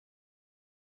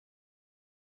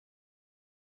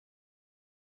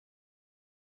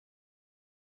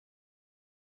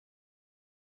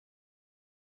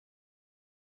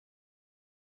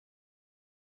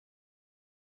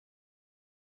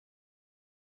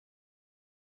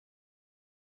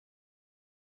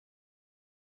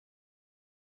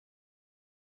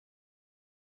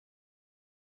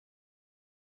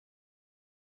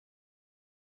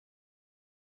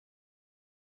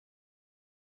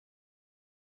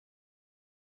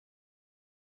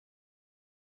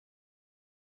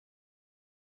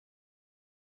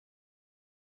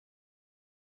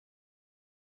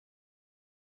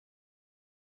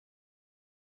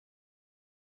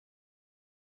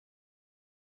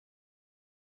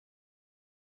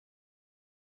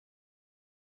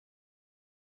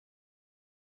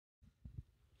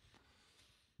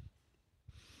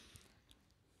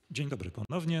Dzień dobry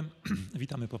ponownie.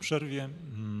 Witamy po przerwie.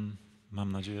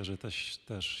 Mam nadzieję, że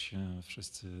też się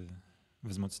wszyscy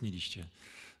wzmocniliście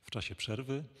w czasie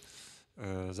przerwy.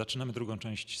 Zaczynamy drugą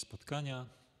część spotkania.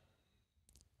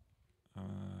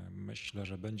 Myślę,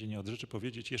 że będzie nie od rzeczy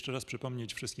powiedzieć, jeszcze raz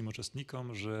przypomnieć wszystkim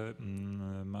uczestnikom, że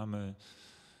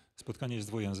spotkanie jest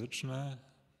dwujęzyczne.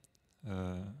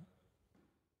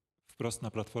 Wprost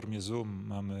na platformie Zoom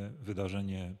mamy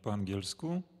wydarzenie po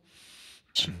angielsku.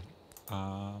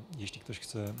 A jeśli ktoś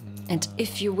chce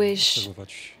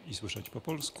obserwować i słyszeć po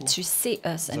polsku, to see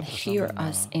us and hear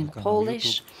us in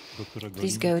Polish,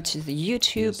 please go to the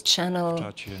YouTube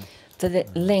channel. The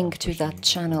link to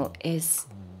that channel is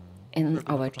in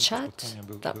our chat.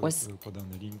 That was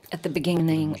at the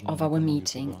beginning of our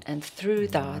meeting, and through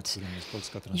that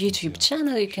YouTube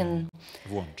channel you can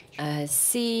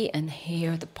see and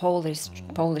hear the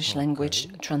Polish language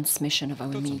transmission of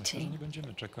our meeting.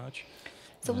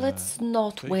 So let's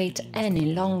not wait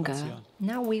any longer.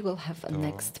 Now we will have a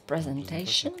next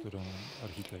presentation.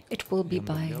 It will be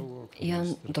by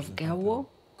Dowgiałło,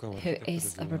 who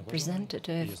is a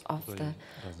representative of the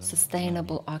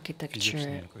Sustainable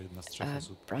Architecture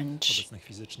branch.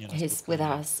 He's with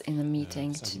us in the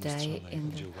meeting today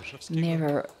in the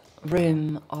mirror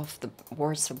room of the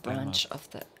Warsaw branch of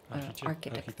the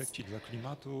Architects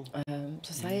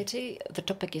Society. The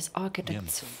topic is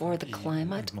Architects for the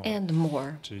Climate and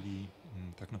more.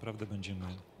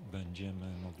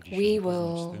 We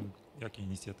will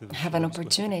have an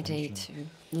opportunity to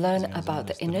learn about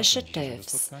the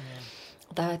initiatives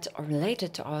that are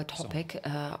related to our topic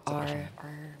are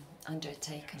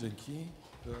undertaken.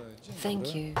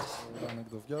 Thank you.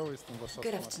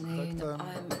 Good afternoon.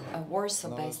 I'm a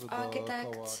Warsaw-based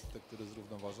architect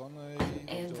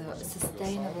in the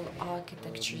Sustainable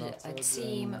Architecture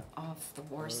team of the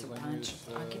Warsaw branch of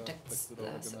the Architects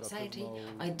Society.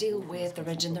 I deal with the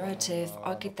regenerative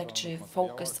architecture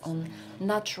focused on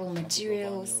natural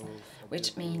materials,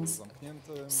 which means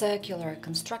circular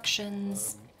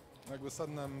constructions.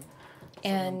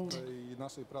 And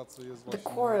the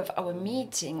core of our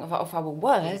meeting, of our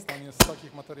work,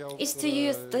 is to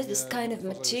use this kind of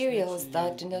materials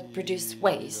that do not produce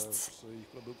wastes.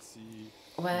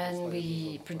 When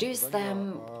we produce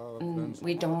them,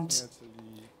 we don't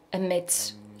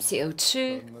emit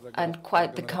CO2, and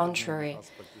quite the contrary.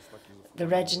 The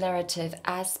regenerative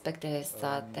aspect is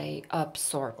that they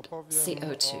absorb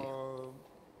CO2.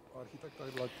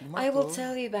 I will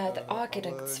tell you about the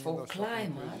Architects for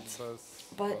Climate,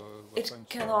 but it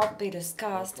cannot be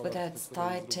discussed without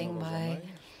starting by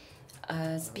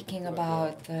speaking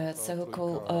about the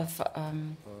circle of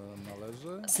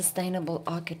sustainable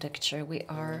architecture. We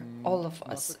are, all of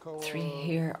us three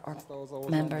here are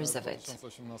members of it.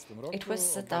 It was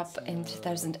set up in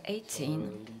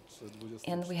 2018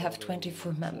 and we have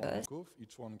 24 members.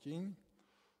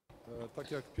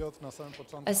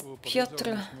 As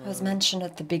Piotr has mentioned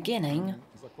at the beginning,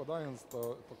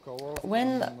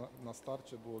 when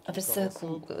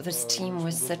this team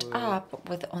was set up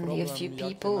with only a few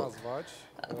people,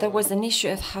 there was an issue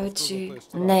of how to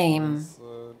name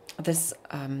this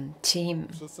team.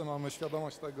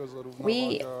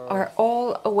 We are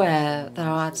all aware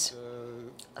that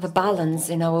the balance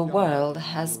in our world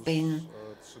has been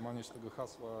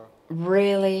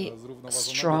really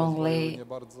strongly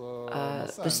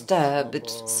disturbed,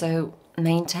 so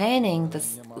maintaining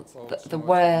the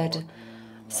word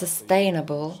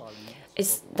sustainable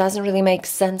doesn't really make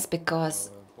sense, because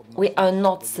we are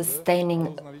not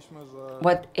sustaining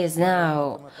what is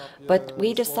now, but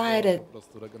we decided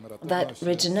that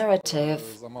regenerative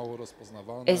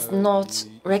is not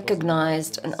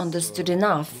recognized and understood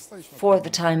enough for the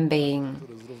time being.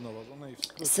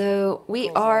 So we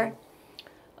are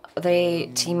the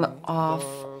team of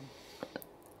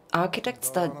architects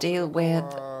that deal with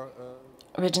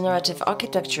regenerative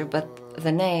architecture, but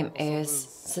the name is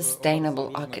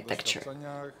Sustainable Architecture.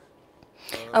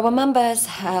 Our members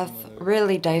have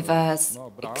really diverse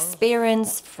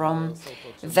experience from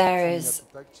various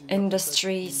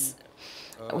industries.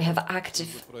 We have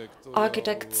active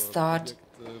architects that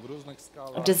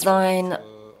design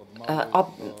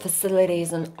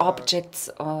facilities and objects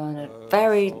on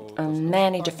very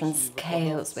many different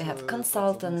scales. We have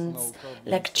consultants,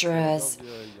 lecturers,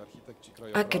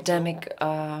 academic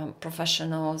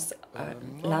professionals,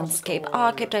 landscape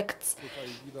architects,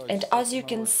 and as you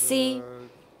can see,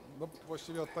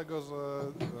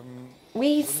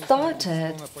 we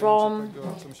started from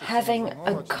having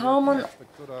a common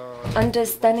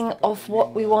understanding of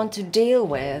what we want to deal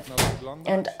with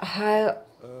and how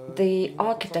the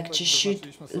architecture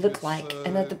should look like.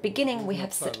 And at the beginning we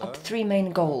have set up 3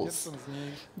 main goals.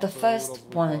 The first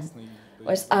one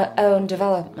was our own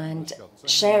development,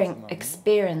 sharing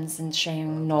experience and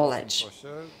sharing knowledge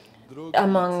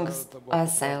amongst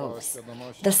ourselves.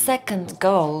 The second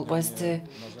goal was to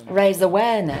raise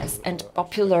awareness and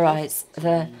popularize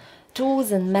the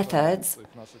tools and methods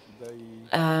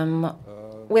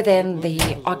within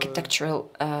the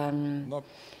architectural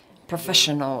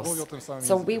professionals.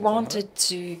 So we wanted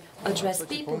to address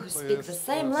people who speak the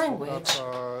same language.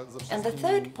 And the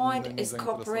third point is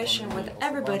cooperation with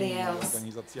everybody else,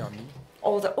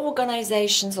 all the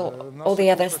organizations, all the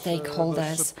other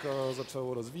stakeholders.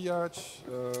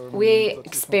 We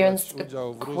experienced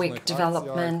a quick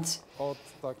development.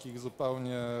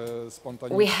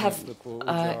 We have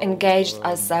engaged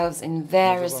ourselves in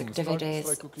various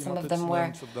activities. Some of them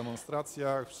were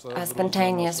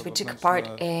spontaneous. We took part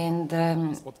in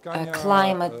the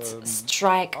climate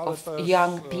strike of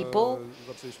young people.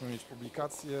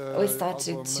 We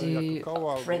started to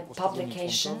print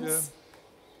publications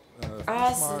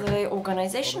as the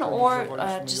organization or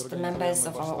just the members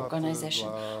of our organization.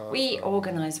 We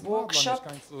organize workshops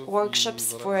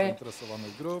for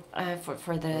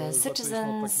the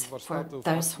citizens, for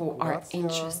those who are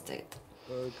interested.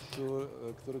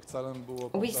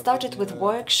 We started with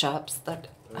workshops that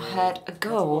had a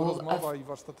goal of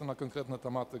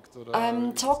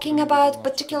talking about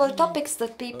particular topics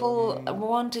that people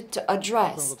wanted to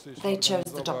address. They chose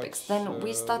the topics. Then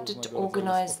we started to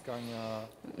organize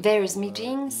various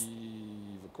meetings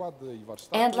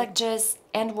and lectures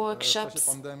and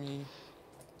workshops.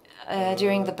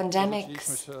 During the pandemic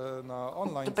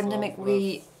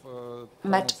we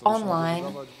met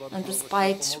online, and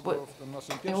despite what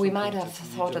we might have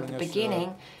thought at the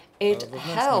beginning, it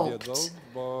helped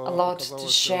a lot to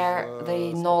share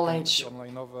the knowledge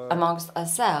amongst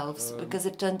ourselves, because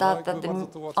it turned out that the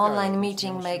online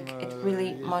meeting make it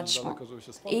really much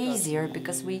easier,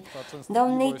 because we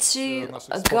don't need to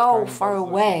go far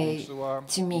away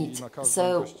to meet.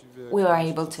 So we were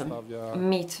able to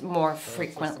meet more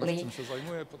frequently,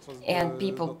 and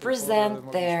people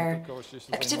present their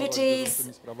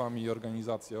activities,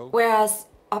 whereas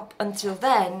up until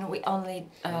then, we only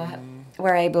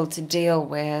were able to deal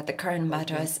with the current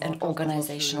matters and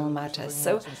organizational matters.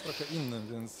 So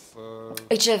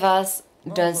each of us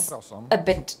does a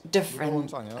bit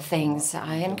different things.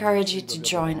 I encourage you to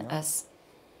join us.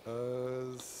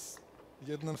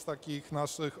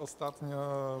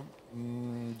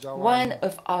 One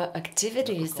of our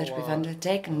activities that we've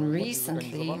undertaken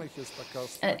recently,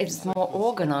 it's more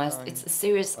organized, it's a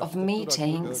series of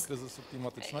meetings.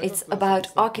 It's about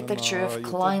architecture of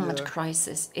climate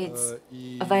crisis. It's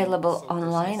available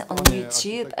online on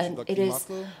YouTube, and it is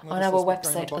on our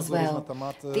website as well.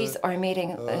 These are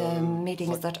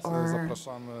meetings that are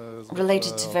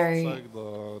related to very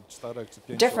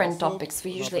different topics.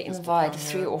 We usually invite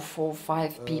 3 or 4,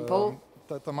 5 people.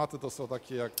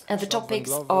 And the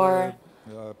topics are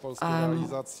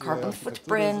carbon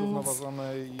footprints,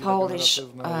 Polish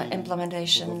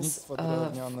implementations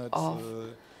of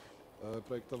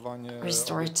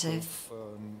restorative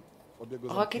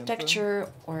architecture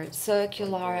or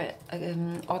circular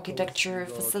architecture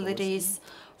facilities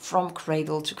from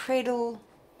cradle to cradle.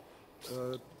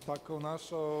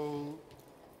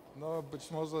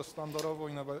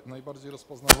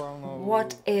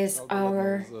 What is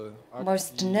our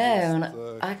most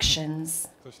known actions?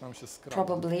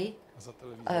 Probably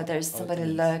there's somebody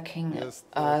lurking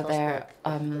there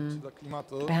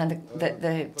behind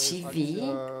the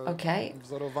TV. Okay,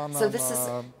 so this is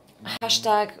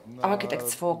hashtag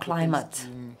Architects for Climate.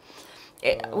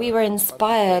 We were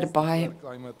inspired by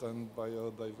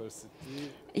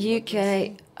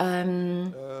UK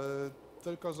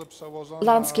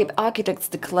landscape architects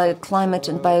declared climate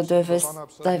and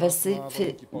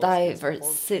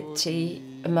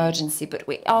biodiversity emergency, but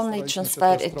we only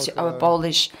transferred it to our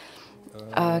Polish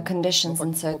conditions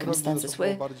and circumstances.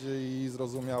 We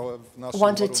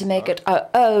wanted to make it our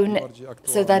own,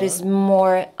 so that is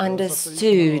more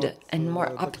understood and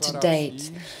more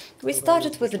up-to-date. We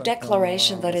started with a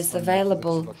declaration that is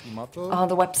available on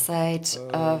the website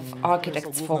of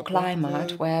Architects for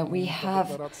Climate, where we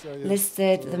have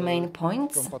listed the main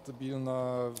points.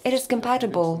 It is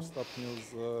compatible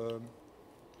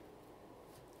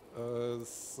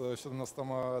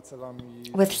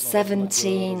with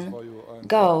 17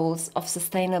 goals of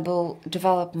sustainable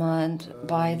development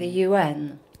by the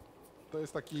UN.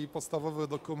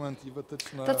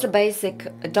 That's a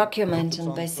basic document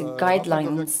and basic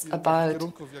guidelines about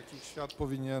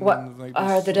what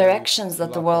are the directions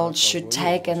that the world should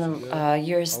take in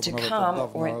years to come,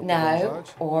 or now,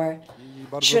 or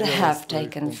should have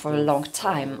taken for a long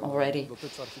time already.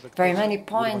 Very many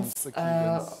points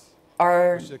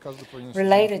are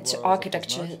related to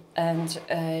architecture and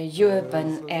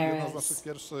urban areas.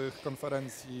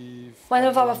 One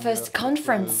of our first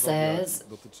conferences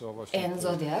in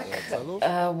Zodiac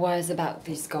was about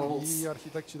these goals.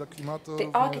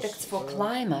 The Architects for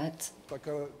Climate,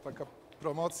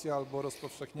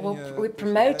 we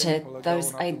promoted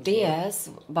those ideas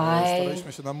by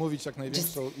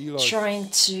just trying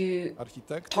to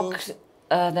talk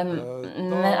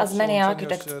as many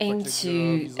architects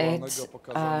into it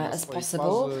as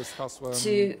possible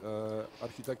to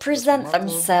present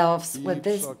themselves with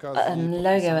this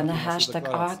logo and the hashtag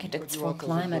Architects for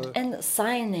Climate and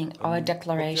signing our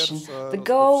declaration. The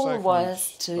goal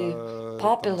was to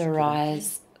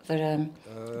popularize the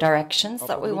directions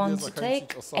that we want to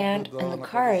take and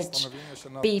encourage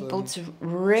people to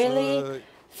really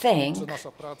think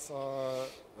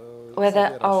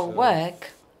whether our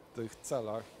work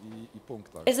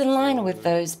is in line with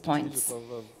those points.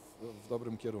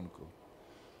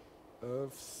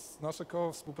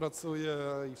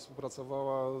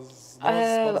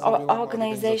 Our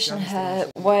organization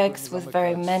works with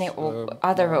very many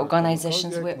other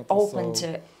organizations. We're open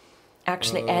to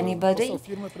actually anybody.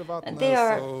 They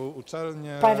are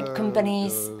private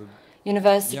companies,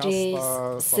 universities,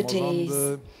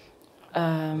 cities,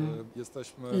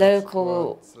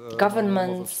 local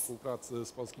governments,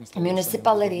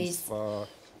 municipalities,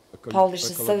 Polish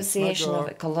Association of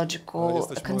Ecological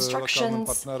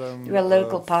Constructions. We're a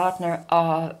local partner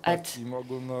at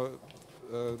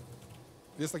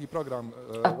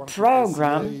a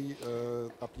program,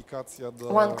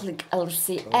 One Click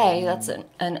LCA, that's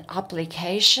an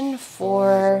application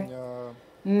for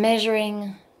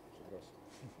measuring.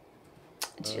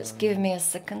 Just give me a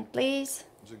second, please.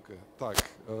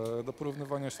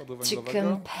 To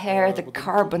compare the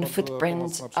carbon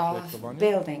footprint of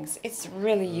buildings. It's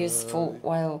really useful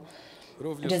while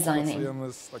designing.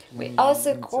 We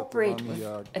also cooperate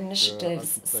with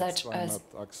initiatives such as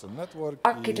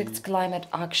Architects Climate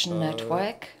Action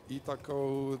Network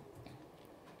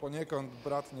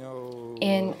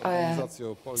in a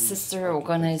sister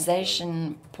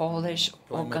organization, Polish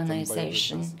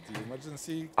organization,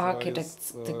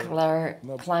 Architects Declare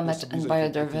Climate and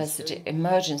Biodiversity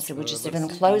Emergency, which is even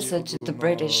closer to the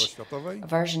British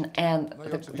version and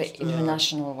the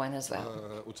international one as well.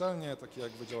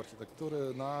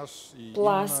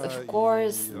 Plus, of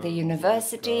course, the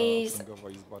universities,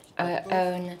 our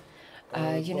own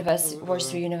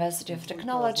Warsaw University of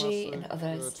Technology and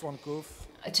others.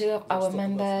 Two of our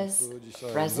members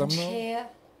present here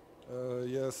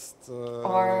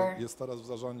are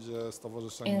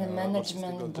in the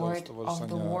management board of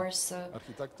the Warsaw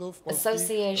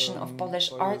Association of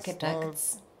Polish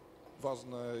Architects,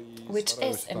 which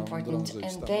is important,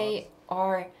 and they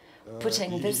are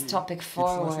putting this topic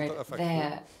forward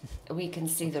there. We can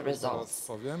see the results.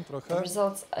 The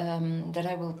results that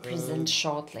I will present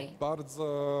shortly.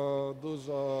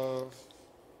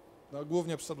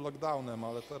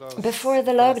 Before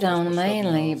the lockdown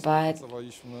mainly, but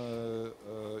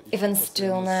even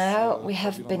still now, we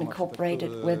have been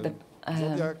cooperated with the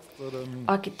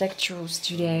architectural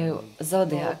studio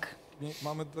Zodiac.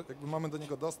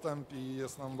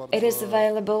 It is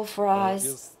available for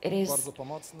us. It is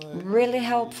really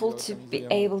helpful to be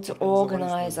able to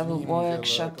organize our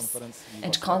workshops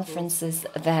and conferences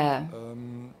there.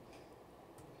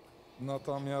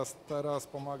 Natomiast teraz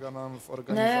pomaga nam w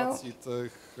organizacji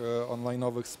tych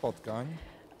online'owych spotkań.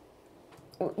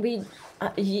 We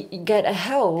get a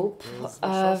help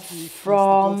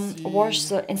from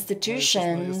Warsaw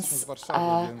institutions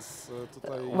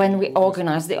when we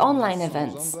organize the online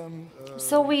events.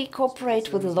 So we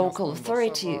cooperate with the local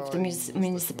authority of the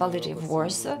municipality of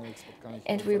Warsaw,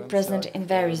 and we're present in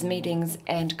various meetings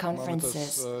and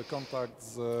conferences.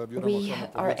 We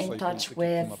are in touch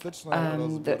with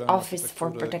the Office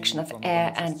for Protection of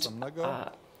Air and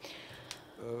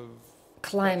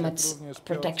Climate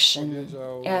Protection.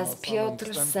 As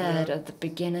Piotr said at the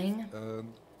beginning,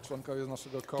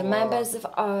 the members of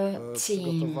our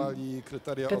team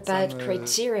prepared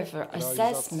criteria for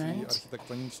assessment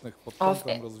of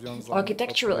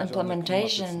architectural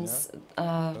implementations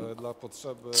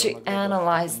to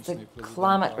analyze the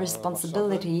climate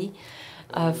responsibility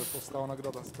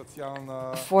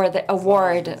for the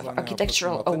award,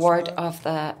 architectural award of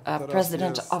the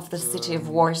president of the city of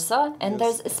Warsaw, and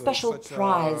there's a special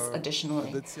prize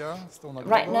additionally.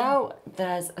 Right now,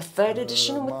 there's a third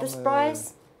edition with this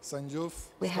prize.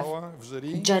 We have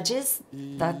judges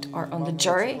that are on the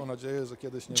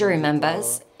jury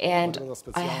members, and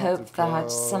I hope that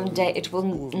someday it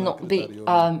will not be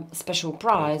a special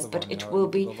prize, but it will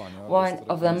be one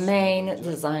of the main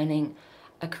designing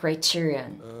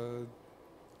criterion.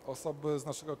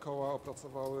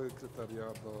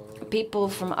 People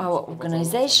from our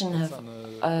organization have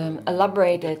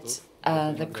elaborated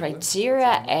the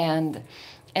criteria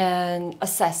and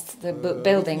assessed the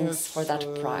buildings for that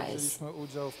prize.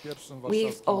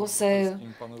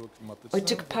 We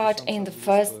took part in the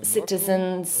first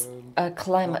Citizens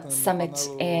Climate Summit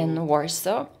in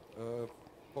Warsaw,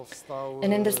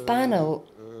 and in this panel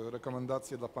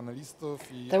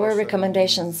there were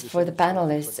recommendations for the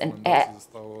panelists, and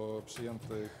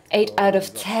 8 out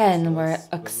of 10 were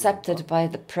accepted by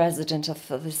the president of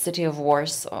the city of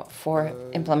Warsaw for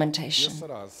implementation.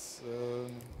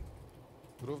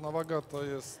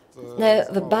 Now,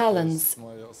 the balance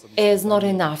is not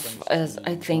enough, as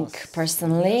I think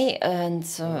personally, and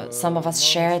some of us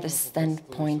share this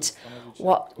standpoint.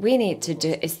 What we need to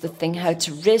do is to think how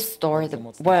to restore the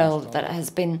world that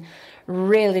has been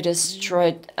really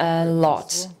destroyed a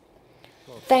lot.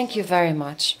 Thank you very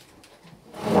much.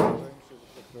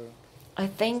 I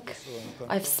think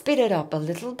I've speeded up a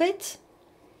little bit.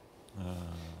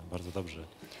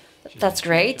 That's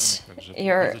great.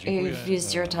 You've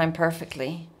used your time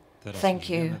perfectly. Thank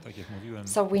you.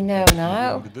 So we know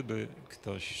now,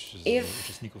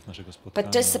 if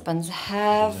participants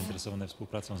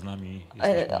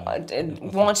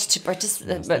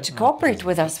want to cooperate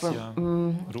with us, we're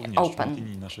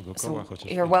open. So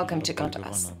you're welcome to come to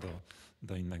us.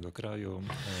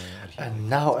 And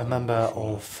now a member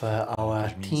of our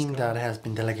team that has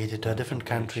been delegated to a different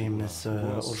country, Ms.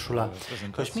 Urszula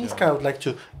Kożmińska. I would like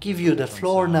to give you the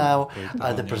floor now.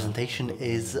 The presentation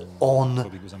is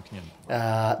on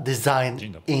design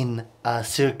in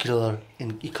circular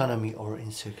economy or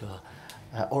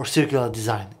circular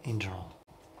design in general.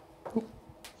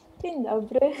 Dzień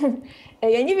dobry.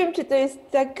 Ja nie wiem, czy to jest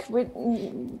tak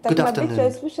ma być,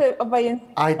 ale słyszę obojętnie.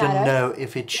 I don't know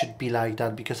if it should be like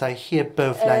that because I hear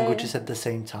both languages at the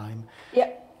same time.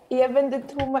 Ja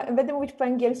będę mówić po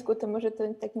angielsku, to może to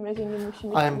w takim razie nie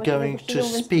musimy. I'm going to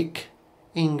speak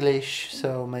English,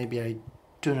 so maybe I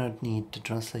do not need the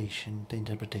translation, the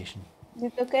interpretation. Is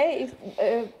it okay?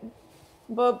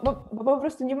 Bo po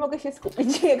prostu nie mogę się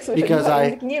skupić, jak słyszę. Because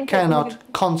I cannot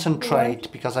concentrate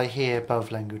because I hear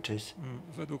both languages.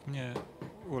 Według mnie,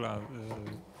 Ula,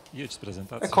 jedź z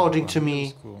prezentacją. According to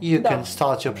me, you can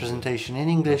start your presentation in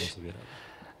English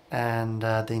and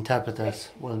the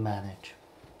interpreters will manage.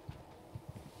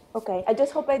 Okay, I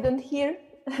just hope I don't hear,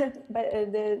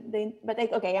 but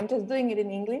okay, I'm just doing it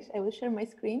in English. I will share my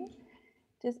screen.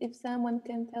 Just if someone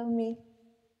can tell me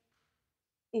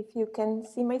if you can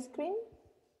see my screen.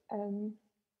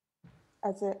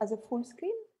 As a full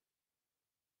screen.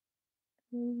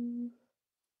 Do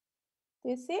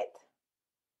you see it?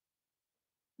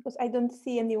 Because I don't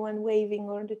see anyone waving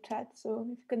on the chat, so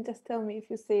if you can just tell me if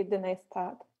you see it, then I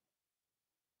start.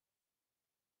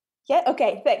 Yeah,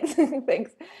 okay, thanks.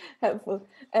 Thanks, helpful.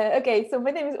 Okay, so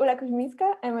my name is Urszula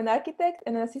Kożmińska. I'm an architect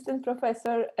and an assistant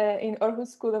professor in Aarhus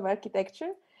School of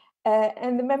Architecture.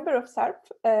 And a member of SARP,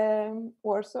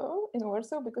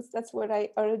 Warsaw, because that's where I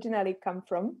originally come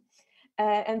from.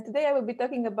 And today I will be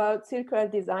talking about circular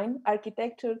design,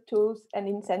 architecture, tools, and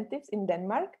incentives in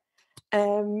Denmark.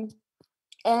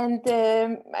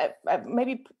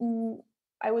 Maybe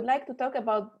I would like to talk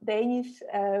about Danish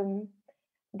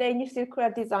circular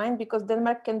design, because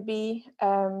Denmark can be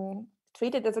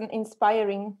treated as an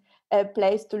inspiring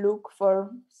place to look for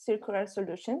circular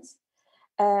solutions.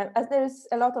 As there's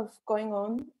a lot of going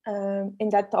on in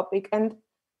that topic, and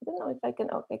I don't know if I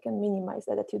can minimize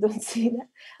that you don't see that.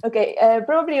 Okay,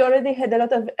 probably already had a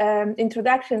lot of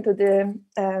introduction to the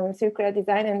circular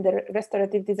design and the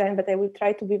restorative design, but I will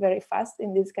try to be very fast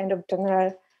in this kind of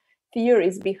general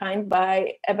theories behind.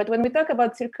 But when we talk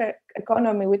about circular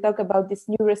economy, we talk about these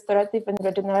new restorative and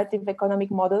regenerative economic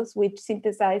models, which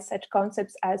synthesize such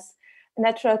concepts as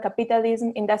natural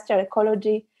capitalism, industrial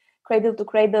ecology, cradle to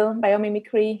cradle,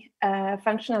 biomimicry,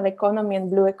 functional economy, and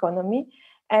blue economy.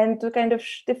 And to kind of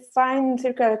define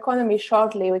circular economy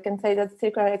shortly, we can say that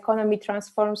circular economy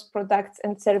transforms products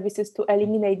and services to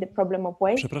eliminate the problem of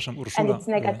waste. Przepraszam, Urszula, and its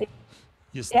negative.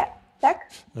 Jest Tak?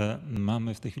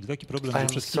 Mamy w tej chwili taki problem, że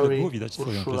przez chwilę było widać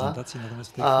twoją prezentację,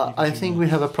 natomiast w tej chwili I think we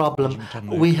have a problem.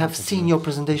 We have seen your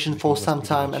presentation for some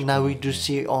time and now we do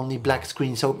see only black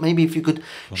screen. So maybe if you could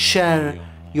share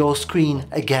your screen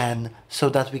again so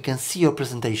that we can see your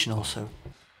presentation also.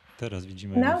 Teraz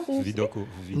widzimy w widoku.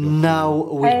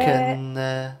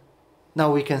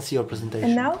 Now we can see your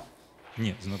presentation. And now?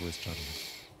 Nie, znowu jest czarny.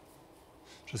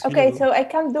 Okay, so I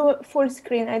can't do full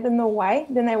screen. I don't know why.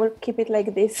 Then I will keep it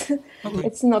like this. Okay.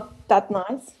 It's not that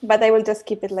nice, but I will just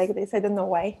keep it like this. I don't know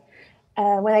why.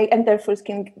 When I enter full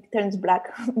screen, it turns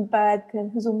black, but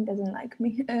Zoom doesn't like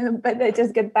me. But I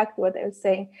just get back to what I was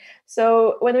saying.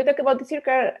 So when we talk about the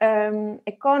circular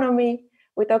economy,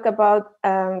 we talk about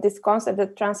this concept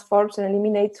that transforms and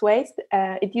eliminates waste.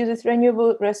 It uses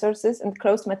renewable resources and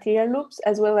closed material loops,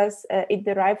 as well as it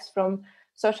derives from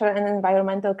social and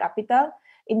environmental capital.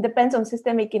 It depends on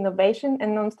systemic innovation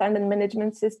and non-standard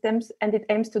management systems, and it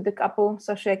aims to decouple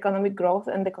socioeconomic growth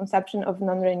and the consumption of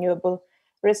non-renewable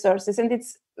resources. And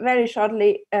it's very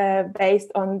shortly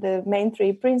based on the main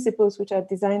three principles, which are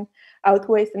design out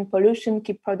waste and pollution,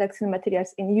 keep products and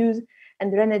materials in use,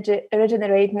 and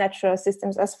regenerate natural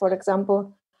systems, as for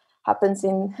example happens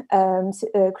in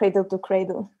cradle to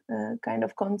cradle kind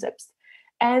of concepts.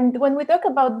 And when we talk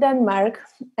about Denmark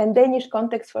and Danish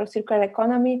context for circular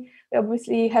economy, we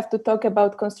obviously have to talk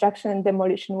about construction and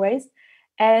demolition waste.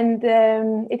 And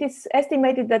it is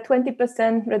estimated that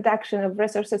 20% reduction of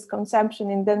resources consumption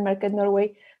in Denmark and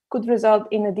Norway could result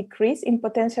in a decrease in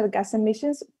potential gas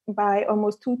emissions by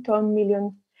almost 2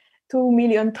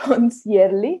 million tons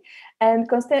yearly. And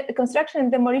construction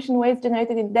and demolition waste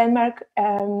generated in Denmark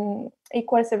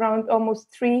equals around almost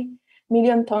 3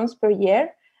 million tons per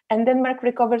year. And Denmark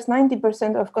recovers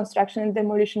 90% of construction and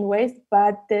demolition waste,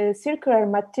 but the circular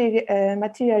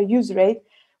material use rate,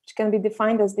 which can be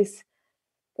defined as this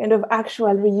kind of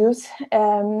actual reuse,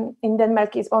 in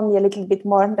Denmark is only a little bit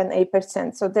more than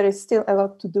 8%. So there is still a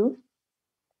lot to do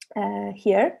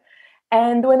here.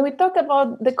 And when we talk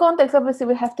about the context, obviously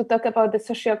we have to talk about the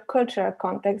socio-cultural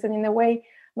context. And in a way,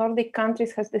 Nordic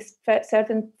countries has this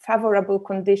certain favorable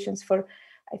conditions for,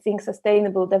 I think,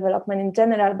 sustainable development in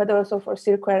general, but also for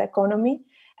circular economy.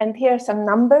 And here are some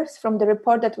numbers from the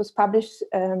report that was published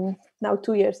now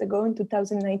 2 years ago in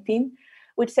 2019,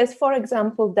 which says, for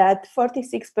example, that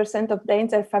 46% of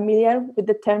Danes are familiar with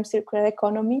the term circular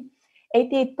economy.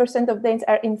 88% of Danes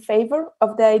are in favor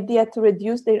of the idea to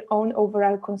reduce their own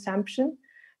overall consumption.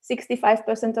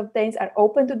 65% of Danes are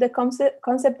open to the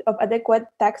concept of adequate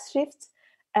tax shifts.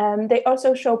 They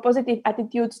also show positive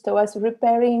attitudes towards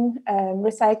repairing,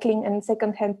 recycling, and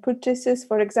second-hand purchases.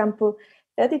 For example,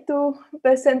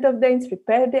 32% of Danes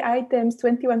repair the items,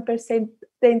 21%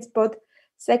 Danes bought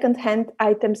second-hand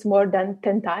items more than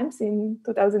 10 times in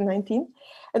 2019.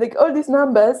 I think all these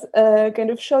numbers kind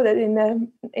of show that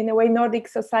in a way Nordic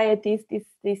societies,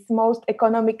 these most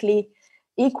economically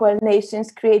equal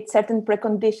nations, create certain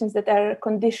preconditions that are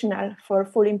conditional for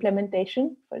full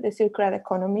implementation for the circular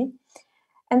economy.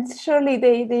 And surely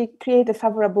they create a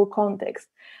favorable context.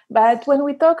 But when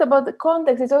we talk about the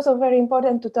context, it's also very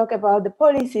important to talk about the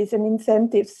policies and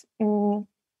incentives. And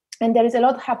there is a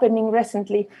lot happening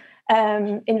recently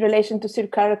in relation to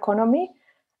circular economy.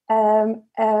 In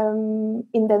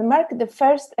Denmark, the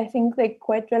first, I think, like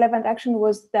quite relevant action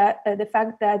was that the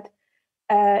fact that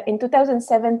in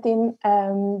 2017,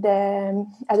 the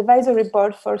advisory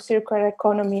board for circular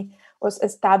economy was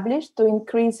established to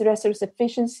increase resource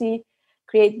efficiency,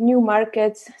 create new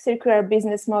markets, circular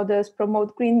business models,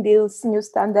 promote green deals, new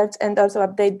standards, and also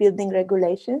update building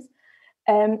regulations.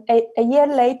 A year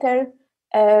later,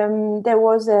 there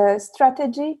was a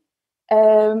strategy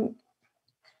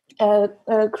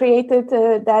created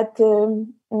that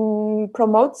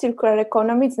promotes circular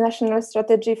economy. It's National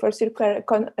Strategy for Circular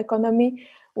Economy,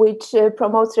 which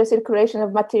promotes recirculation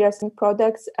of materials and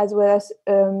products, as well as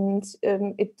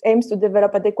it aims to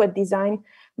develop adequate design,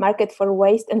 market for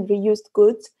waste and reused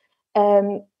goods,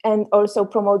 and also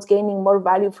promotes gaining more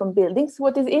value from buildings.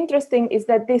 What is interesting is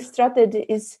that this strategy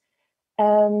is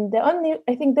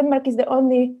I think Denmark is the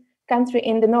only country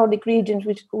in the Nordic region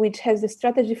which has a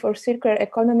strategy for circular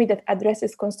economy that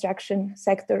addresses construction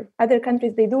sector. Other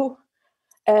countries, they do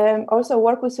also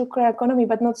work with circular economy,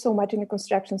 but not so much in the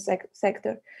construction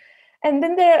sector. And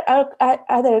then there are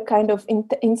other kind of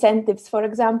incentives. For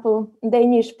example,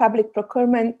 Danish public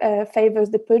procurement favors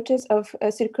the purchase of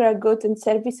circular goods and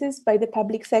services by the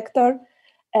public sector.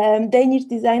 Danish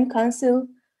Design Council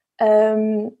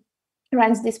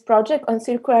runs this project on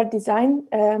circular design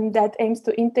that aims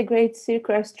to integrate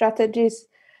circular strategies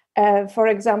For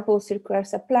example, circular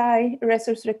supply,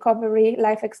 resource recovery,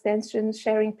 life extension,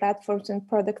 sharing platforms, and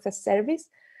products as service.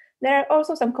 There are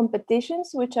also some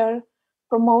competitions which are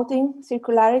promoting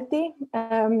circularity.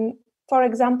 For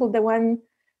example, the one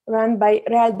run by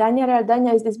Realdania.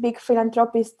 Realdania is this big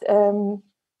philanthropist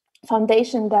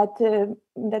foundation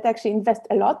that actually invests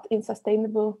a lot in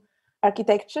sustainable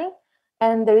architecture.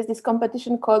 And there is this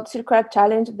competition called Circular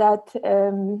Challenge that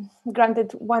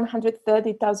granted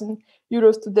 130,000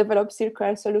 euros to develop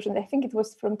circular solutions. I think it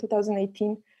was from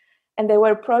 2018. And there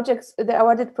were projects, the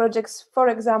awarded projects, for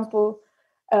example,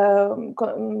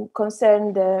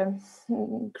 concerned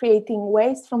creating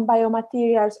waste from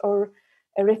biomaterials or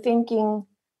rethinking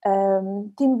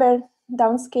timber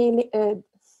downcycling,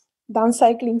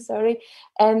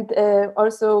 and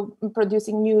also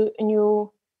producing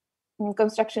new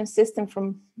construction system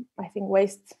from, I think,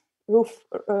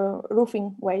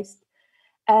 roofing waste.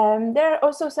 There are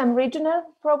also some regional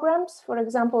programs, for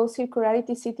example,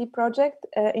 Circularity City project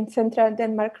in Central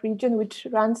Denmark region, which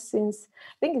runs since,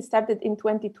 I think it started in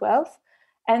 2012.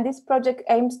 And this project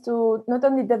aims to not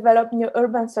only develop new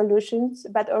urban solutions,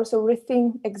 but also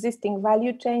rethink existing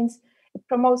value chains. It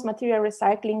promotes material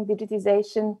recycling,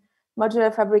 digitization,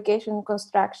 modular fabrication,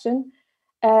 construction.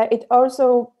 It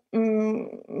also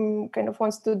kind of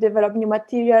wants to develop new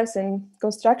materials and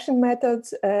construction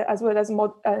methods, as well as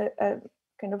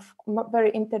kind of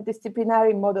very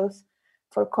interdisciplinary models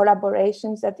for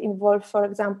collaborations that involve, for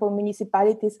example,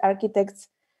 municipalities, architects,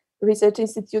 research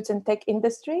institutes, and tech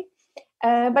industry.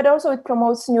 But also it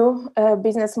promotes new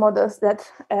business models that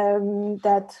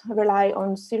rely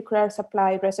on circular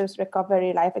supply, resource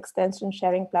recovery, life extension,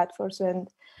 sharing platforms, and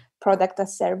product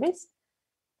as service.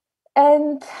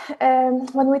 And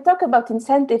when we talk about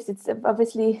incentives, it's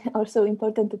obviously also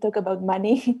important to talk about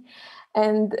money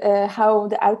and how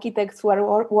the architects who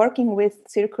are working with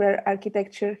circular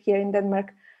architecture here in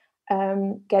Denmark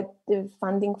get the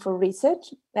funding for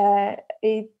research.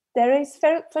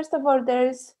 First of all,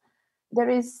 there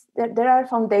are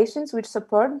foundations which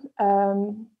support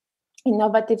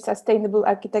innovative, sustainable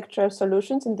architectural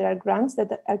solutions, and there are grants that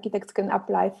the architects can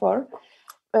apply for.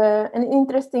 An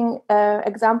interesting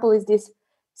example is this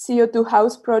CO2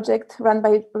 house project run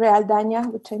by Realdania,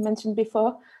 which I mentioned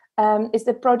before. It's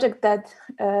the project that,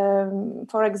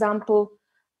 for example,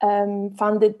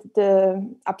 funded the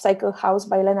upcycle house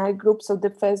by Lennar Group, so the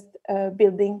first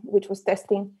building which was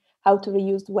testing how to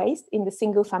reuse waste in the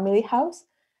single family house.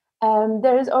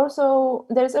 There's also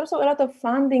a lot of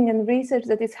funding and research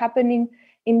that is happening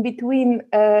in between,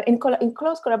 in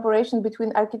close collaboration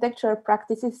between architectural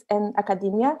practices and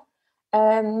academia.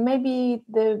 And maybe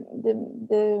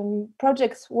the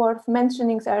projects worth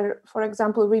mentioning are, for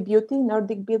example, Rebeauty,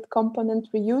 Nordic built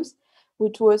component reuse,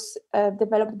 which was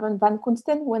developed by Van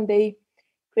Kunsten when they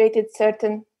created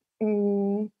certain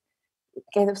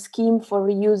kind of scheme for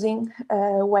reusing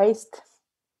waste,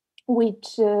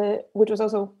 which was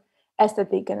also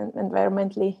aesthetic and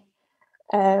environmentally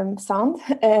sound.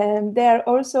 And there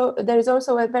is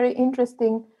also a very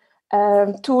interesting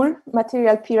tool,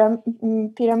 material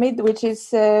pyramid, which is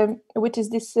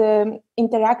this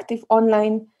interactive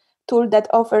online tool that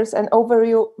offers an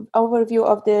overview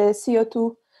of the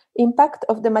CO2 impact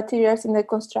of the materials in the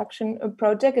construction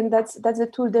project, and that's a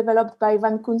tool developed by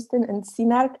Van Kunsten and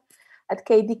Sinark at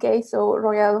KDK, so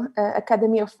Royal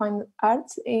Academy of Fine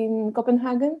Arts in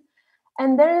Copenhagen.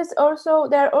 And there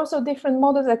are also different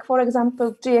models, like, for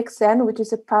example, GXN, which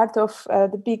is a part of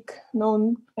the big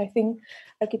known, I think,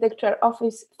 architectural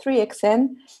office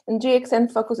 3XN. And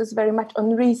GXN focuses very much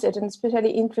on research, and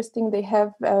especially interesting, they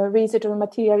have research on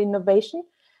material innovation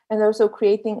and also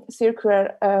creating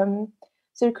circular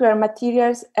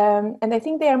materials. And I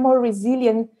think they are more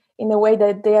resilient in a way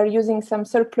that they are using some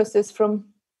surpluses from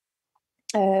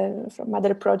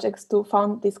other projects to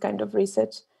fund this kind of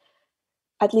research,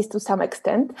 at least to some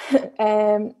extent.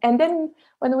 And then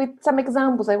some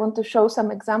examples, I want to show some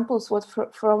examples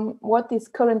from what is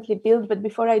currently built. But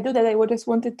before I do that, I just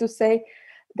wanted to say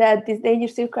that this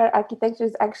Danish circular architecture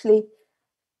is actually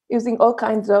using all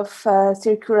kinds of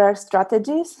circular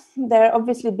strategies. There are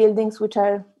obviously buildings which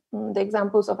are the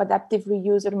examples of adaptive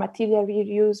reuse or material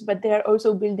reuse, but there are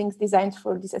also buildings designed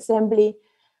for disassembly.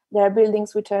 There are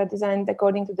buildings which are designed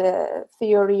according to the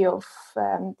theory of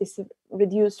this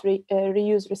reduce,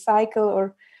 reuse,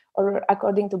 recycle, or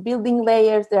according to building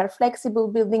layers. There are flexible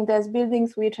buildings. There's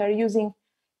buildings which are using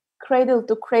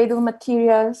cradle-to-cradle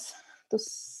materials to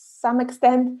some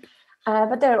extent,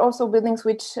 but there are also buildings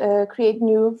which create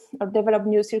new or develop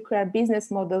new circular business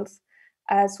models,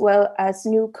 as well as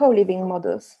new co-living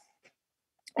models.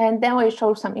 And then I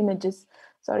show some images.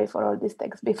 Sorry for all this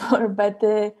text before, but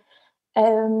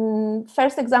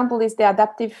First example is the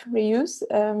adaptive reuse.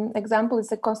 Example is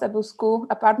the Constable School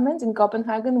apartments in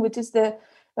Copenhagen, which is the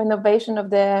renovation of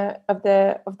the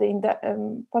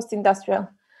post-industrial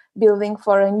building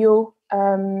for a new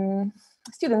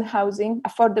student housing,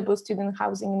 affordable student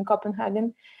housing in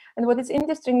Copenhagen. And what is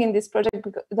interesting in this project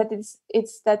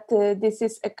it's that this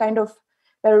is a kind of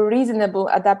a reasonable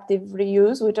adaptive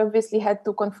reuse, which obviously had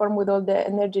to conform with all the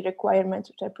energy requirements,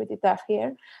 which are pretty tough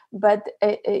here. But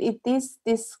it is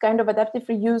this kind of adaptive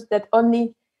reuse that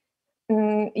only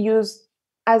used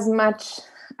as much,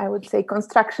 I would say,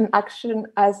 construction action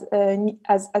as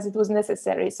it was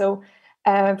necessary. So,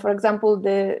 for example,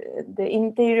 the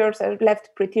interiors are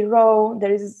left pretty raw.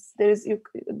 There is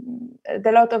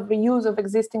a lot of reuse of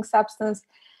existing substance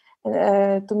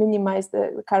to minimize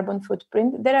the carbon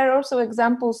footprint. There are also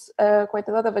examples, quite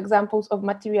a lot of examples of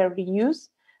material reuse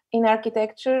in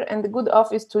architecture, and a good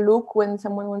office to look when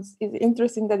someone is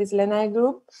interested in that is Lenai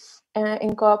Group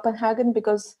in Copenhagen,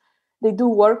 because they do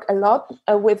work a lot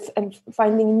with and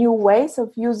finding new ways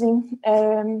of using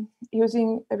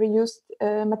reused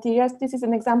materials. This is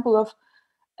an example of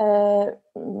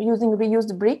using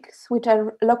reused bricks, which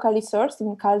are locally sourced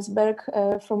in Carlsberg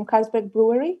from Carlsberg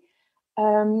Brewery,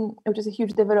 which is a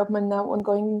huge development now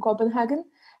ongoing in Copenhagen.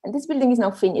 And this building is now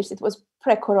finished. It was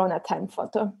pre-corona time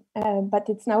photo, but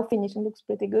it's now finished and looks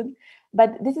pretty good.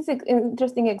 But this is an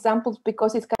interesting example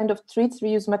because it kind of treats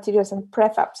reused materials and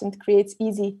prefabs and creates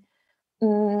easy,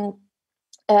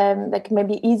 like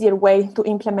maybe easier way to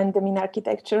implement them in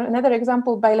architecture. Another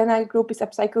example by Lenai Group is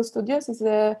Upcycle Studios. Is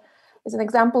an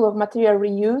example of material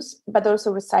reuse, but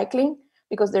also recycling,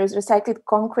 because there is recycled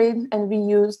concrete and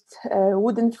reused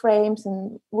wooden frames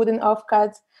and wooden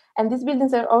offcuts. And these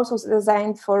buildings are also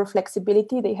designed for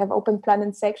flexibility. They have open plan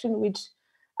and section, which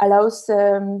allows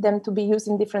them to be used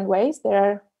in different ways.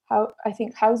 There are, I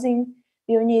think, housing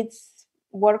units,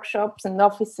 workshops and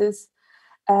offices,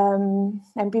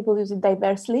 and people use it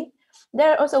diversely.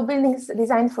 There are also buildings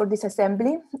designed for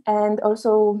disassembly and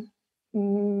also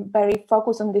very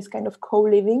focused on this kind of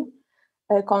co-living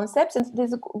concepts. And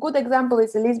this good example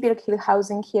is the Lisbjerg Hill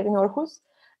housing here in Aarhus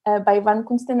by Van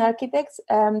Kunsten Architects.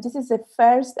 This is the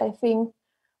first, I think,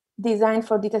 design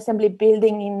for disassembly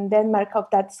building in Denmark of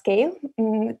that scale.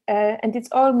 And it's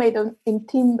all made in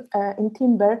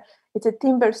timber. It's a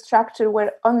timber structure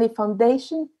where only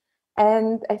foundation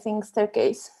and I think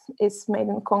staircase is made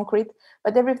in concrete,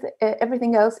 but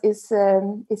everything else is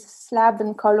slab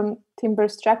and column timber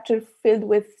structure filled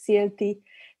with CLT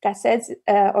cassettes,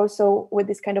 also with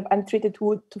this kind of untreated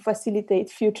wood to facilitate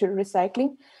future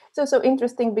recycling. It's also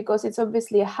interesting because it's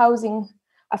obviously a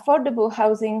affordable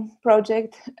housing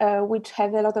project, which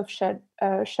has a lot of shared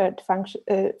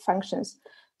functions,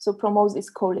 so promotes this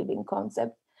co-living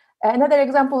concept. Another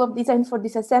example of design for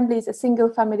disassembly is a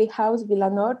single-family house,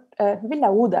 Villa Nord,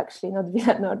 Villa Wood actually, not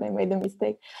Villa Nord, I made a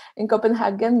mistake, in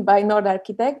Copenhagen by Nord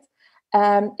Architects.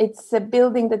 It's a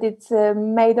building that it's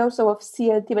made also of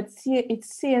CLT, but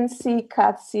it's CNC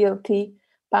cut CLT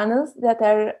panels that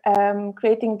are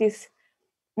creating this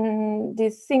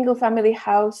single-family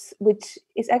house, which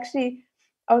is actually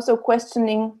also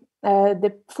questioning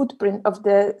the footprint of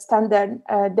the standard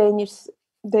Danish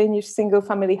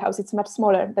single-family house. It's much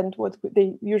smaller than what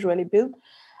they usually build.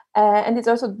 And it's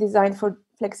also designed for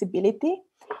flexibility.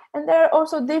 And there are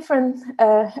also different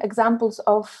examples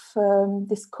of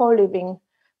this co-living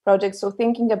projects. So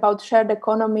thinking about shared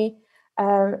economy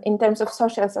in terms of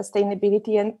social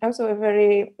sustainability, and also a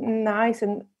very nice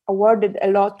and awarded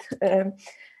a lot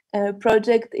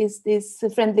project is this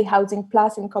Friendly Housing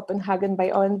Plus in Copenhagen by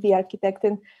ONV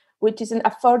Arkitekten, which is an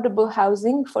affordable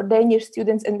housing for Danish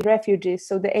students and refugees.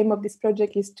 So the aim of this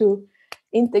project is to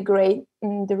integrate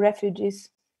the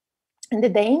refugees and the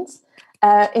Danes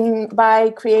by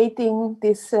creating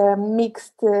this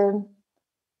mixed. Sorry,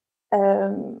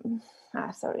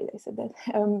 I said that.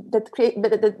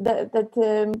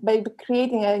 By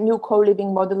creating a new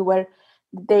co-living model where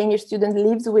the Danish student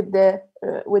lives with the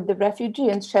refugee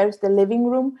and shares the living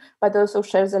room, but also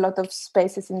shares a lot of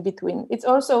spaces in between. It's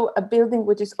also a building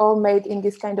which is all made in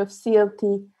this kind of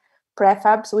CLT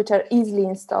prefabs, which are easily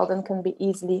installed and can be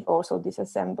easily also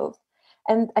disassembled.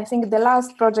 And I think the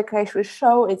last project I should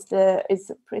show is a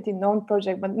pretty known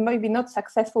project, but maybe not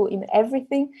successful in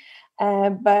everything,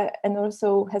 and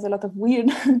also has a lot of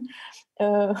weird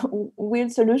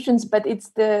weird solutions. But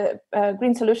it's the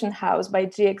Green Solution House by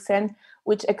GXN,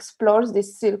 which explores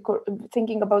this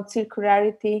thinking about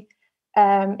circularity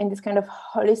in this kind of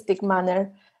holistic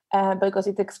manner, because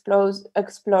it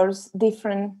explores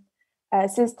different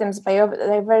systems,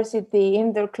 biodiversity,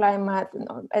 indoor climate,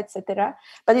 etc.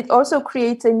 But it also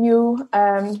creates a new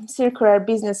circular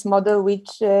business model,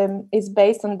 which is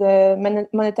based on the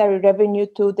monetary revenue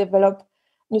to develop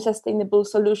new sustainable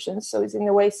solutions. So it's in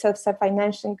a way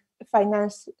self-financing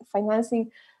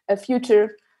a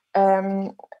future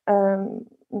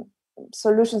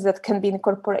solutions that can be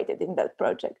incorporated in that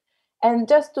project. And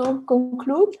just to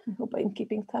conclude, I hope I'm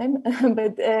keeping time,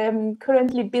 but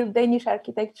currently built Danish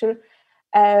architecture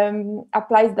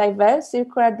applies diverse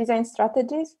circular design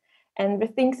strategies and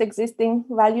rethinks existing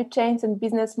value chains and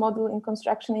business model in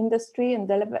construction industry, and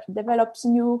develops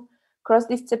new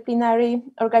cross-disciplinary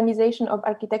organization of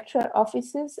architectural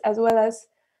offices, as well as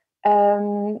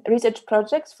research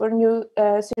projects for new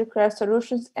circular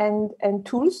solutions and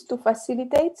tools to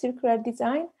facilitate circular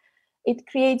design. It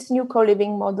creates new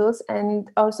co-living models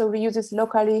and also reuses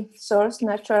locally sourced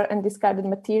natural and discarded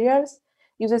materials,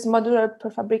 uses modular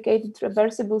prefabricated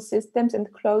reversible systems,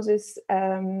 and closes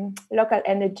local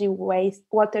energy, waste,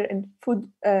 water, and food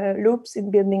loops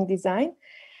in building design.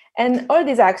 And all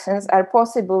these actions are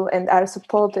possible and are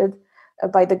supported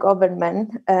by the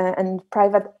government and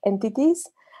private entities.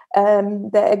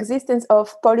 The existence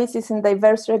of policies and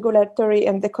diverse regulatory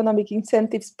and economic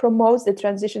incentives promotes the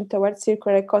transition towards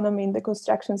circular economy in the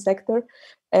construction sector,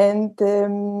 and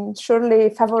surely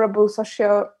favorable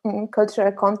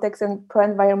socio-cultural context and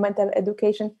pro-environmental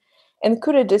education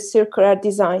encourages circular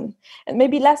design. And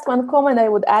maybe last one comment I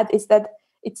would add is that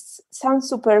it sounds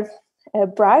super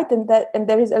bright, and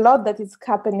there is a lot that is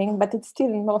happening, but it's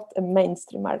still not a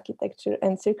mainstream architecture,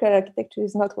 and circular architecture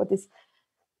is not what is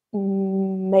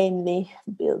mainly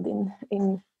built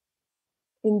in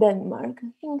Denmark.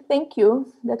 Thank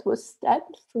you. That was that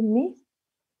from me.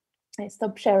 I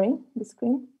stop sharing the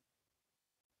screen.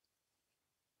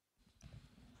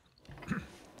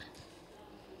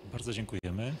 Bardzo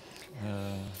dziękujemy.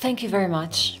 Thank you very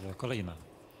much. Kolejna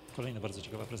bardzo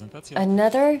ciekawa prezentacja.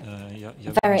 Another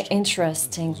very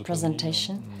interesting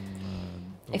presentation.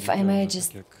 If I may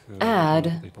just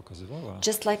add,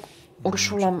 just like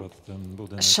Urszula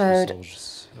showed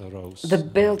the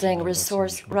building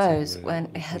resource rose when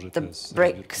it had the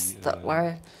bricks that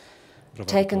were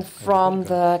taken from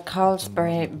the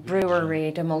Carlsberg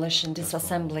brewery demolition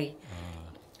disassembly.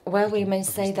 Well, we may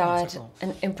say that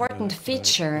an important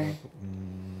feature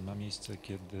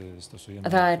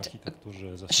that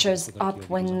shows up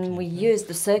when we use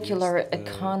the circular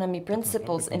economy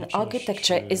principles in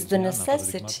architecture is the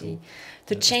necessity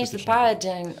to change the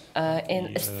paradigm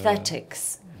in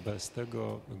aesthetics.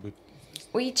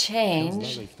 We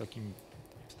change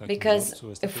because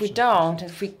if we don't,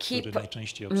 if we keep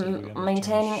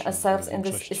maintaining ourselves in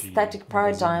this aesthetic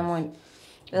paradigm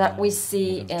that we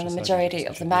see in the majority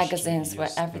of the magazines, where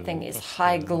everything is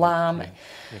high glam,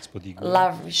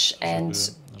 lavish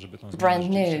and brand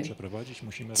new.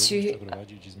 To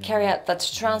carry out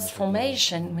that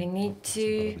transformation, we need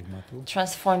to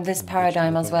transform this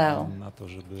paradigm as well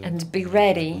and be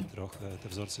ready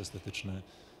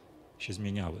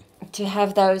to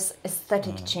have those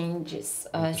aesthetic changes,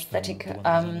 aesthetic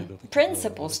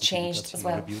principles changed as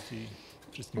well.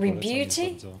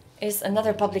 Rebeauty is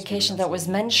another publication that was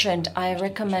mentioned. I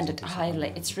recommend it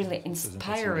highly. It's really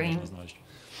inspiring.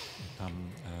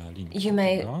 You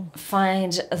may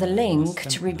find the link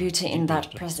to Rebeauty in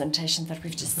that presentation that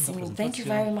we've just seen. Thank you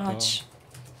very much.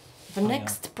 The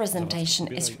next presentation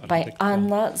is by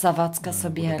Anna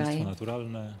Zawadzka-Sobieraj,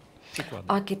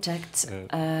 architect.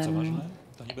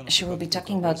 She will be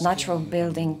talking about natural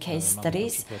building case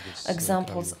studies.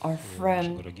 Examples are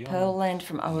from Poland,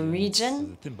 from our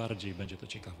region.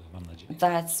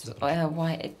 That's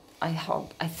why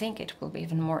I think it will be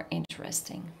even more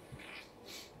interesting.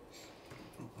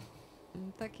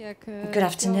 Good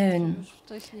afternoon.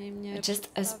 Just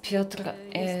as Piotr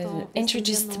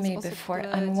introduced me before,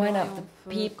 I'm one of the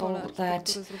people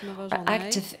that are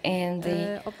active in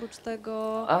the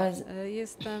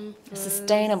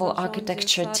sustainable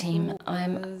architecture team.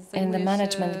 I'm in the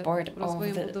management board of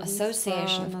the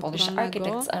Association of Polish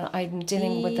Architects, and I'm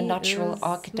dealing with the natural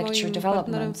architecture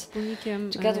development.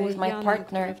 Together with my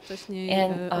partner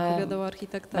and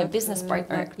my business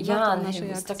partner, Jan, who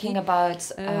was talking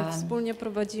about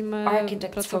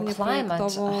Architects for Climate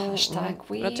hashtag.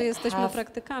 We have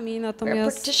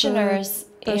practitioners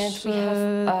and we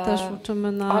have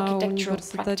architectural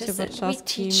practice that we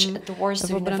teach at the Warsaw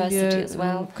University as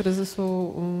well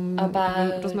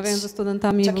about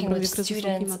talking with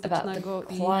students about the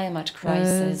climate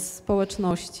crisis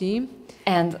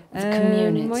and the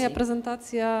community. Moja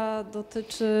prezentacja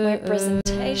dotyczy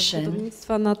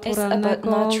budownictwa naturalnego is about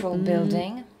natural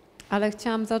building. Ale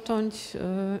chciałam zacząć...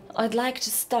 I'd like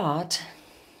to start...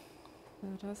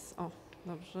 Teraz,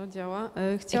 dobrze, działa.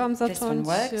 Chciałam zacząć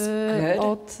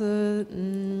od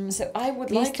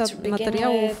miejsca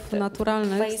materiałów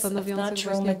naturalnych stanowiących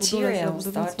właśnie budulę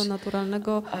budownictwa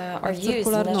naturalnego w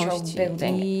cyrkularności.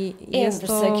 I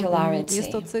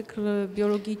jest to cykl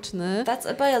biologiczny.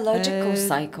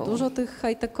 Dużo tych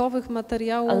high-techowych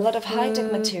materiałów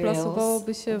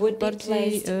plasowałoby się w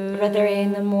bardziej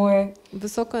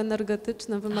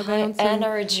wysokoenergetyczne, wymagającym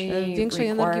większej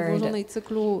energii włożonej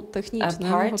cyklu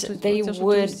technicznym, chociaż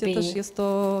oczywiście też jest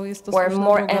to słuszna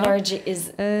droga.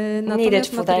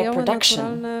 Natomiast materiały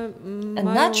naturalne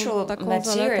mają taką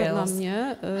zaletę dla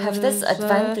mnie,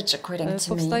 że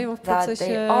powstają w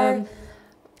procesie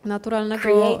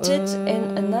naturalnego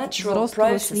wzrostu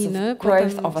rośliny,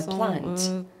 potem są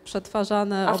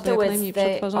przetwarzane, albo jak najmniej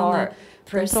przetwarzane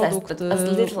ten produkt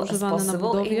używany na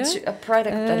budowie,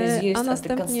 a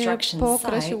następnie po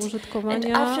okresie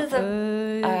użytkowania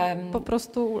po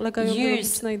prostu ulegają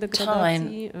biologicznej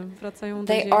degradacji, wracają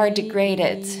do ziemi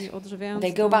i odżywiając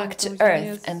tą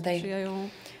ziemię sprzyjają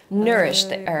nourish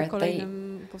the earth. They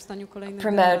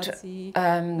promote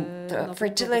the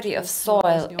fertility of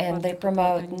soil, and they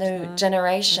promote new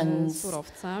generations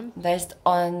based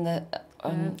on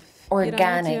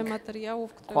organic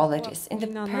qualities. In the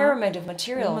pyramid of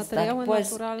materials that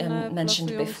was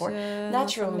mentioned before,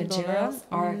 natural materials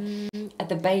are at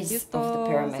the base of the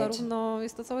pyramid.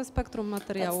 Jest to całe spektrum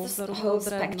materiałów, zarówno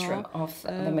drewno w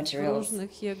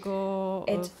różnych jego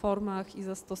formach i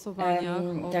zastosowaniach,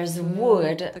 there's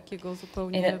wood takiego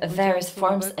zupełnie in various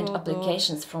forms and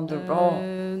applications, from the raw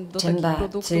timber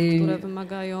to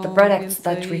the products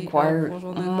that require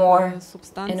more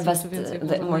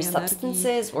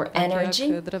substances or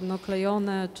energy. Drewno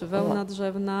klejone czy wełna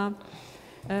drzewna.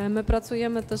 My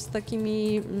pracujemy też z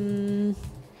takimi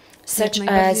such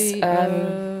as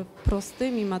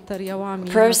prostymi materiałami,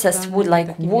 processed wood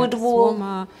like wood wool.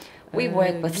 We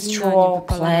work with straw,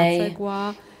 clay,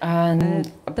 and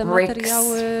te bricks.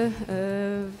 Materiały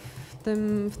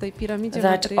w tej piramidzie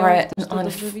materiałów, też to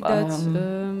dobrze widać,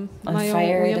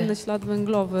 mają ujemny ślad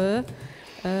węglowy.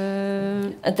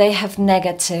 They have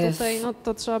negative tutaj,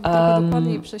 to trzeba by trochę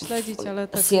dokładniej prześledzić, ale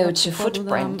tak CO2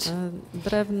 footprint.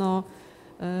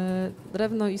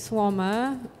 Drewno i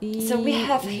słomę. I so we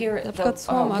have here na przykład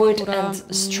słoma, która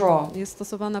jest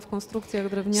stosowana w konstrukcjach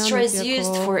drewnianych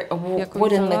jako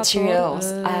wooden materials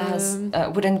as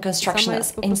wooden construction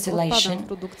as insulation.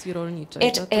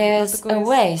 It is a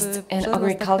waste in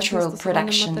agricultural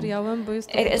production.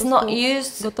 It is not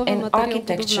used in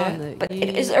architecture, but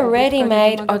it is a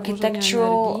ready-made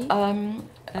architectural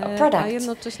product.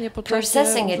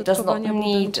 Processing it does not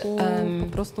need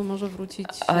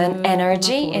an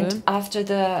energy, and after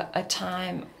the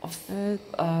time of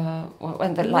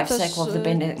when the life cycle of the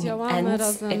building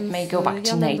ends, it may go back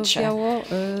to nature.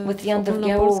 With Jan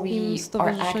Dowgiałło, we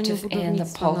are active in the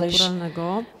Polish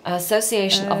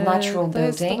Association of Natural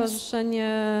Buildings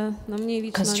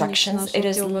constructions. It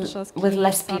is with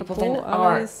less people than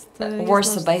our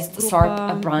Warsaw-based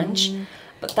SARP branch.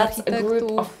 But that's a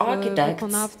group of architects,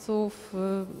 wykonawców,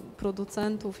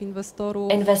 producentów,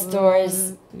 inwestorów,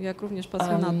 jak również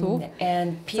pasjonatów.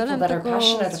 Celem tego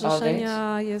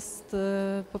zrzeszenia jest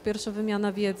po pierwsze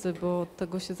wymiana wiedzy, bo od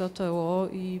tego się zaczęło,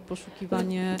 i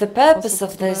poszukiwanie osób,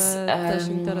 które też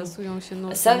interesują się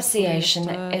association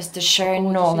is to share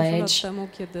knowledge.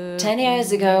 10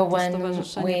 years ago, when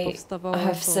we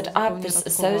have set up this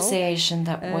association,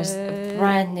 that was a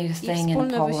brand new thing in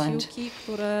Poland.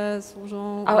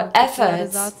 Our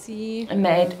efforts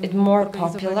made it more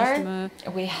popular.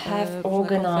 We have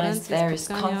organized various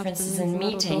conferences and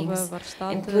meetings,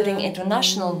 including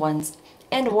international ones,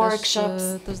 and workshops.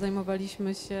 Też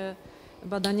zajmowaliśmy się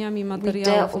badaniami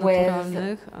materiałów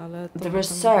naturalnych, ale the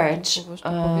research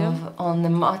on the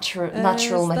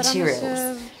natural materials.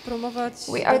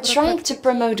 We are trying to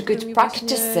promote good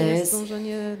practices,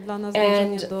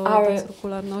 and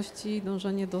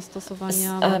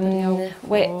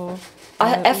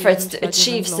our efforts to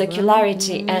achieve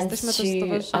circularity and to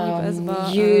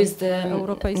use the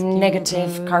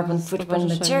negative carbon footprint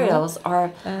materials are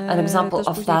an example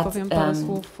of that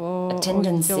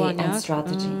tendency and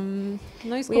strategy.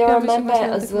 We are a member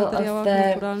as well of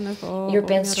the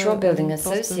European Straw Building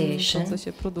Association,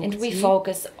 and we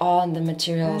focus on the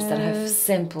materials that have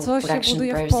simple production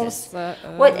process.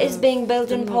 What is being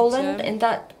built in Poland in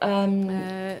that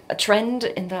trend,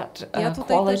 in that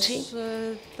quality?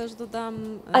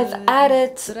 I've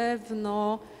added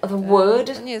the wood.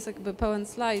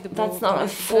 That's not a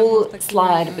full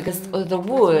slide because the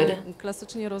wood,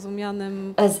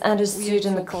 as understood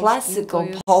in the classical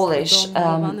Polish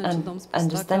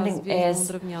understanding, is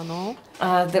the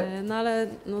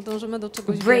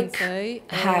brick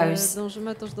house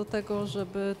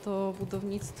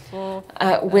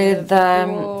with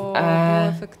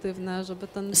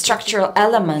structural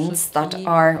elements that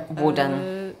are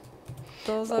wooden.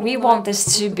 We want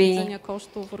this to be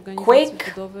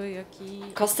quick,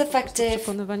 cost-effective,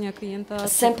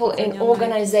 simple in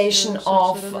organization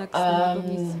of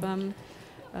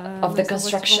the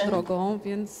construction.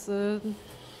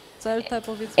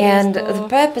 And the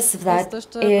purpose of that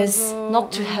is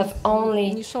not to have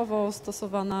only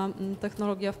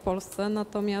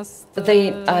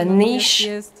the niche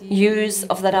use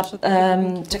of that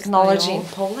technology in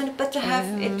Poland, but to have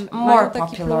it more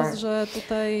popular.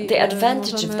 The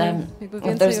advantage of them,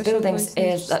 of those buildings,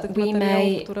 is that we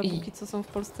may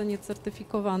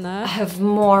have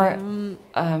more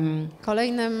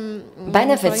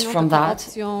benefits from that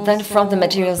than from the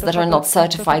materials that are not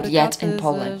certified yet in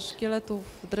Poland. We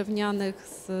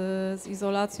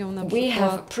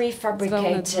have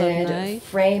prefabricated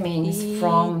framings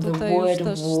from the wood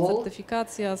wall.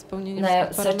 Now,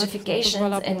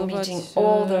 certifications and meeting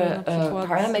all the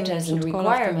parameters and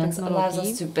requirements allows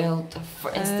us to build,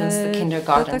 for instance, the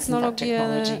kindergartens in that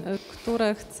technology.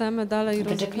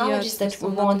 The technologies that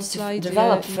we want to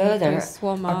develop further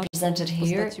are presented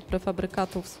here.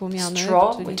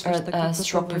 Straw, which are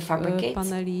straw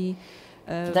prefabricates,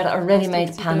 that are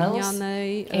ready-made panels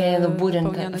in the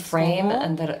wooden frame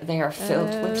and that they are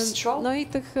filled with straw.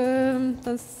 And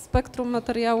the spectrum of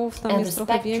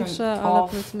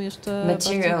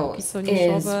materials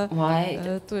is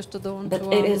wide, but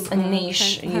it is a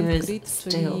niche use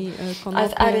still.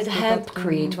 I've added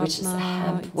hempcrete, which is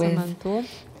hemp with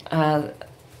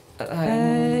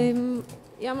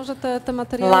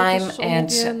lime and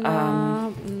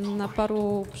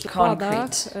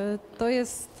concrete.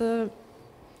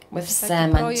 With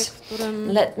cement.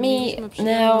 Let me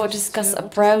now discuss a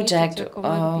project with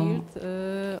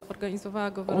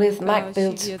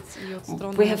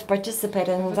MacBuild. We have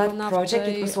participated in that project.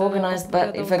 It was organized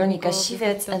by Weronika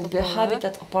Siwiec, and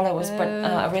Biohabitat Opole was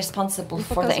responsible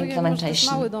for the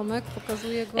implementation.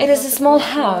 It is a small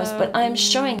house, but I am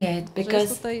showing it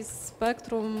because there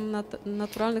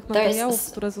is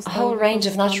a whole range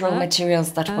of natural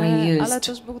materials that were used.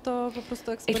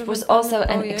 It was also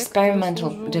an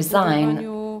experimental design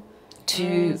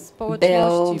to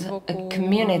build a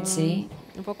community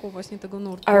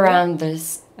around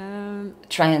this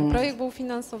trend.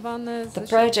 The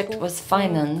project was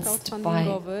financed by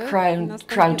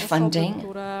crowdfunding,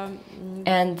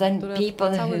 and then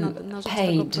people who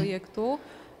paid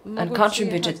and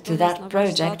contributed to that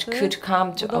project could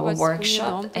come to our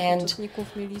workshop and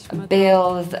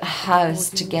build a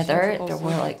house together. There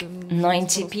were like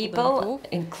 90 people,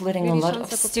 including a lot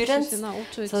of students,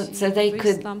 so they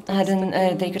could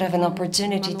have an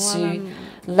opportunity to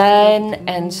learn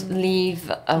and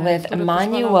live with a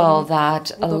manual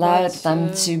that allowed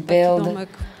them to build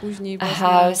a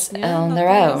house on their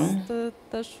own.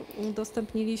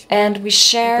 And we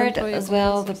shared as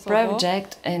well the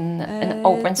project in an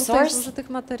open source.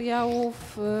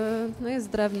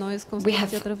 We have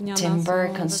timber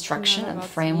construction and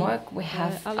framework. We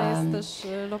have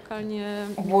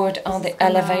wood on the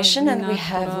elevation, and we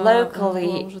have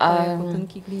locally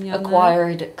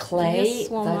acquired clay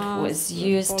that was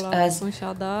used as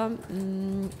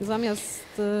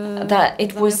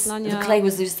the clay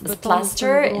was used as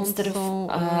plaster instead of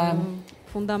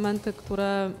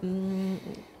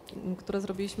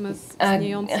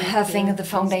having the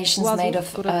foundations made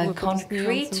of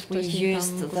concrete. We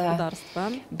used the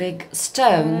big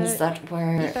stones that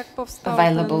were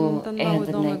available in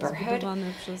the neighborhood.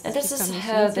 And this is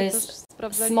how this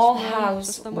small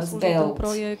house was built.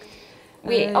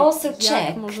 We also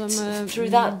checked through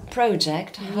that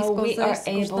project how we are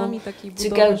able to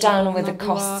go down with the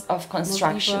costs of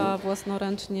construction,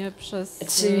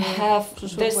 to have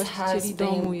this house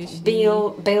being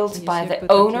built by the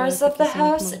owners of the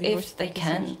house, if they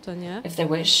can, if they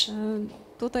wish. In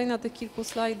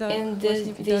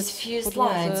these few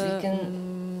slides, we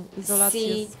can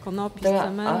see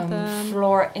the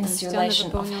floor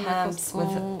insulation of humps with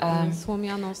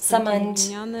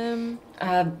cement,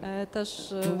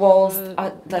 the walls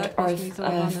that are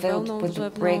filled with the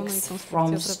bricks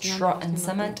from straw and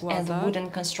cement, and the wooden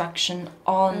construction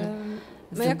on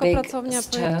the big stones.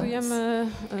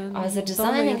 As a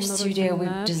designing studio, we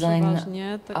design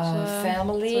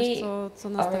family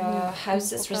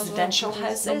houses, residential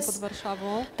houses.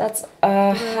 That's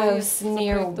a house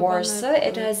near Warsaw.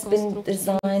 It has been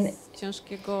designed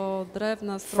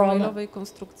from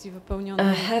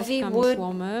heavy wood,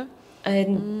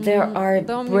 and there are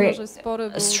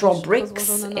straw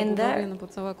bricks in there.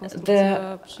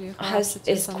 The house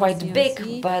is quite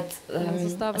big, but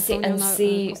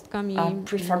CNC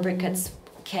prefabricates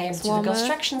came to the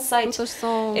construction site.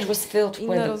 It was filled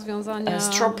with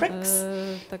straw bricks.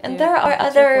 And there are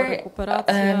other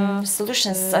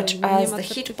solutions, such as the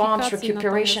heat pumps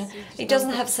recuperation. It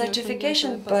doesn't have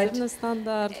certification, but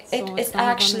it is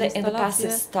actually in the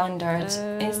passive standard.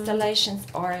 Installations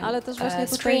are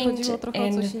screened,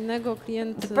 and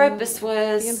the purpose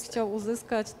was to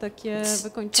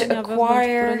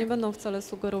acquire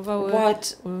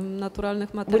what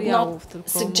would not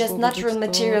suggest natural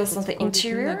materials on the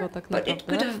interior, but it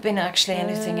could have been actually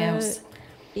anything else.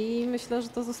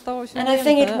 And I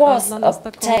think it was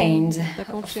obtained.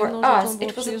 For us,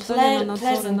 it was a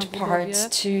pleasant part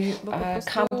to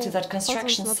come to that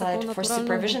construction site for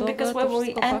supervision, because when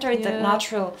we entered the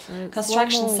natural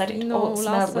construction site, it all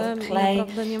smelled with clay,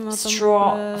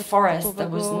 straw, forest. There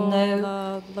was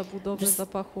no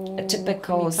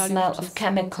typical smell of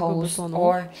chemicals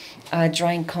or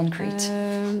drying concrete.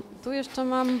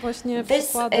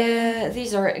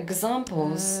 These are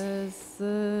examples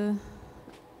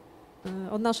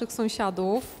od naszych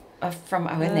sąsiadów. From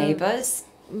our neighbors.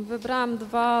 Wybrałam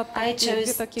dwie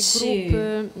takie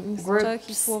grupy z Czech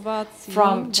i Słowacji,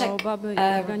 from Czech Republic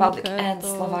and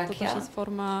Slovakia. To też jest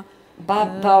forma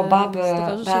Baobabs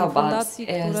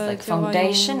is like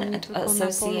foundation and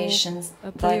associations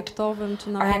that are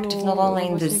active not only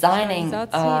in designing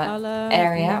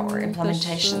area or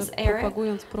implementations area,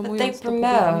 but they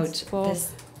promote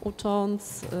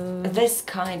this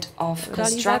kind of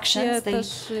constructions. They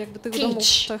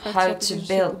teach how to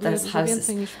build those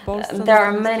houses. There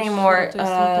are many more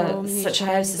such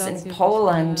houses in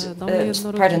Poland,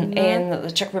 in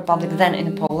the Czech Republic than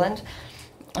in Poland.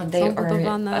 They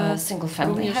are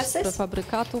single-family houses.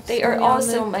 They are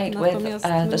also made with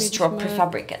the straw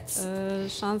prefabricates.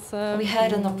 We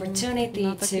had an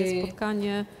opportunity to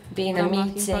be in a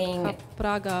meeting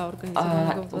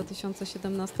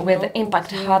with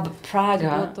Impact Hub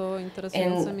Praga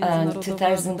in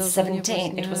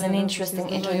 2017. It was an interesting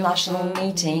international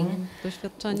meeting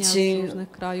to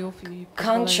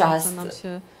contrast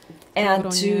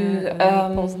and to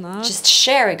just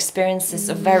share experiences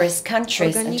of various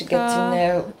countries and to get to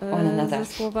know one another.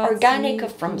 Organica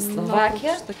from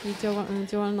Slovakia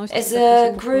is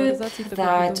a group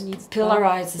that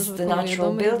pillarizes the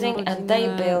natural building, and they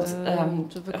build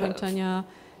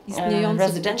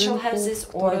residential houses,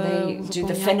 or they do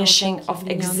the finishing of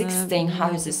existing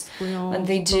houses. When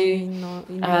they do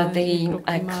the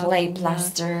clay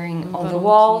plastering on the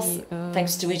walls,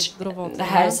 thanks to which the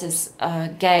houses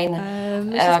gain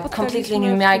a completely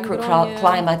new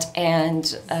microclimate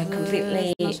and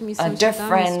completely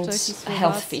different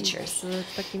health features.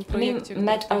 We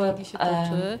met our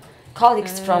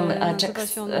colleagues from Czech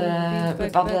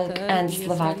Republic and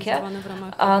Slovakia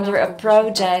under a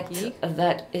project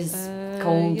that is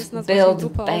called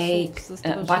Build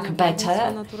Back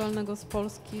Better.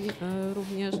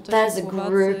 There's a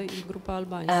group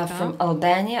from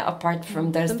Albania, apart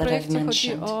from those that I've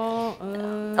mentioned.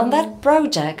 On that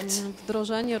project,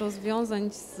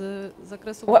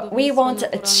 what we want to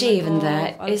achieve in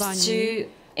there is to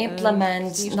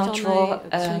implement natural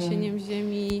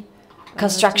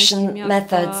construction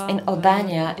methods in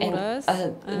Albania, in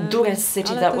Dura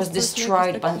city that was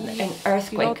destroyed by an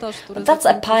earthquake. But that's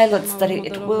a pilot study.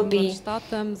 It will be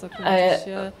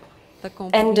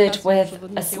ended with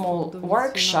a small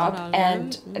workshop,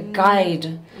 and a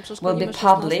guide will be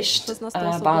published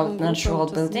about natural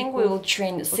building. We will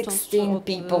train 16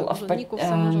 people.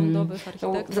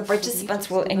 The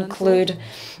participants will include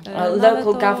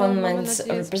local government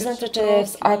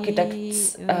representatives,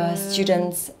 architects,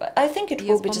 students. I think it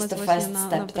will be just the first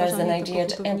step. There's an idea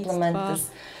to implement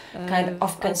this kind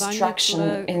of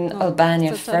construction in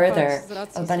Albania further.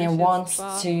 Albania wants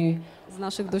to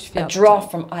draw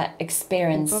from our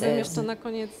experiences.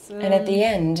 And at the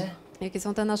end,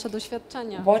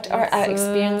 what are our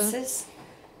experiences?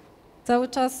 Cały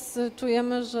czas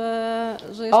czujemy, że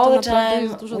jeszcze naprawdę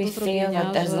jest dużo do zrobienia, że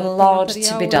te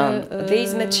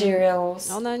materiały,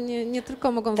 one nie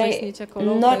tylko mogą zaistnieć jako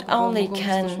low-tech, bo mogą być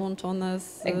też łączone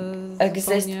z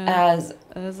zupełnie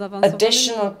zaawansowanymi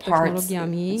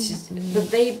technologiami.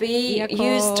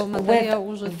 Jako materiał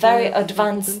użyty w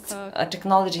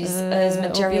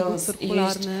obiegu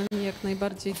cyrkularnym, jak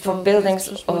najbardziej to jest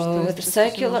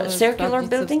circular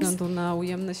buildings, ze względu na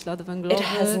ujemny ślad węglowy,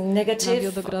 na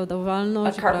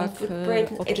biodegradowalność, brak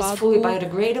odpadów, na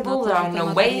to, że te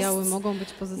materiały mogą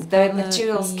być pozyskane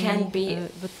i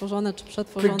wytworzone czy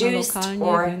przetworzone lokalnie,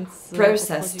 więc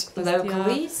obchodzi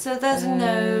kwestia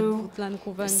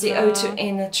dwutlenku węgla,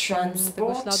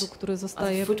 tego śladu, który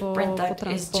zostaje po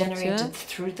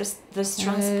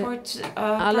transporcie.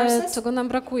 Ale czego nam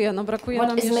brakuje? No brakuje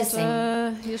nam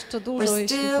jeszcze dużo,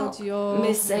 jeśli chodzi o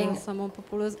samą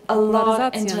popularyzację,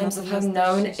 natomiast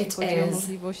jeśli chodzi o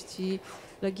możliwości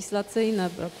legislacyjne,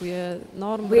 brakuje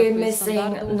norm, brakuje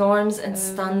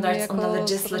standardów. Jako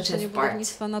Stowarzyszenie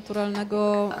Budownictwa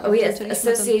Naturalnego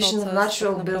zaczęliśmy ten proces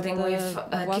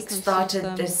własnym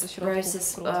systemem ze środków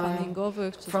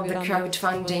crowdfundingowych czy zbieranych w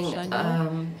stowarzyszeniu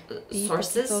i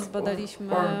póki co zbadaliśmy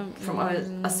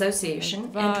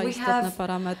dwa istotne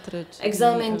parametry, czyli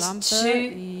lampę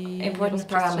i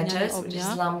rozprzestrzenianie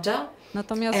ognia.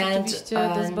 Natomiast oczywiście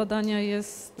do zbadania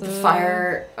jest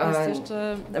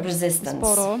jeszcze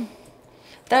sporo.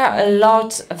 There are a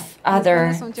lot of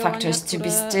other factors to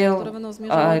be still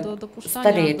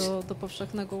studied. Do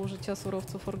powszechnego użycia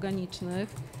surowców organicznych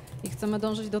i chcemy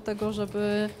dążyć do tego,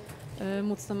 żeby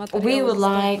móc te materiały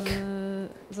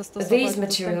zastosować w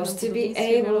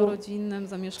budownictwie wielorodzinnym,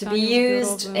 zamieszkaniu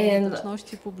zbiorowym,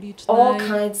 użyteczności publicznej.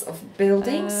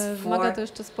 Wymaga to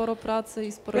jeszcze sporo pracy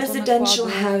i sporo residential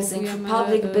housing for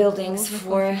public buildings, w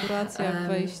konfiguracjach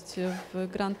wejść w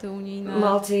granty unijne,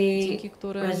 dzięki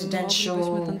którym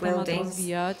moglibyśmy ten temat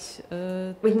rozwijać.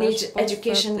 We need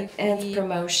education and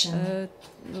promotion.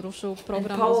 Ruszył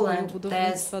program rozwoju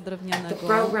budownictwa drewnianego,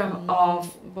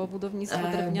 bo budownictwo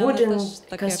drewniane też,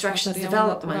 tak jak materiały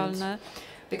naturalne,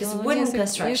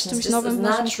 jest czymś nowym w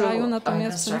naszym kraju,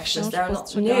 natomiast czymś wciąż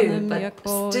postrzeganym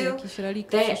jako jakiś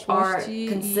relikt przeszłości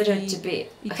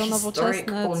i to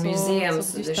nowoczesne,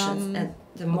 co gdzieś tam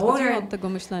odchodzimy od tego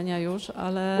myślenia już,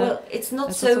 ale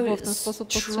to, co było w ten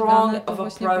sposób postrzegane, to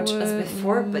właśnie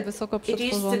były wysoko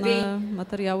przetworzone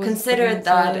materiały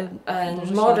stanowiące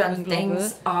duży ślad węglowy.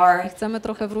 I chcemy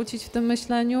trochę wrócić w tym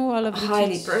myśleniu, ale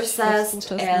wrócić w współczesny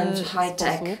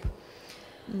sposób.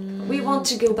 We want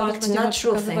to go back to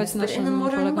natural things, but in a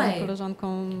modern way.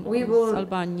 We will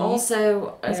also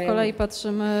z kolei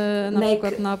patrzymy na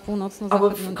przykład na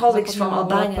północno-zachodnią Europę, gdzie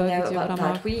w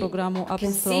ramach programu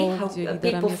Upstream, gdzie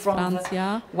liderem jest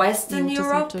Francja i uczestniczy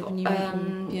w nim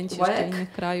 5 jeszcze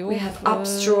innych krajów.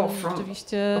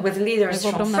 Rzeczywiście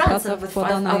ogromna praca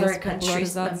wkładana jest w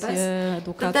popularyzację,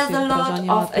 edukację, wdrażanie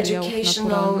materiałów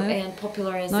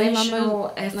naturalnych. No i mamy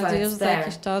nadzieję, że za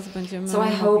jakiś czas będziemy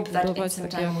mogli budować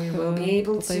takie jak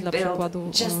tutaj dla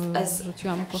przykładu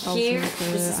rzuciłam po housing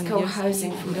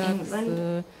angielski,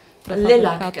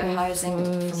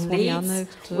 prefabrykatorów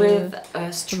wspomnianych,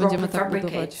 czy będziemy tak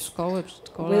budować szkoły,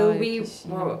 przedszkola, jakieś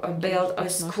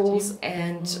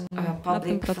nad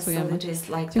tym pracujemy.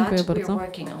 Dziękuję bardzo.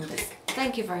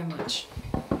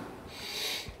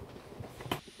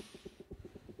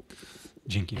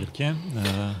 Dzięki wielkie.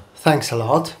 Thanks a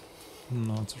lot.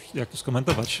 No cóż, jak to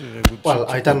skomentować? Well,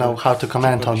 I don't know how to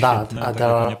comment on that.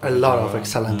 There are a lot of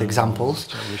excellent examples.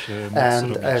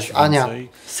 And as Ania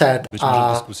said,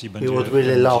 we would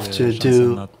really love to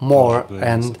do more.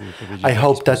 And I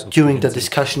hope that during the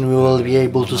discussion we will be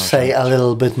able to say a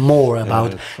little bit more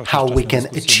about how we can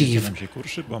achieve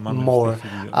more.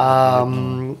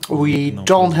 We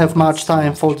don't have much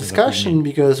time for discussion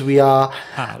because we are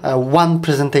one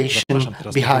presentation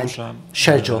behind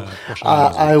schedule.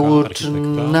 I would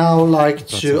now like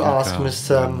to ask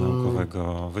Mr.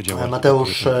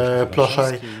 Mateusz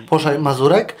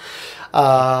Płoszaj-Mazurek,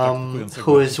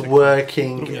 who is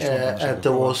working at the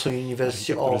Warsaw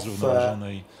University of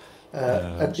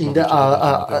in the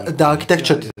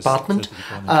architecture department.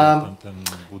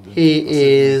 He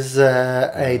is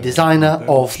a designer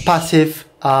of passive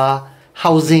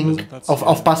housing,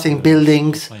 of passive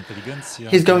buildings.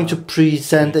 He's going to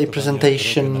present a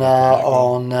presentation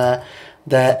on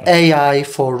the AI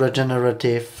for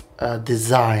regenerative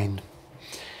design.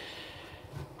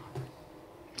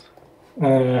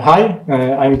 Hi,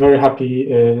 I'm very happy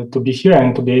to be here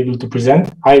and to be able to present.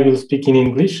 I will speak in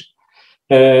English.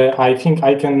 I think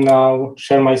I can now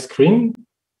share my screen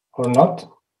or not.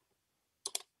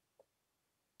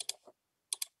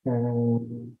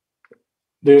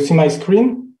 Do you see my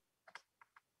screen?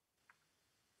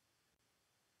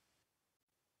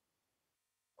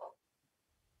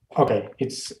 Okay,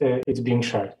 it's being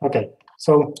shared. Okay,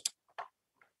 so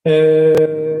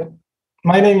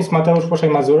my name is Mateusz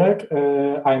Płoszaj-Mazurek.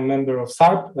 I'm member of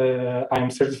SARP. I'm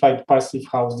certified passive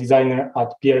house designer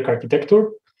at Bierk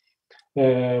Architecture,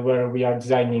 where we are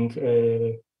designing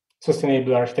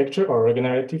sustainable architecture or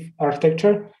regenerative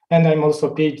architecture. And I'm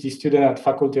also a PhD student at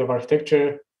Faculty of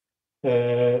Architecture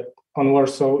on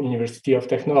Warsaw University of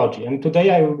Technology. And today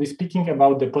I will be speaking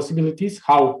about the possibilities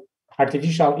how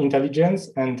artificial intelligence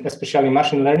and especially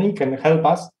machine learning can help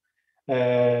us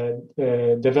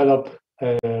develop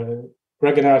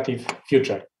regenerative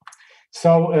future.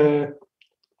 So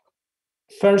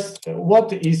first,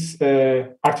 what is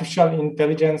artificial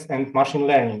intelligence and machine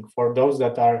learning for those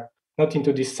that are not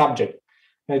into this subject?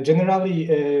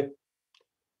 Generally,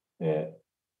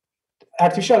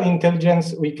 artificial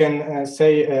intelligence, we can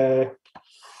say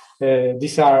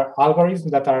these are algorithms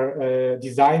that are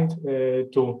designed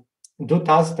to do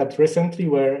tasks that recently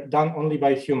were done only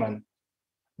by human.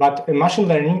 But machine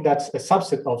learning, that's a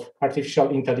subset of artificial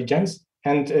intelligence.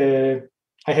 And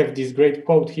I have this great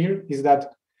quote here, is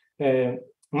that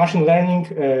machine learning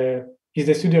is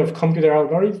the study of computer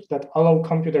algorithms that allow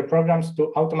computer programs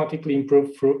to automatically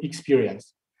improve through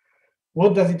experience.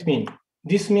 What does it mean?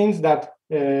 This means that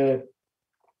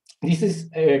this is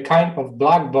a kind of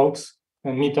black box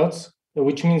methods,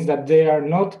 which means that they are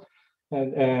not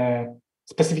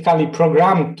specifically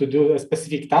programmed to do a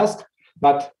specific task,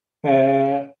 but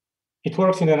it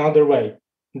works in another way.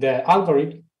 The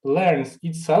algorithm learns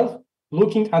itself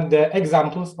looking at the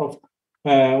examples of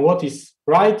what is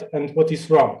right and what is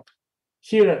wrong.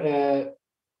 Here,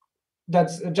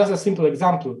 that's just a simple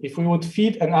example. If we would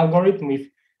feed an algorithm with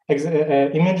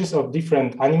images of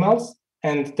different animals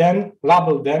and then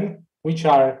label them, which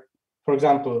are, for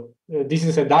example, this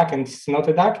is a duck and this is not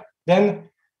a duck, then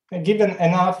given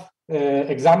enough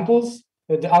examples,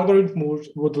 the algorithm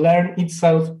would learn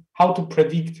itself how to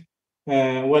predict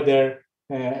whether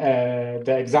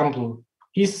the example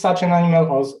is such an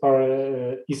animal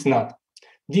or is not.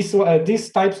 These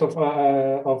types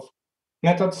of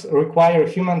methods require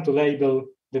human to label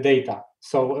the data,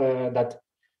 so that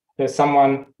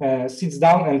someone sits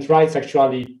down and writes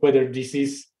actually whether this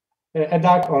is a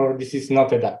duck or this is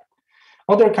not a duck.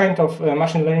 Other kind of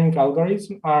machine learning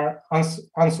algorithms are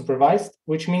unsupervised,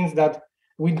 which means that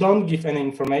we don't give any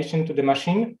information to the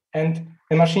machine, and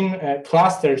the machine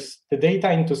clusters the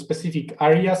data into specific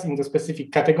areas, into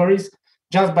specific categories,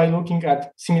 just by looking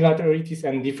at similarities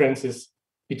and differences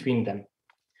between them.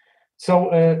 So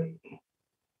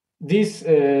this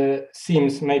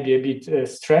seems maybe a bit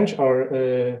strange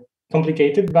or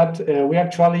complicated, but we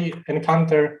actually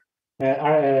encounter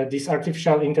this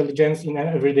artificial intelligence in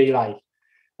everyday life.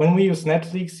 When we use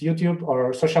Netflix, YouTube,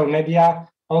 or social media,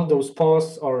 all those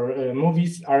posts or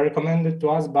movies are recommended to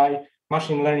us by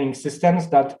machine learning systems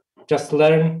that just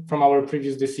learn from our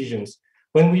previous decisions.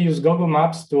 When we use Google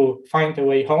Maps to find a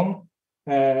way home,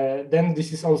 then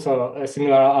this is also a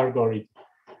similar algorithm.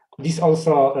 This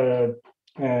also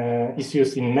is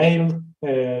used in mail,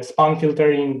 spam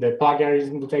filtering, the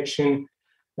plagiarism detection,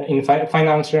 in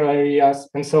financial areas,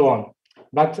 and so on.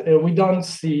 But we don't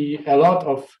see a lot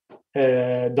of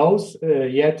those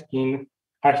yet in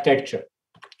architecture.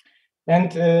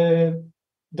 And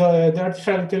the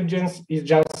artificial intelligence is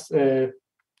just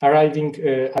arriving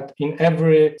in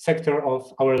every sector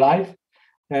of our life.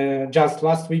 Just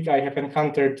last week, I have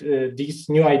encountered this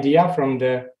new idea from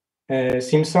the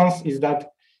Simpsons, is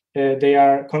that they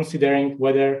are considering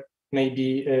whether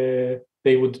maybe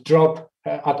they would drop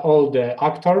at all the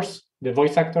actors, the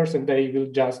voice actors, and they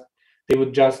would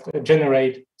just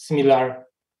generate similar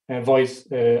voice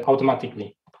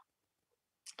automatically.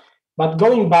 But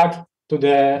going back to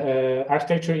the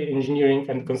architecture, engineering,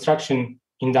 and construction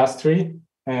industry,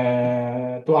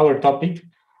 to our topic,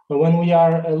 when we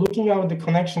are looking at the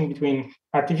connection between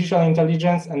artificial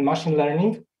intelligence and machine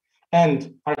learning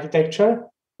and architecture,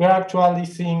 we are actually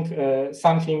seeing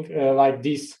something like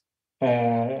this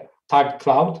tag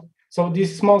cloud. So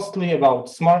this is mostly about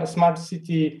smart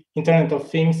city, Internet of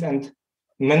Things, and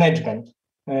management.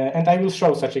 And I will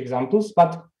show such examples,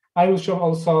 but I will show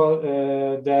also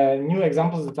the new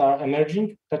examples that are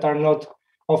emerging that are not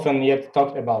often yet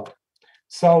talked about.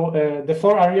 So the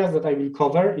four areas that I will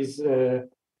cover is,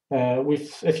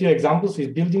 with a few examples, is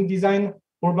building design,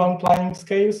 urban planning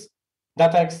scales,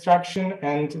 data extraction,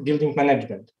 and building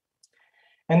management.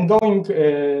 And going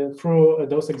through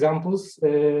those examples,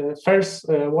 first,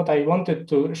 what I wanted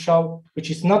to show, which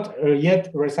is not yet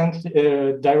recently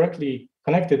directly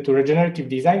connected to regenerative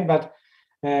design, but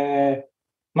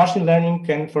machine learning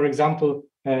can, for example,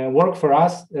 work for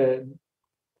us,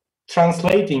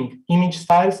 translating image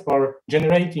styles or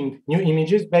generating new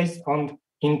images based on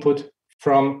input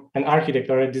from an architect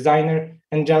or a designer,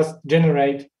 and just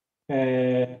generate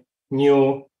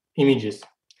new images.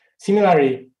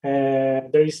 Similarly,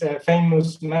 there is a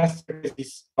famous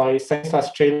masterpiece by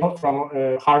Stanislas Chailo from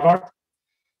Harvard,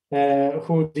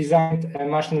 who designed a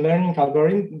machine learning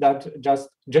algorithm that just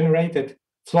generated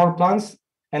floor plans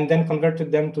and then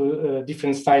converted them to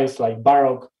different styles like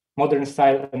Baroque, modern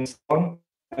style, and so on,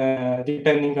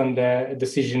 depending on the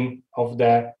decision of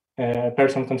the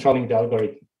person controlling the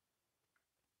algorithm.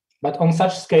 But on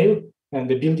such scale,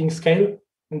 the building scale,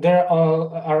 there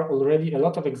are already a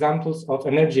lot of examples of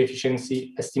energy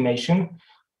efficiency estimation,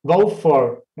 both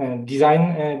for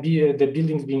the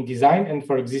buildings being designed and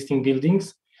for existing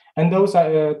buildings. And those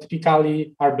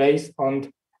typically are based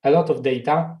on a lot of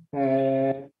data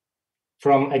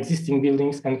from existing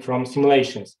buildings and from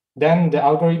simulations. Then the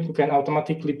algorithm can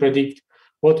automatically predict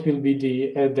what will be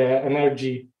the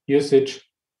energy usage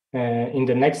in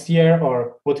the next year,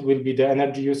 or what will be the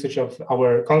energy usage of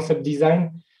our concept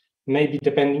design, maybe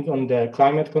depending on the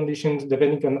climate conditions,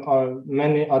 depending on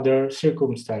many other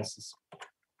circumstances.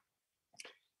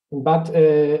 But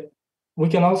we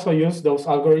can also use those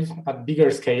algorithms at bigger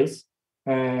scales.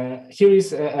 Here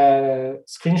is a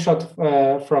screenshot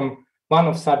from one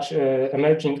of such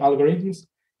emerging algorithms.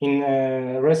 In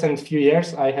recent few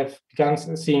years, I have begun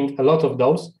seeing a lot of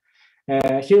those.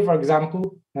 Here, for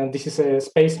example, this is a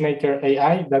SpaceMaker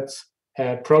AI. That's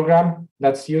a program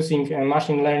that's using a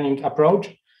machine learning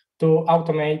approach to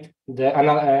automate the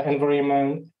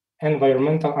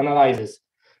environmental analysis.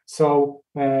 So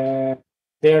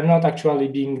they are not actually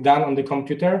being done on the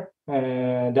computer,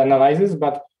 the analysis,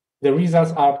 but the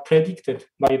results are predicted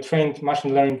by a trained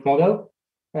machine learning model,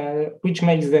 which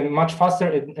makes them much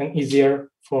faster and easier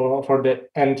for the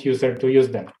end user to use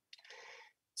them.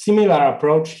 Similar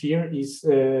approach here is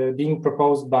being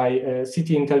proposed by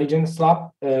City Intelligence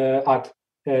Lab at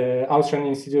Austrian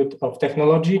Institute of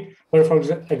Technology, where, for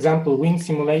example, wind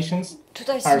simulations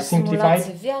are simplified.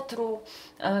 Wiatru,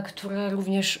 które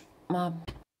również ma...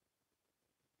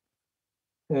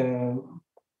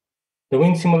 The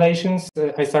wind simulations,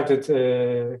 I started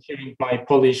hearing my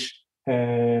Polish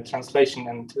translation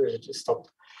and just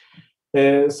stopped.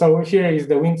 So here is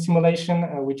the wind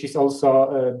simulation, which is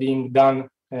also being done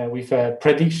with a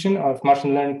prediction of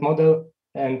machine learning model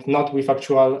and not with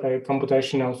actual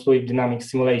computational fluid dynamics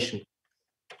simulation.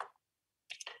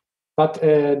 But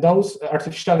those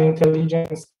artificial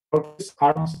intelligence approaches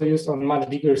are also used on much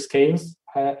bigger scales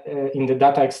in the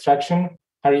data extraction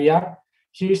area.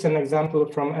 Here is an example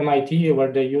from MIT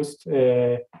where they used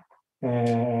the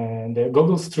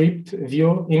Google Street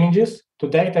View images to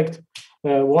detect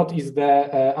what is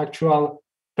the actual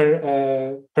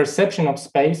perception of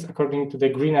space according to the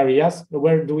green areas.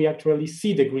 Where do we actually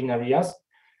see the green areas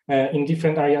in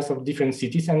different areas of different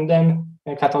cities, and then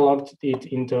cataloged it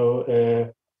into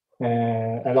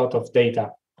a lot of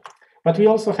data. But we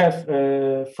also have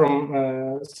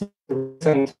from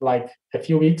recent, like a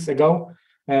few weeks ago,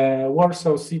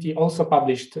 Warsaw City also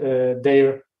published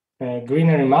their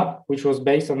greenery map, which was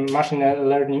based on machine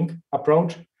learning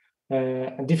approach.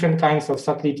 Different kinds of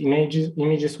satellite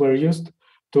images were used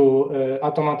to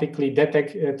automatically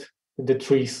detect the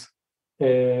trees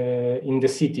in the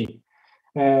city.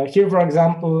 Here, for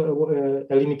example,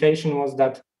 a limitation was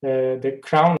that the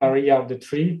crown area of the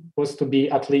tree was to be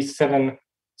at least 7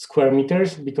 square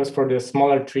meters, because for the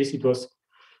smaller trees, it was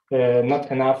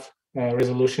not enough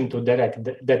resolution to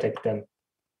detect them.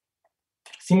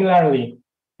 Similarly,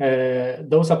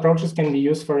 those approaches can be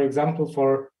used, for example,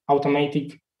 for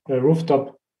automatic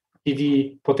rooftop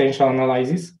PV potential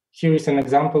analysis. Here is an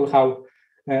example how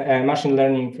a machine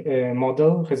learning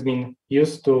model has been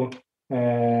used to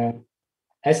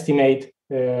estimate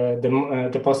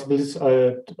the possibilities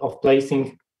of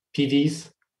placing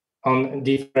PVs on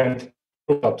different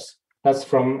rooftops. That's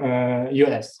from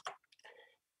US.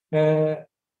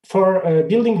 For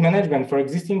building management, for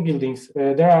existing buildings,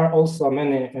 there are also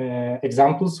many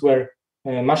examples where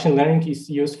machine learning is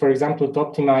used, for example, to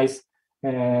optimize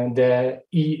the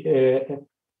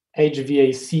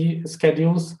HVAC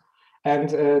schedules. And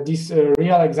this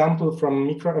real example from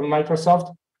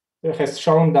Microsoft has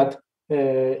shown that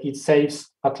it saves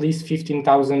at least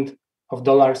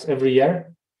 $15,000 every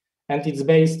year. And it's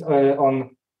based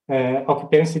on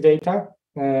occupancy data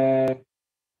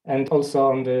and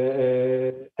also on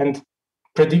the and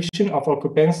prediction of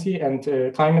occupancy and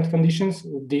climate conditions.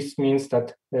 This means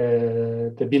that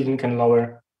the building can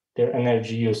lower their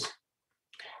energy use.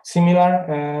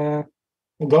 Similar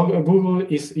Google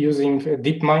is using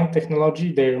DeepMind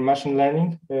technology, their machine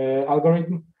learning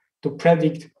algorithm, to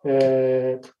predict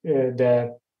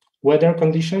the weather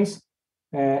conditions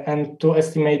and to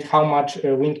estimate how much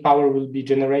wind power will be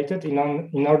generated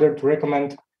in order to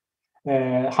recommend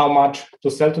how much to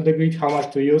sell to the grid, how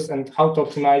much to use, and how to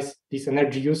optimize this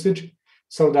energy usage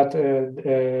so that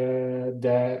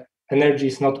the energy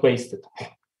is not wasted.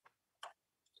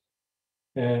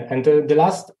 And the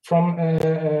last from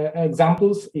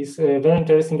examples is a very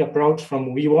interesting approach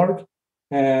from WeWork,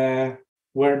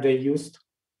 where they used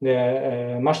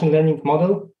the machine learning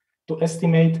model to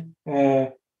estimate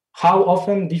how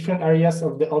often different areas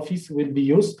of the office will be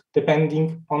used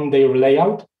depending on their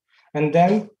layout. And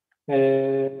then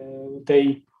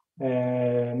they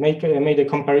made a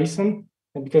comparison,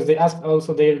 because they asked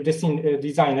also their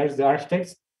designers, the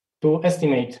architects, to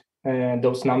estimate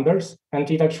those numbers, and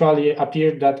it actually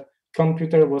appeared that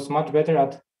computer was much better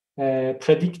at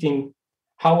predicting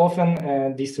how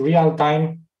often these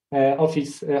real-time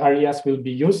office areas will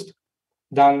be used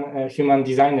than human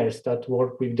designers that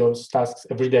work with those tasks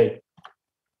every day.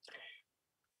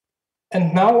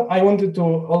 And now I wanted to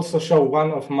also show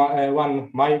one of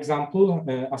my example.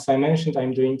 As I mentioned,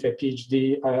 I'm doing a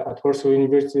PhD at Warsaw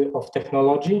University of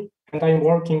Technology, and I'm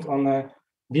working on a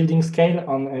building scale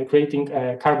on creating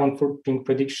a carbon footprint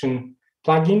prediction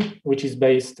plugin, which is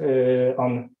based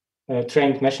on a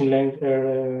trained machine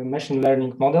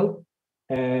learning model.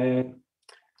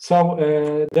 So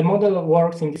the model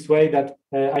works in this way that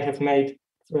I have made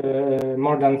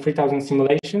more than 3,000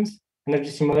 simulations,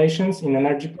 energy simulations in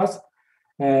Energy Plus,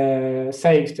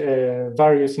 saved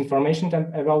various information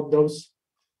about those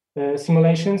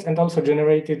simulations, and also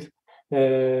generated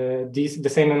the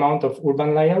same amount of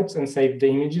urban layouts and saved the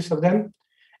images of them,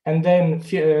 and then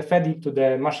fed it to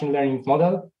the machine learning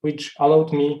model, which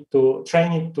allowed me to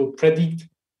train it to predict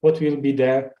what will be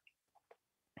the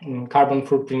carbon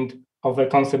footprint of a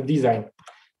concept design.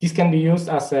 This can be used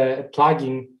as a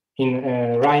plugin in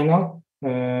Rhino,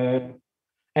 and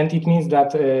it means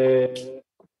that a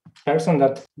person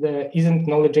that isn't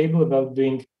knowledgeable about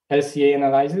doing LCA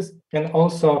analysis can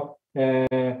also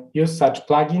use such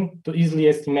plugin to easily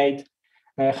estimate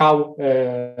how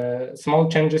small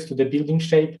changes to the building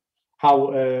shape,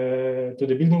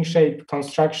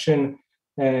 construction,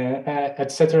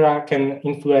 etc., can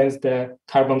influence the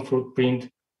carbon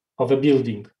footprint of a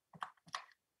building.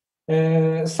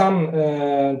 Some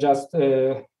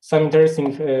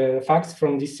interesting facts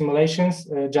from these simulations.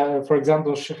 For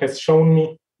example, has shown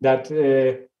me that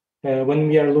when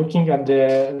we are looking at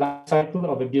the life cycle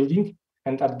of a building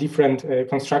and at different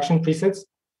construction presets,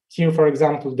 here, for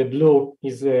example, the blue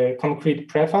is concrete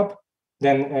prefab,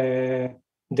 then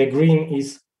the green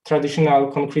is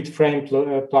traditional concrete frame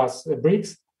plus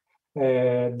bricks,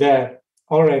 the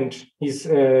orange is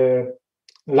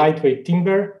lightweight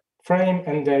timber frame,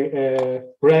 and the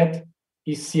red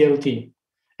is CLT.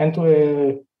 And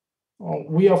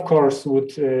we, of course,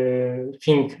 would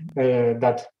think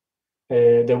that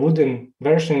the wooden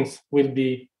versions will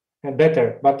be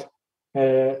better, but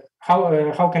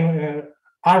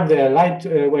are the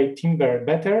lightweight timber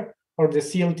better, or the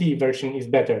CLT version is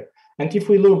better? And if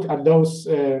we look at those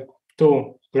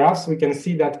two graphs, we can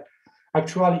see that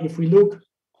actually, if we look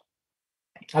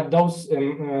at those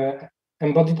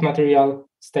embodied material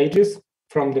stages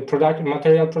from the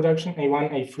material production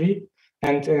A1, A3,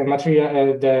 and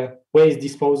the waste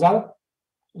disposal,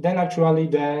 then actually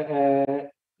the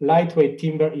lightweight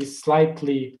timber is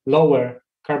slightly lower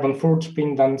carbon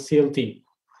footprint than CLT.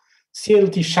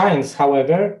 CLT shines,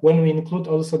 however, when we include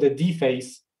also the D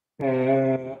phase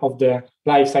of the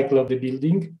life cycle of the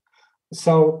building.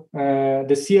 So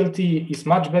the CLT is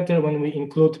much better when we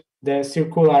include the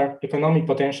circular economic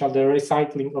potential, the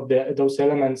recycling of those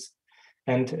elements,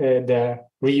 and the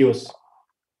reuse.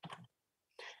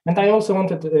 And I also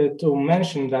wanted to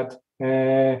mention that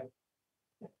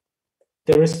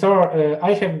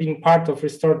I have been part of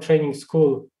Restore Training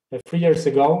School 3 years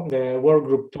ago, the Work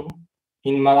Group 2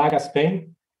 in Malaga,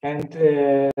 Spain. And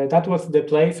that was the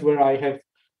place where I have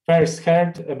first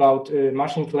heard about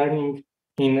machine learning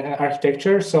in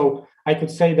architecture. So I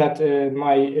could say that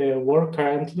my work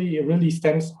currently really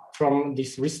stems from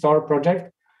this Restore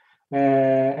project.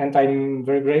 And I'm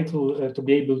very grateful to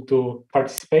be able to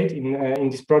participate in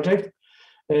this project.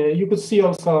 You could see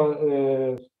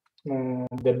also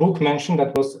the book mentioned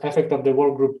that was Effect of the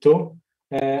Work Group 2,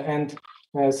 and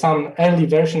some early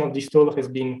version of this tool has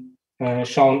been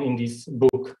shown in this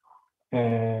book,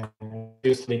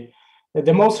 obviously.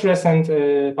 The most recent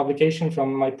publication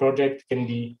from my project can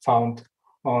be found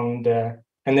on the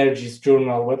Energies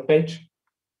Journal webpage.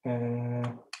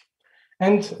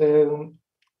 And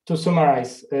to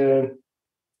summarize,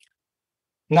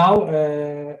 now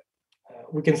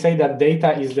we can say that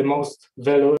data is the most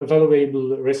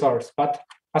valuable resource. But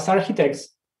as architects,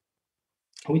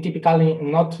 we typically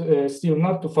still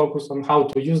not to focus on how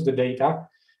to use the data.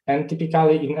 And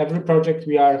typically in every project,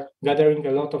 we are gathering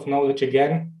a lot of knowledge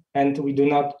again, and we do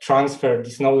not transfer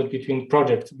this knowledge between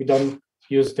projects. We don't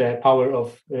use the power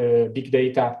of big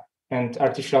data and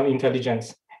artificial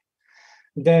intelligence.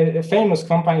 The famous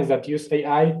companies that use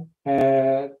AI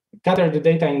gather the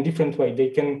data in different way. They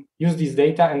can use this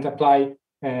data and apply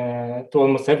to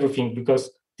almost everything, because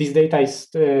this data is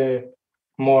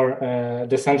more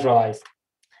decentralized.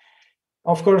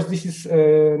 Of course, this is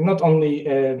not only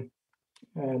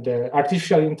the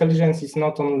artificial intelligence is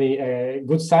not only a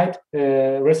good side.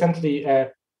 Recently,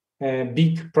 a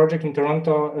big project in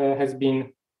Toronto has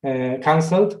been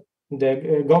cancelled.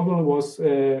 The Google was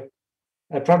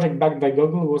a project backed by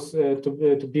Google was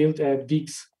to build a big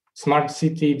smart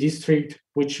city district,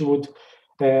 which would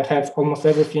have almost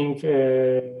everything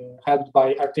helped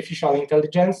by artificial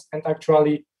intelligence. And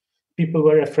actually, people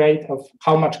were afraid of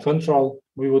how much control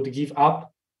we would give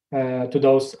up to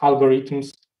those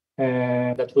algorithms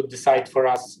that would decide for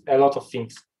us a lot of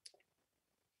things.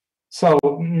 So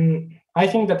I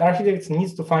think that architects need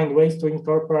to find ways to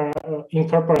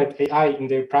incorporate AI in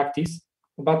their practice,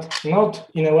 but not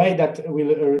in a way that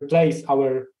will replace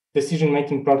our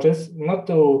decision-making process, not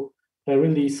to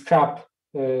really scrap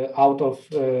out of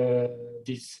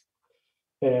this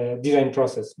design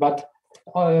process. But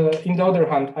in the other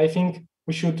hand, I think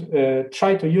we should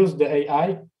try to use the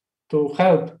AI to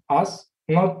help us,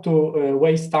 not to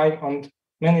waste time on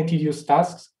many tedious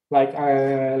tasks like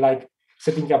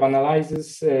setting up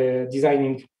analysis,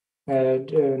 designing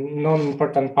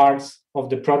non-important parts of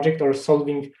the project, or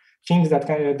solving things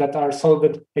that are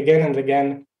solved again and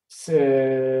again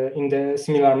in the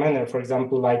similar manner, for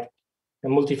example, like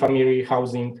multifamily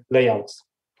housing layouts.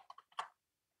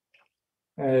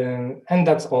 And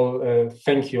that's all.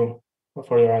 Thank you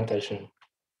for your attention.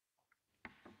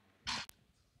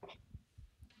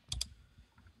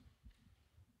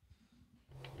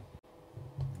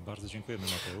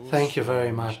 Thank you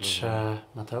very much,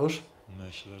 Mateusz.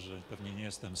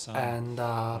 And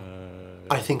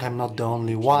I think I'm not the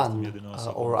only one,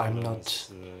 or I'm not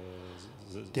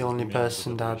the only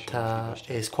person that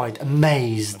is quite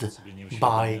amazed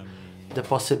by the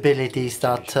possibilities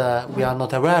that we are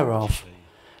not aware of,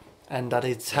 and that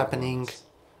it's happening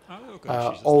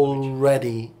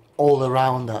already all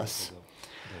around us.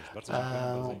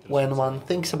 When one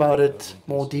thinks about it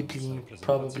more deeply,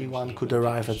 probably one could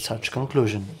arrive at such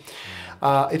conclusion.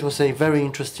 It was a very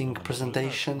interesting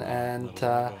presentation, and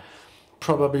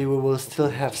probably we will still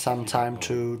have some time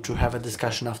to have a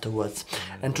discussion afterwards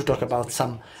and to talk about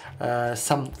some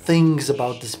things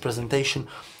about this presentation,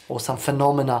 or some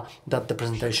phenomena that the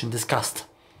presentation discussed.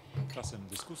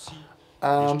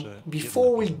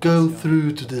 Before we go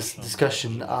through to this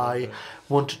discussion, I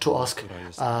wanted to ask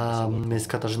Ms.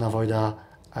 Katarzyna Wojda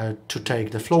to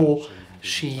take the floor.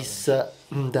 She's the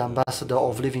ambassador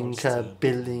of Living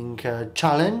Building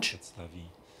Challenge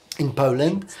in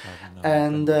Poland,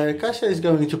 and Kasia is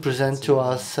going to present to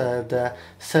us the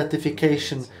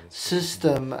certification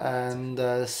system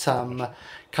and some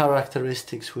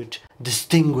characteristics which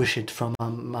distinguish it from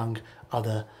among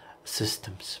other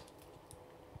systems.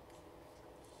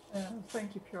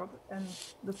 Thank you, Piotr. And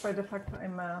despite the fact that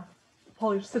I'm a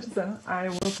Polish citizen, I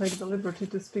will take the liberty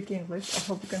to speak English. I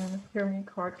hope you can hear me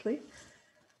correctly.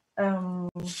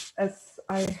 As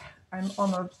I'm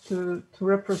honored to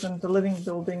represent the Living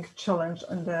Building Challenge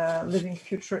and the Living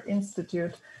Future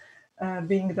Institute,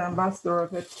 being the ambassador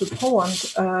of it to Poland.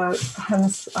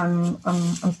 Hence,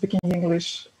 I'm speaking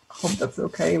English. Hope that's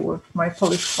okay with my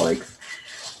Polish colleagues.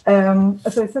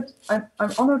 As I said,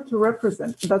 I'm honored to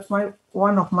represent, that's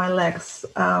one of my legs,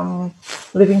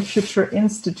 Living Future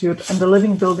Institute and the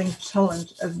Living Building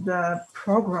Challenge as the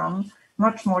program,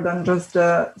 much more than just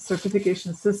the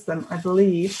certification system, I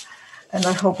believe, and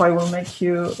I hope I will make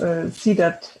you see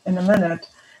that in a minute,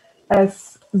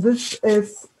 as this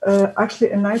is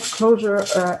actually a nice closure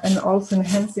and also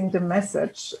enhancing the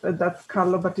message that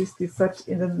Carlo Battisti said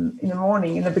in the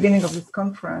morning, in the beginning of this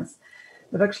conference,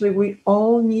 that actually we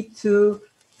all need to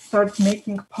start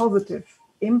making positive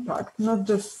impact, not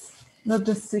just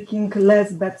seeking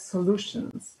less bad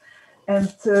solutions. And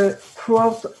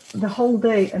throughout the whole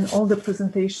day and all the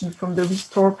presentation from the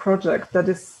Restore project, that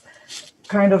is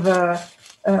kind of a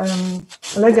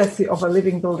legacy of a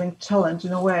Living Building Challenge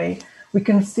in a way, we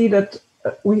can see that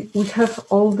we have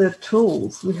all the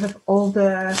tools, we have all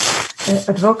the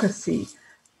advocacy.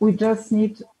 We just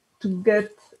need to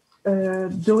get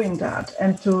doing that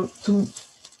and to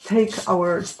take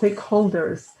our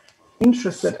stakeholders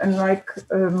interested. And like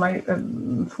my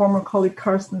former colleague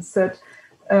Carsten said,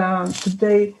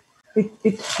 today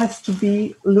it has to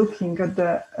be looking at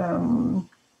the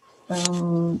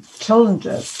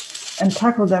challenges and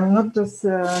tackle them, not just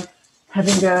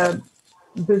having a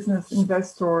business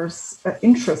investors'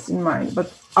 interest in mind,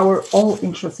 but our all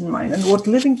interest in mind. And what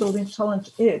Living Building Challenge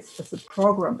is, as a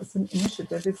program, as an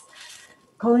initiative, is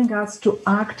calling us to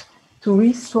act to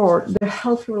restore the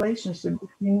healthy relationship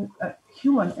between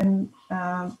human and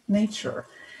nature.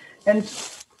 And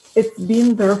it's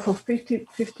been there for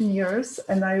 15 years,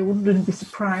 and I wouldn't be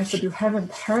surprised that you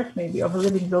haven't heard maybe of a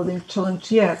Living Building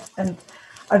Challenge yet. And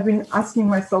I've been asking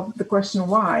myself the question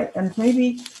why, and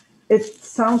maybe it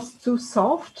sounds too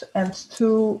soft and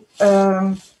too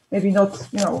maybe not,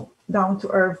 down to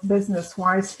earth business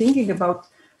wise, thinking about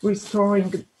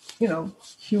restoring,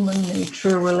 human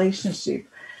nature relationship.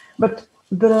 But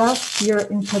the last year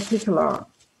in particular,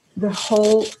 the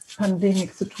whole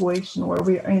pandemic situation where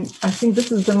we are in, I think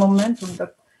this is the momentum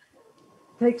that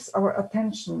takes our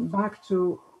attention back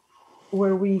to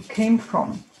where we came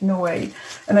from, in a way.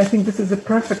 And I think this is a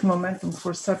perfect momentum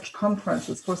for such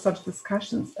conferences, for such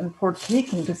discussions, and for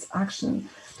taking this action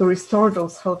to restore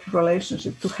those healthy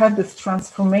relationships, to have this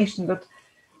transformation that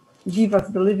give us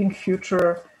the living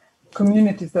future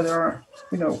communities that are,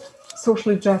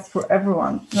 socially just for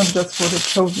everyone, not just for the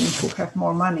chosen who have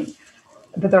more money,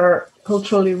 that are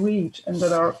culturally rich and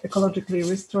that are ecologically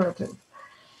restorative.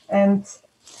 And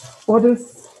what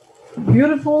is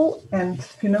beautiful and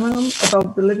phenomenal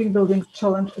about the Living Building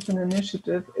Challenge as an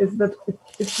initiative is that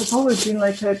it has always been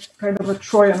like a kind of a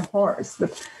Trojan horse,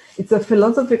 that it's a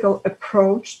philosophical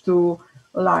approach to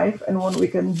life and what we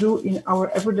can do in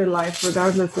our everyday life,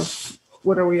 regardless of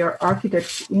whether we are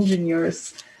architects,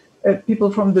 engineers,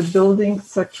 people from the building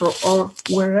sector or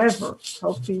wherever,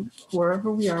 healthy,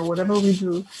 wherever we are, whatever we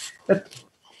do, that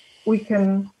we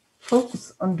can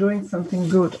focus on doing something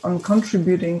good, on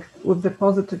contributing with the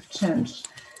positive change.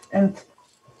 And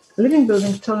Living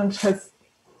Building Challenge has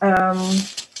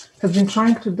been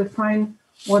trying to define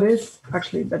what is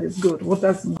actually that is good, what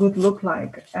does good look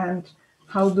like, and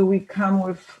how do we come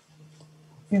with,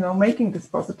 making this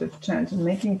positive change and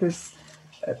making this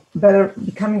better,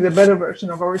 becoming the better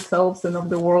version of ourselves and of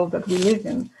the world that we live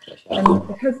in. And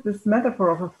it has this metaphor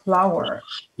of a flower.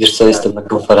 Wiesz co, jestem na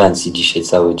konferencji dzisiaj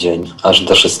cały dzień, aż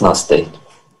do 16.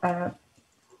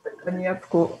 Panie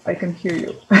Jacku, I can hear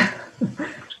you.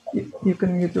 You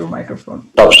can mute your microphone.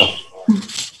 Dobrze.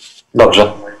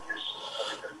 Dobrze.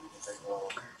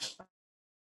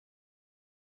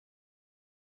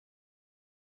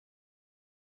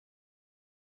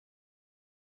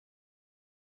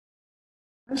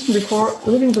 Mentioned before,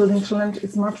 Living Building Challenge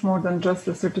is much more than just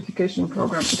a certification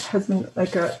program. It has been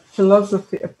like a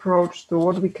philosophy approach to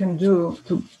what we can do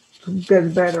to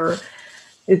get better.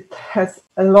 It has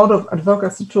a lot of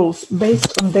advocacy tools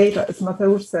based on data. As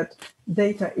Mateusz said,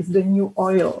 data is the new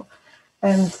oil.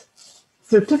 And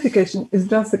certification is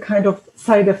just a kind of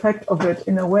side effect of it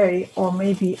in a way, or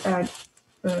maybe a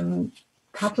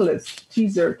catalyst,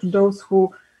 teaser to those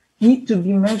who need to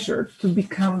be measured to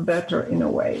become better in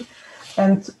a way.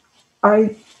 And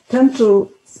I tend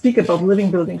to speak about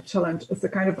Living Building Challenge as a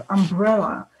kind of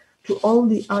umbrella to all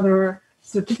the other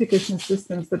certification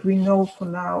systems that we know for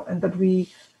now and that we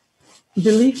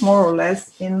believe more or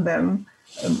less in them,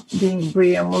 being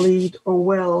BREEAM, LEED, or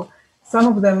WELL, some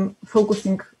of them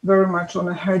focusing very much on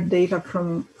hard data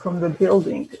from the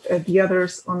building, the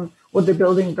others on what the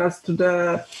building does to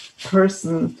the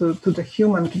person, to the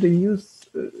human, to the use,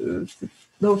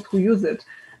 those who use it,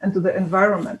 and to the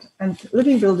environment. And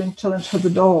Living Building Challenge has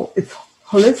it all. It's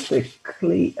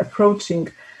holistically approaching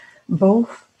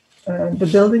both the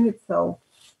building itself,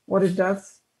 what it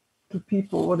does to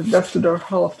people, what it does to their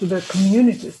health, to their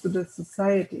communities, to the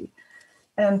society.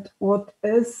 And what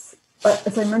is,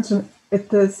 as I mentioned,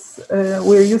 it is,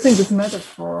 we're using this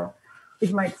metaphor.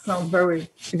 It might sound very,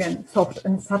 again, soft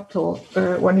and subtle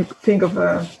when you think of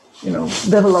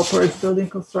developers, building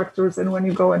constructors, and when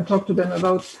you go and talk to them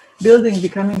about building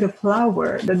becoming a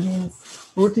flower, that means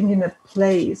rooting in a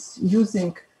place,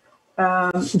 using,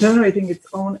 generating its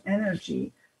own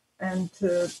energy and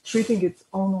treating its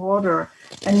own water,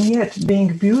 and yet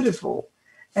being beautiful.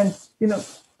 And,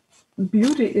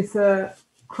 beauty is a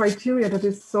criteria that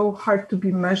is so hard to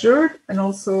be measured, and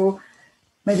also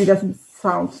maybe doesn't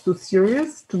sound too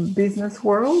serious to business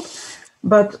world,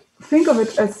 but think of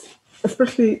it as,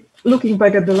 especially looking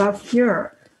back at the last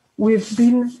year, we've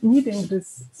been needing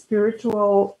this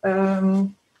spiritual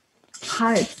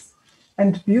heights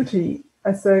and beauty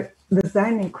as a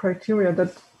designing criteria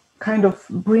that kind of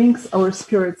brings our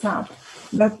spirits up.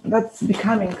 That's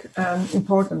becoming an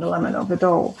important element of it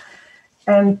all.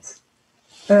 And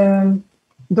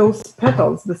those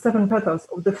petals, the 7 petals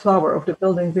of the flower of the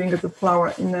building being as a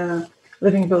flower in a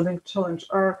living building challenge,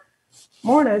 are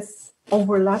more or less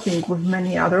overlapping with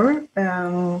many other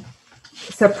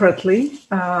separately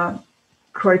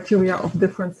criteria of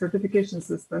different certification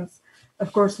systems.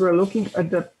 Of course, we're looking at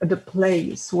the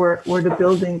place where the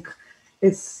building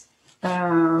is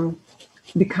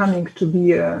becoming to be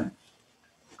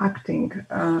acting.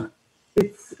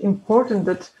 It's important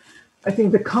that I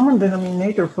think the common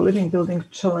denominator for living building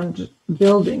challenge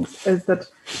buildings is that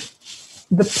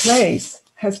the place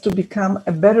has to become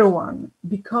a better one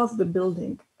because the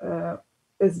building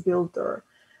is built there.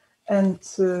 And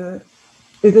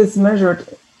it is measured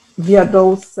via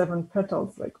those 7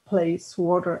 petals, like place,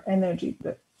 water, energy,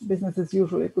 that business as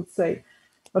usual, I could say,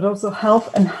 but also health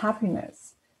and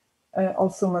happiness,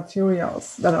 also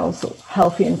materials that are also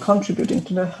healthy and contributing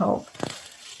to the health,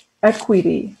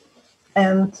 equity,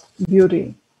 and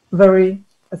beauty. Very,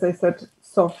 as I said,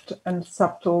 soft and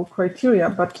subtle criteria,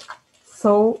 but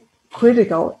so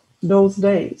critical those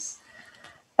days.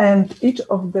 And each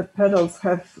of the petals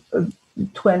have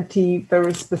 20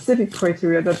 very specific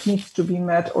criteria that needs to be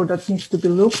met or that needs to be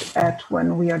looked at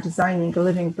when we are designing a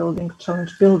living building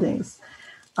challenge buildings.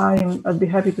 I'd be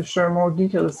happy to share more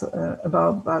details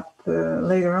about that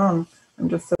later on. I'm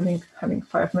just having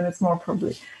 5 minutes more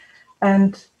probably.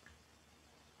 And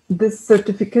this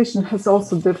certification has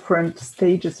also different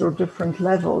stages or different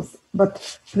levels,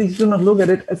 but please do not look at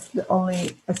it as the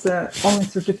only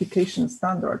certification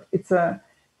standard. It's a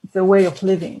way of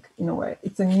living in a way.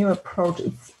 It's a new approach.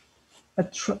 It's a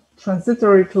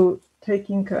transitory to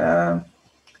taking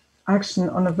action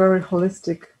on a very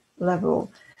holistic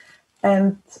level.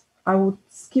 And I would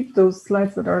skip those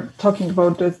slides that are talking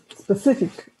about the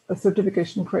specific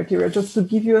certification criteria, just to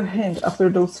give you a hint. After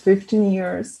those 15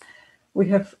 years, we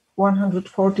have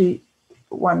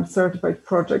 141 certified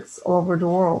projects all over the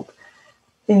world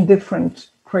in different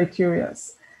criteria.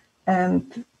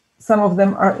 And some of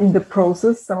them are in the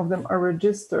process, some of them are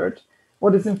registered.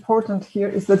 What is important here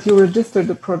is that you register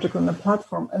the project on the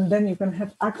platform, and then you can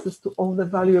have access to all the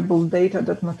valuable data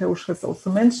that Mateusz has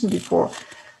also mentioned before,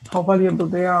 how valuable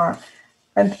they are.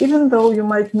 And even though you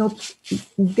might not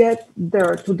get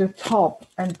there to the top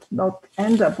and not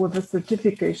end up with a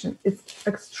certification, it's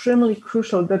extremely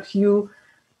crucial that you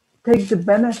take the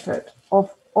benefit of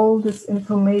all this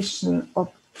information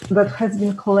that has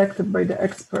been collected by the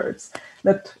experts,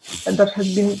 that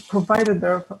has been provided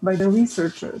there by the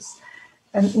researchers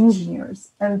and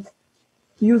engineers, and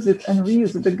use it and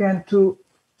reuse it again to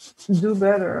do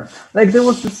better. Like there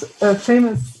was this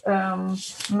famous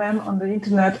meme on the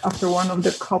internet after one of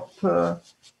the COP,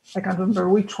 I can't remember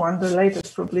which one, the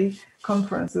latest probably,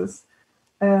 conferences,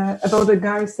 about a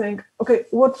guy saying, okay,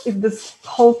 what if this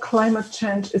whole climate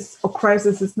change or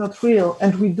crisis is not real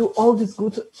and we do all this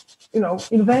good,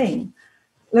 in vain?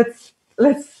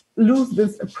 Let's lose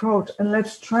this approach and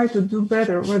let's try to do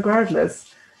better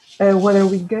regardless whether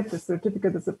we get the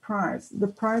certificate as a prize. The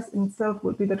prize in itself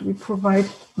would be that we provide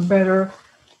better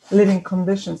living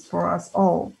conditions for us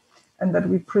all, and that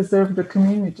we preserve the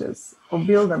communities or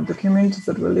build up the communities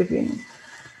that we live in.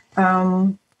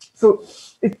 So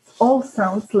it all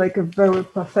sounds like a very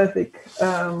pathetic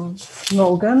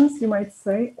slogans, you might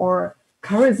say, or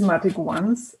charismatic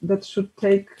ones that should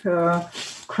take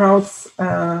crowds,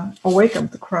 awaken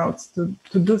the crowds to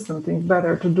do something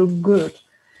better, to do good.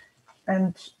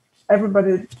 And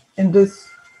everybody in this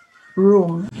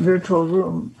room, virtual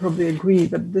room, probably agree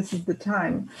that this is the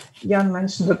time. Jan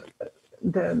mentioned that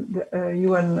the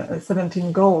UN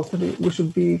 17 goals that we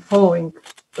should be following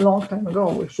a long time ago.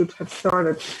 We should have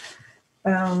started.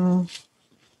 And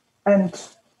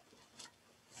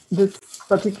this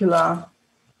particular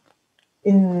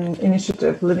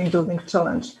initiative, Living Building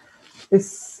Challenge,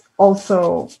 is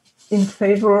also in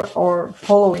favor or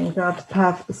following that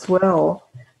path as well,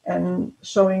 and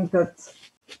showing that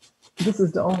this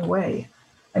is the only way.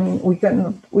 I mean, we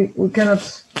cannot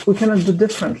do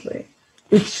differently.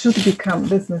 It should become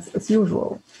business as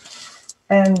usual.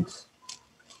 And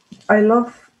I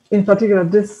love, in particular,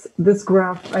 this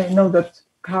graph. I know that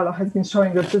Carla has been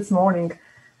showing us this morning.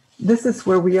 This is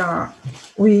where we are.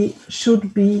 We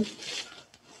should be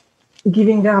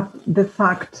giving up the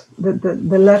fact that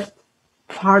the left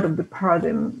part of the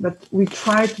paradigm, that we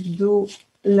try to do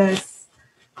less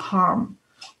harm.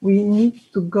 We need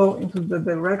to go into the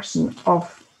direction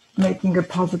of making a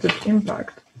positive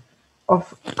impact,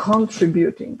 of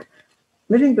contributing.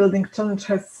 Living Building Challenge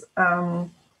has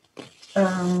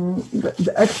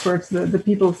the experts, the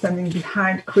people standing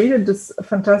behind, created this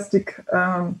fantastic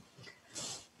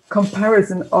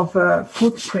comparison of a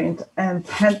footprint and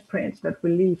handprint that we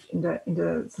leave in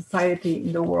the society,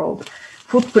 in the world.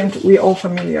 Footprint, we're all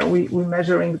familiar, we're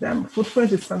measuring them.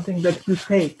 Footprint is something that you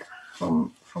take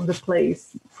from the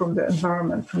place, from the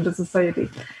environment, from the society.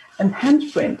 And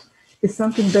handprint is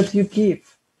something that you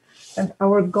give. And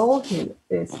our goal here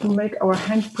is to make our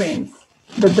handprints,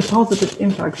 the positive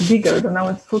impact, bigger than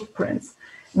our footprints.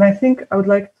 And I think I would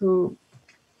like to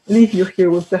leave you here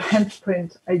with the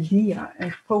handprint idea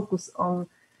and focus on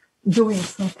doing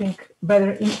something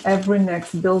better in every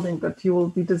next building that you will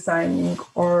be designing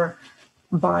or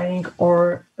buying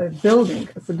or building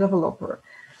as a developer.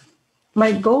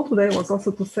 My goal today was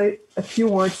also to say a few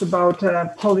words about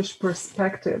Polish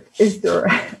perspective. Is there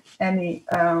any,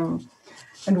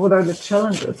 and what are the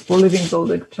challenges for living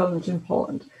building challenge in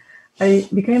Poland? I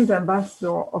became the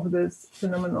ambassador of this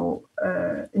phenomenal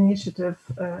initiative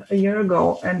a year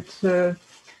ago, and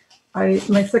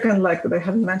my second leg that I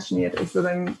haven't mentioned yet is that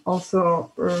I'm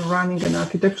also running an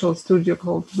architectural studio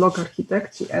called Blok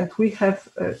Architekci, and we have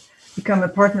become a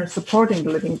partner supporting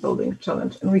the Living Building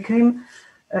Challenge. And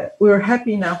we were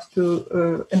happy enough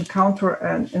to encounter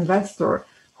an investor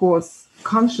who was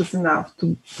conscious enough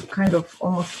to kind of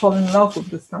almost fall in love with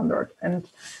the standard. And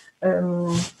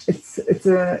it's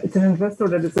an investor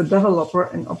that is a developer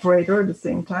and operator at the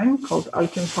same time, called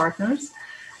Alkion Partners.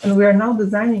 And we are now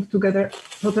designing together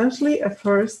potentially a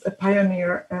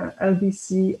pioneer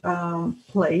LBC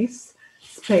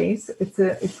space.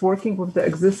 It's working with the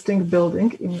existing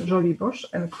building in Żoliborz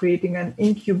and creating an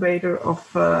incubator of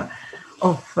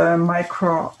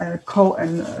micro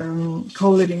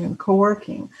co-living and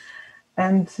co-working.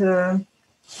 And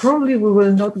probably we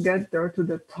will not get there to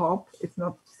the top. It's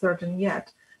not certain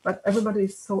yet, but everybody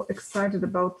is so excited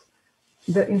about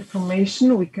the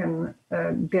information we can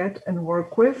get and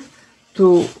work with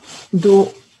to do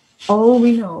all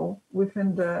we know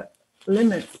within the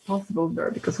limits possible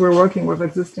there, because we're working with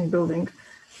existing building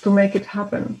to make it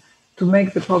happen, to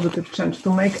make the positive change,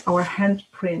 to make our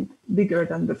handprint bigger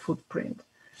than the footprint.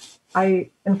 I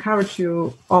encourage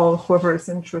you all, whoever is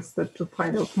interested, to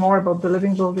find out more about the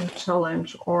Living Building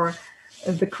Challenge or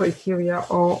the criteria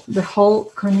or the whole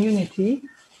community,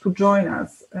 to join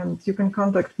us. And you can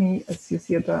contact me, as you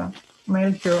see at the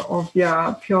mail here, or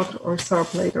via Piotr or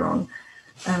SARP later on,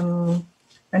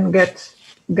 and get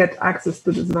access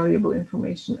to this valuable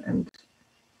information and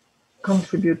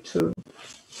contribute to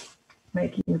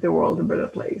making the world a better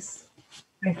place.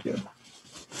 Thank you.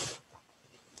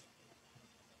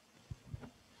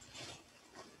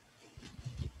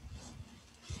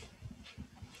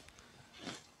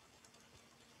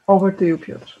 Over to you,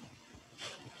 Piotr.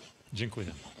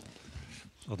 Dziękuję.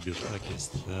 Odbiór, tak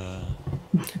jest.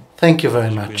 Thank you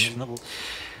very much.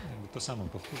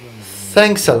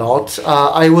 Thanks a lot.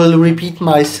 I will repeat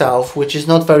myself, which is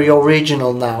not very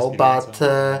original now, but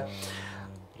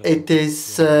it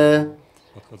is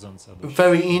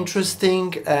very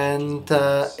interesting, and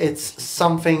it's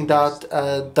something that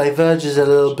diverges a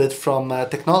little bit from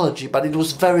technology, but it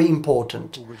was very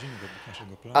important.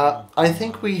 I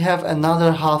think we have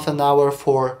another half an hour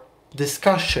for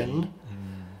discussion,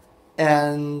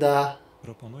 and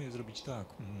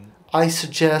I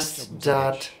suggest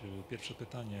that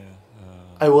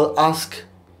I will ask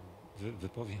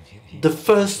the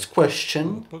first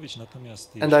question,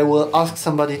 and I will ask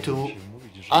somebody to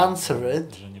answer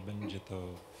it,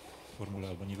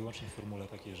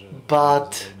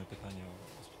 but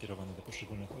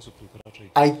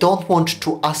I don't want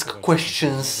to ask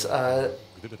questions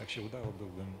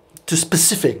to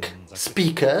specific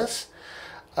speakers,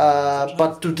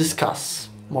 but to discuss,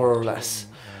 more or less.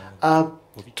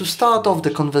 To start off the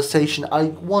conversation, I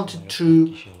wanted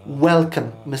to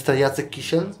welcome Mr. Jacek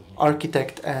Kisiel,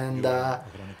 architect and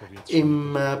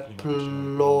employee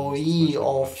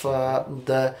of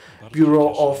the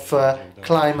Bureau of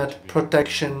Climate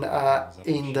Protection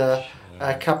in the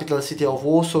capital city of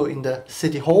Warsaw, in the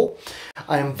City Hall.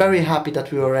 I am very happy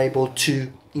that we were able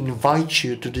to invite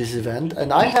you to this event,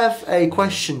 and I have a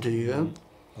question to you.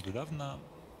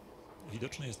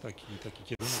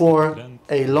 For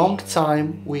a long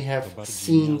time, we have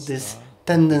seen this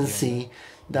tendency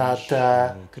that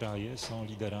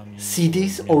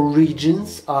cities or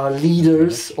regions are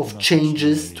leaders of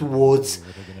changes towards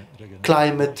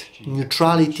climate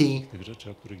neutrality,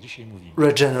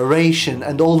 regeneration,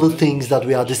 and all the things that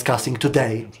we are discussing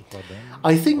today.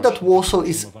 I think that Warsaw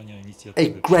is a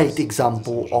great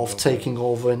example of taking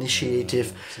over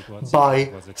initiative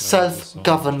by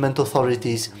self-government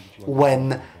authorities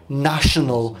when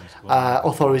national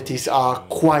authorities are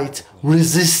quite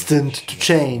resistant to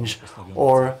change,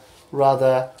 or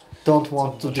rather don't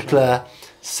want to declare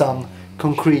some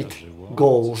concrete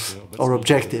goals or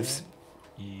objectives.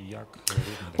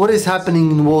 What is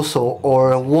happening in Warsaw,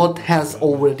 or what has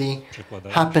already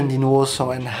happened in Warsaw,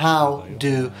 and how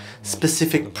do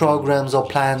specific programs or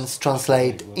plans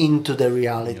translate into the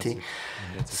reality?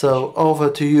 So over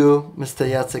to you, Mr.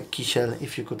 Jacek Kisiel,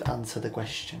 if you could answer the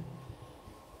question.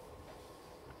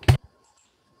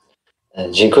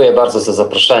 Dziękuję bardzo za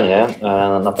zaproszenie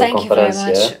na tę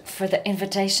konferencję.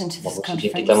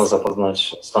 Dzięki temu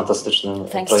zapoznać z fantastycznym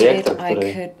projektem,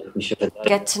 który mi się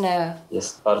wydaje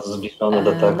jest bardzo zbliżony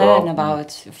do tego,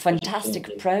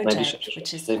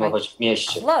 najbliższe zajmować w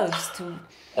mieście.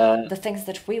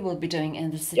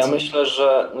 Ja myślę,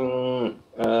 że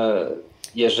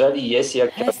jeżeli jest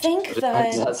jakaś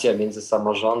rywalizacja między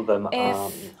samorządem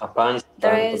a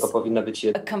państwem, to powinna być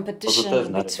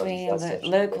pozytywna rywalizacja,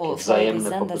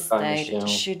 wzajemne popychanie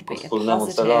się ku wspólnemu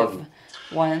celowi.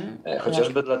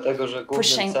 Chociażby dlatego, że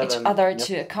głównym celem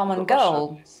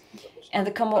and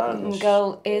the common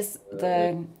goal is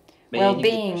the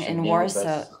well-being in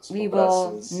Warsaw. We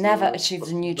will never achieve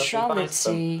the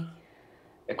neutrality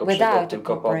without a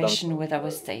cooperation with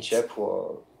our state.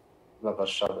 Dla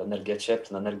Warszawy, energia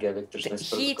cieplna, energia elektryczna jest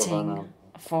produkowana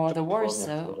for the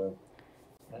Warsaw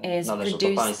is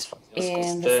produced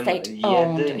in the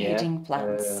state-owned heating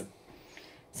plants.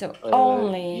 So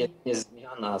only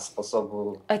zmiana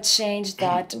sposobu a change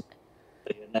that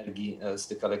energii z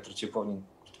tych elektrociepłowni,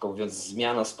 krótko mówiąc,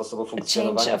 zmiana sposobu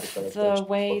funkcjonowania tych the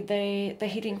way the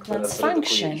heating plants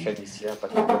function.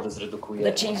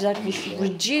 The change that would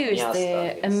reduce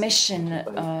the emission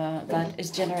that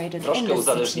is generated in troszkę the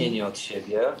uzależnieni city. od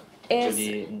siebie,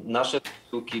 czyli nasze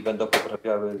wysiłki będą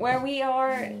poprawiały where we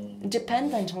are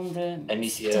dependent on the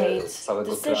emisje state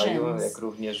całego kraju, jak decisions.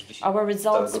 również Our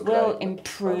results will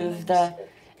improve the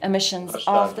emissions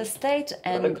of the state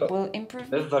and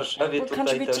my w Warszawie will tutaj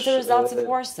contribute to też the results of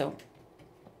Warsaw.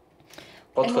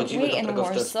 podchodzimy do in tego w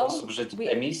ten Warsaw, sposób, że we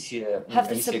emisje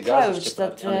this gazów approach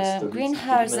that cieplarnianych the stolicy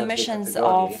greenhouse dzielimy na dwie emissions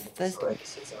kategorie. of the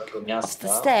Emisje całego the miasta,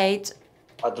 state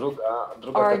a druga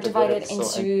are kategoria divided to into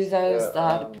są emisje, those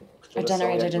that które are są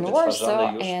generated jakby in wytwarzane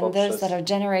Warsaw już and those poprzez that are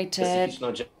generated specyficzną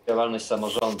działalność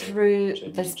samorządu, through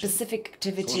czyli the specific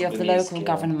activity of służby the local miejskie,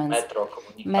 governments, metro,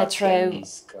 komunikacja metro,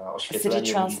 miejska, city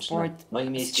oświetlenie transport, uliczne, no i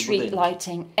miejskie street budynki.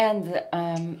 lighting and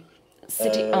I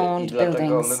city-owned dlatego my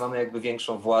buildings. mamy jakby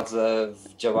większą władzę w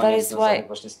That działaniach is związanych why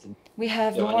właśnie z tym we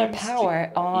have more działaniami power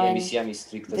stricte i on emisjami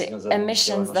stricte the związanymi z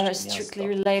emissions that are działalnością strictly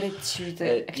miasta. related to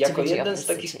the Jako activity jeden of z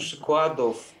the takich city.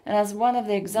 przykładów, And as one of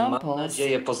the mam examples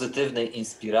nadzieję, pozytywnej of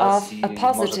inspiracji, a może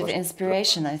positive właśnie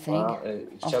inspiration, I think,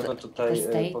 chciałbym the tutaj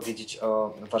state, powiedzieć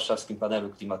o warszawskim panelu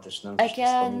klimatycznym, I can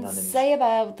wspominanym say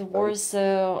about the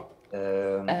Warsaw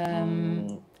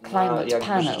climate jakby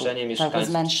panel życzenie that was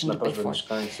mieszkańców, mentioned naprawdę before.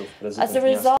 mieszkańców, As prezydent a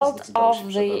result miasta zdecydował of się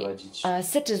the przeprowadzić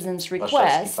citizens' warszawski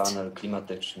request, panel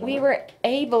klimatyczny we were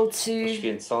able to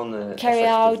poświęcony carry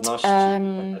out efektywności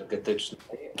energetycznej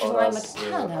climate oraz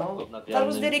panel that was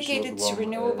odnawialnym dedicated to źródłom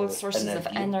renewable sources of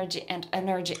energii.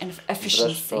 energy and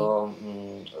efficiency. Zresztą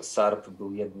SARP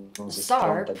był jedną ze stron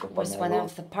SARP tego was one panelu.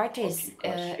 of the parties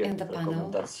in the panel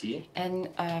rekomendacji, and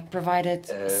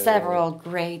provided several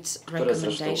great które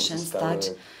zresztą recommendations uzyskały that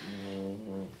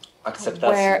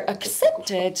akceptację, were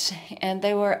accepted and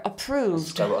they were approved.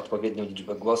 uzyskały odpowiednią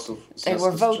liczbę głosów, w They związku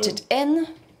were z czym voted in,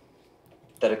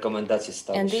 te rekomendacje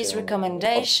stały and się these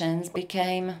recommendations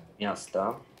became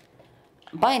miasta.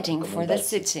 binding for the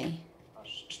city.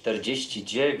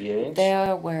 49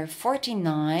 There were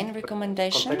 49 w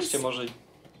recommendations. kontekście może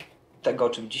tego, o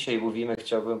czym dzisiaj mówimy,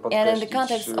 chciałbym And podkreślić, in the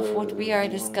context of what we are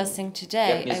discussing today,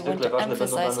 jak I want niezwykle to ważne będą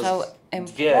emphasize dla how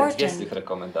nas dwie z tych important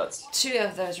rekomendacji. two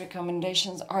of those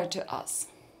recommendations are to us.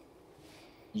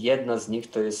 Jedna z nich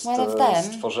to jest One of them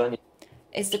stworzenie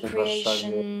is the w Warszawie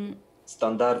creation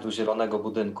standardu zielonego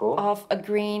budynku. of a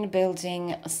green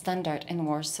building standard in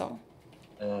Warsaw.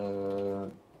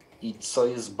 I co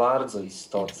jest bardzo And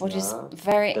istotne, what is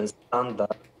very ten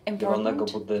standard zielonego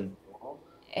important budynku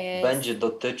is będzie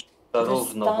dotyczył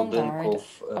zarówno standard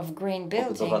budynków of green building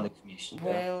pobudowanych w mieście,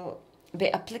 will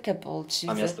be applicable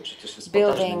to a the miasto przecież jest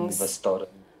potężnym buildings inwestorem.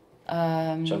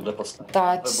 Ciągle powstają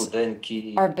that nowe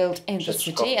budynki, are built in the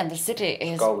przedszkola, city, and the city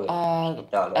is szkoły, a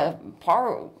szpitale.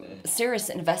 serious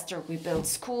investor. We build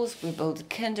schools, we build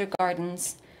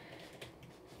kindergartens,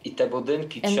 I te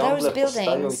budynki and ciągle those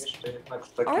powstają buildings jeszcze jednak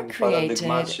w are takim created,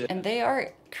 paradygmacie, and they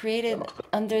are created o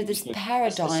którym under this mówiliśmy,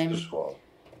 paradigm przyszło.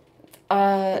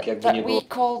 that we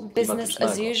call business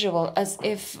as usual, as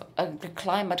if the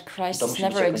climate crisis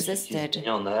never existed.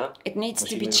 It needs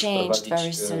to be changed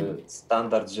very soon.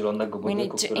 We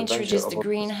need to introduce the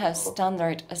greenhouse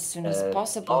standard as soon as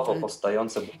possible.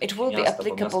 It will be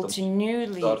applicable to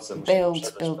newly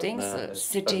built buildings.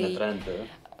 City,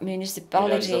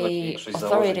 municipality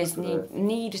authorities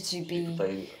need to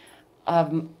be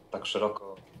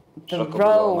the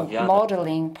role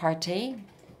modeling party.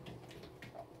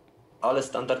 Ale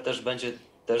standard też będzie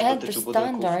dotyczył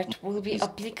budynków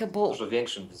dużo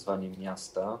większym wyzwaniem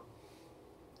miasta.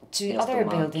 To other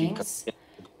buildings,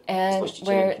 and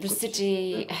where the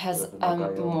city has a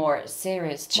more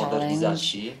serious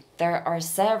challenge. There are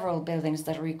several buildings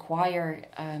that require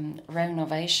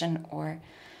renovation or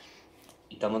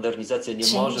I ta modernizacja nie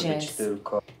może być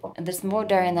tylko and this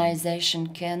modernization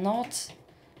cannot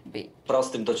be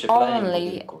prostym dociepleniem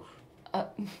budynków,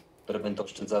 które będą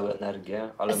oszczędzały energię,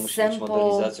 ale musi być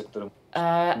modernizacją, która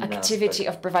activity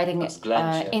of providing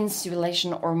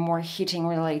insulation or more heating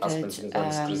related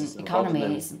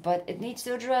economies, but it needs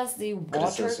to address the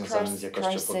water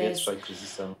crisis,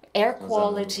 air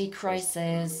quality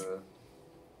crisis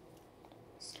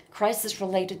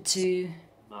related to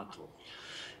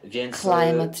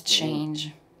climate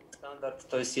change.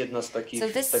 To jest jedna z takich, so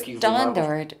this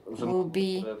standard will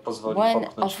be one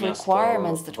of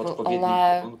requirements that will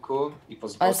allow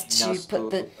us to put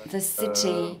the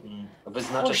city,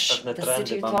 push the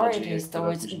city authorities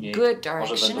towards good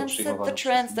direction and set the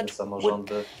trends that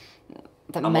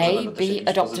may be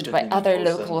adopted by other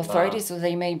local authorities, so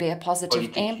they may be a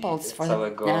positive impulse for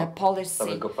the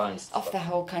policy of the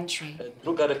whole country.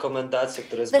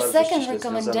 The second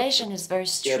recommendation is very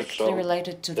strictly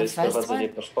related to the first one,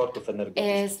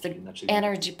 is the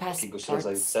energy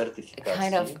passports, a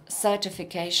kind of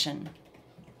certification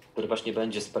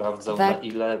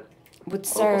that would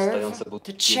serve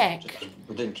to check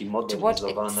to what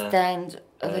extent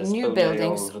the new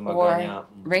buildings or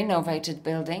renovated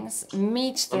buildings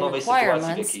meet the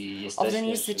requirements of the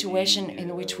new situation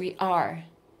in which we are.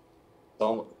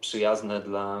 To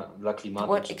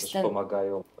what extent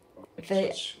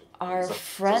they are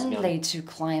friendly to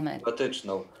climate.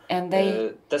 And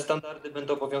te standardy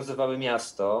będą obowiązywały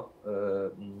miasto,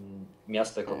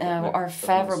 are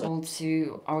favorable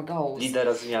to our goals.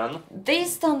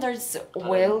 These standards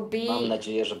will be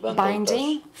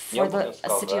binding for the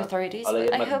city authorities,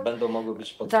 but I hope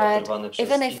that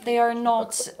even if they are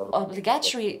not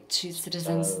obligatory to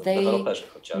citizens, they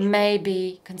may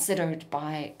be considered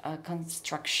by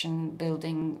construction,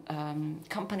 building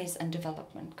companies and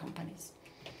development companies.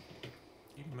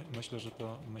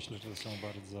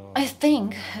 I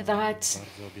think that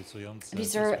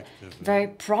these are very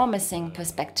promising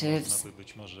perspectives,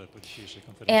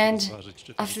 and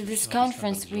after this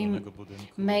conference we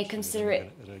may consider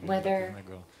whether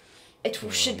it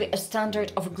should be a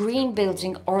standard of green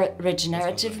building or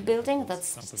regenerative building.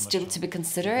 That's still to be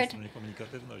considered.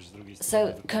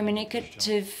 So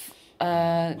communicative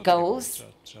goals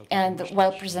and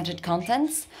well-presented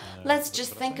contents, let's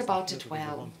just think about it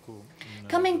well.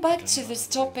 Coming back to this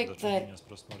topic, that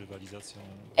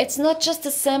it's not just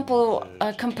a simple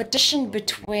competition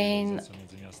between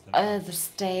the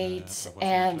state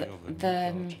and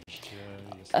the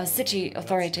city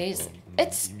authorities.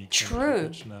 It's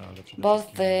true,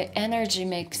 both the energy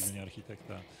mix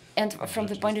and from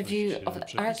the point of view of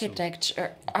the architect,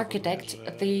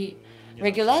 the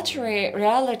regulatory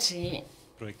reality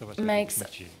makes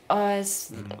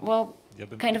us, well,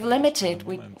 kind of limited.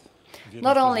 We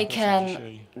not only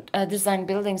can design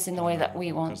buildings in the way that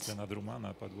we want.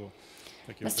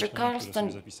 Mr.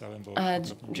 Carlson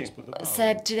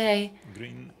said today,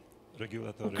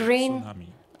 green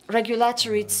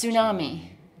regulatory tsunami.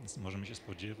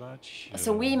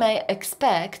 So we may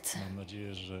expect,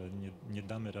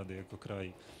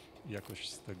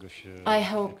 I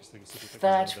hope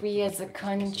that we as a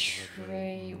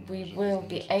country, we will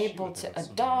be able to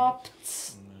adopt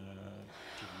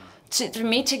to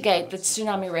mitigate the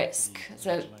tsunami risk.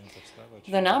 So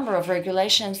the number of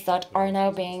regulations that are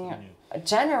now being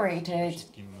generated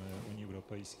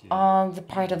on the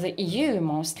part of the EU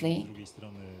mostly,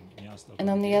 and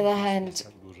on the other hand,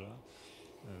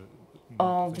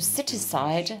 on the city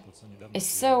side, is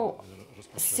so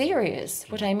serious.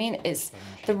 What I mean is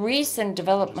the recent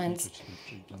developments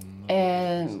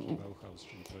in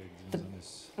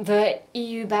the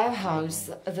EU Bauhaus,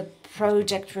 the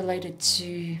project related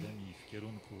to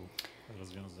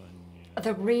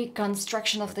the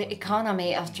reconstruction of the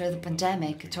economy after the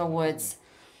pandemic towards,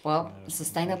 well,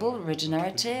 sustainable,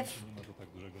 regenerative.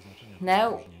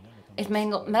 Now, it may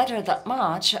not matter that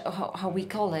much how we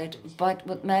call it, but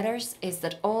what matters is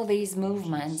that all these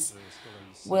movements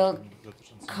will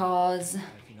cause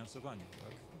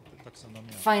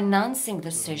financing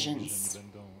decisions.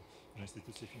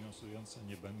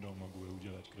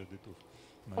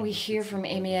 We hear from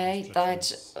MEA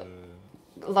that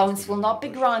loans will not be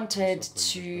granted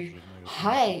to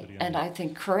high and I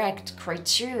think correct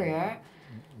criteria,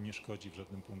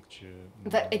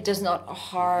 that it does not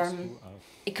harm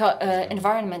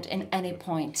environment in any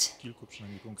point.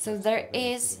 So there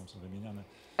is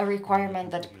a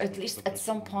requirement that at least at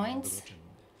some point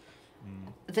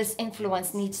this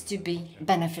influence needs to be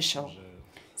beneficial.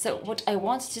 So what I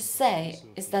want to say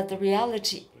is that the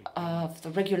reality of the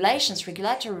regulations,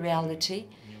 regulatory reality,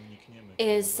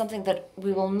 is something that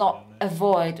we will not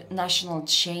avoid national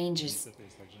changes.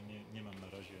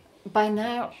 By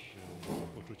now,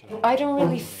 I don't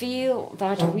really feel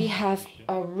that we have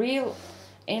a real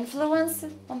influence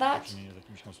on that.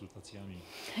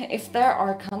 If there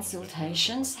are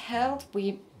consultations held,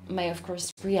 we may of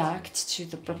course react to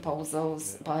the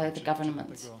proposals by the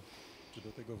government.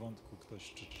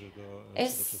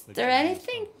 Is there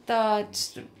anything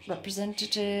that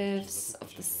representatives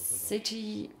of the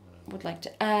city would like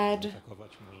to add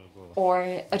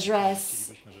or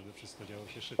address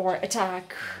or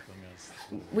attack?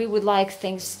 We would like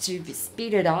things to be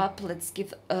speeded up. Let's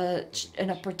give an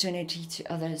opportunity to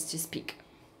others to speak.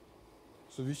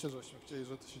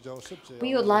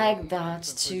 We would like that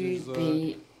to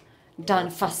be done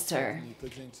faster,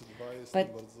 but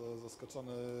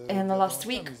in the last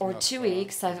week or 2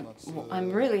 weeks,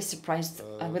 I'm really surprised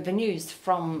with the news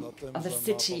from the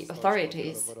city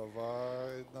authorities.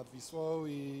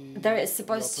 There is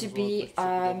supposed to be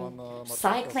a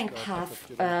cycling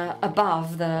path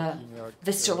above the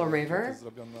Vistula River,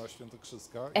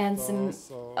 and some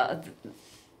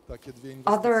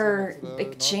other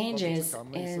big changes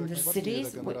in the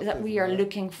cities that we are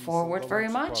looking forward very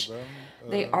much.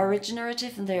 They are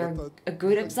regenerative and they are a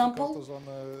good example.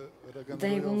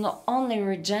 They will not only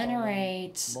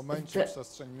regenerate the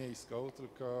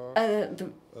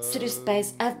city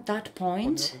space at that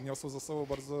point,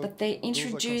 but they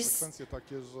introduce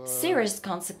serious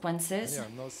consequences,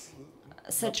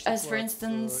 such as, for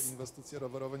instance,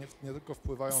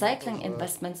 cycling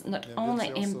investments not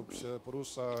only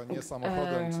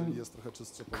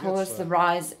cause the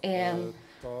rise in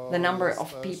the number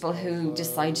of people who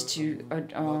decide to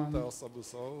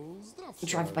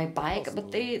drive by bike,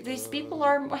 but these people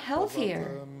are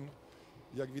healthier.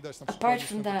 Apart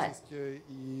from that,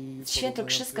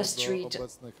 Świętokrzyska Street,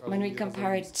 when we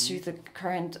compare it to the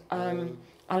current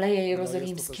Aleje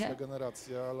Jerozolimskie,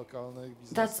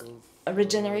 that's a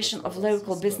regeneration of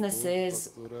local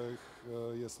businesses,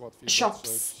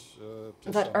 shops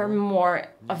that are more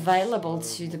available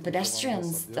to the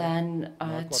pedestrians than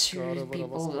to the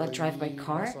people that drive by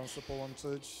car.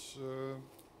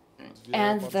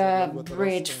 And the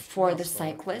bridge for the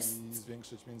cyclists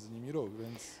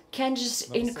can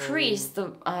just increase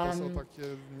the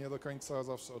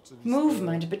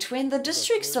movement between the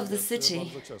districts of the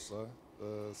city.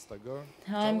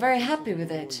 I'm very happy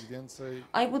with it.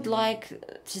 I would like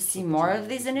to see more of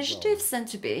these initiatives and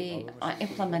to be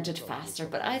implemented faster,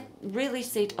 but I really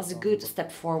see it as a good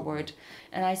step forward,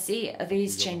 and I see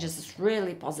these changes as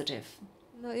really positive.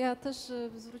 No, ja też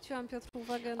zwróciłam Piotr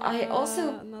uwagę I also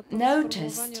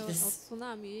noticed this,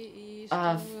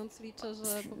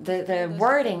 the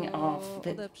wording of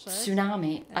the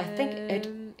tsunami. I think it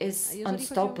is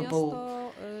unstoppable.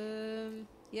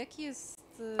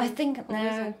 I think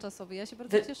the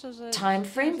time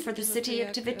frame for the city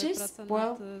activities,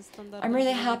 well, I'm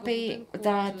really happy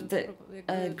that the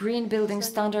green building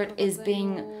standard is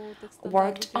being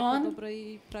worked on,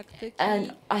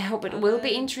 and I hope it will be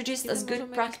introduced as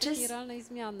good practice.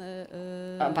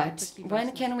 But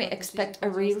when can we expect a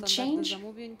real change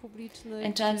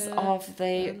in terms of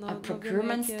the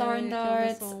procurement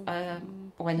standards,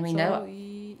 when we know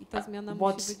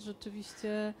what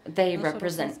they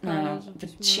represent now? The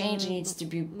change needs to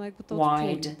be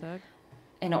wide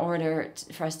in order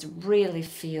for us to really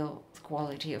feel the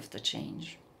quality of the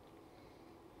change.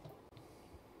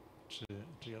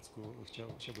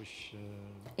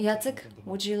 Jacek,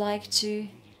 would you like to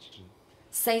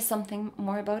say something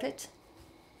more about it?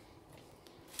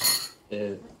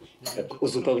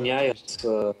 Uzupełniając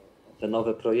te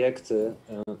nowe projekty,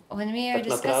 when we are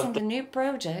discussing the new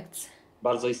projects,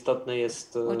 bardzo istotny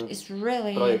jest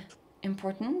really projekt.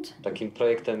 Important. Takim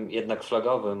projektem jednak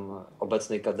flagowym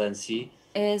obecnej kadencji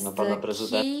pana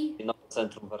prezydenta i nowe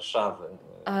centrum Warszawy.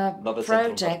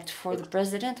 Project for the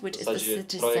president, which is the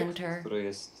city center.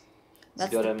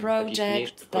 That's the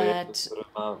project that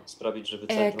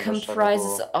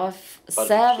comprises of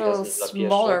several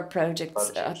smaller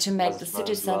projects to make the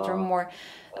city center more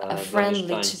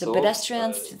friendly to the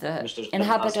pedestrians, to the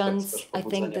inhabitants. I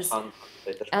think this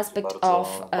aspect of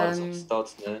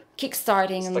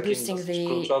kickstarting and boosting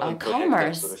the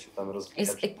commerce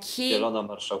is a key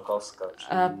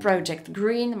project.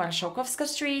 Green Marszałkowska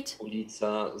Street,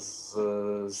 the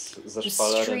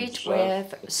street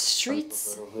with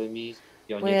streets,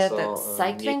 with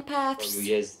cycling paths,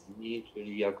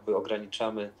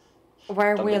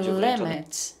 where we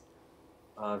limit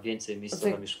a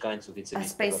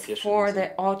space for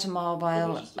the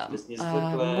automobile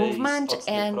movement,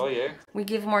 and we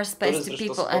give more space to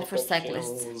people and for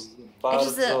cyclists. It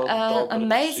is an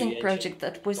amazing project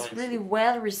that was really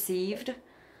well received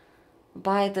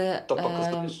by the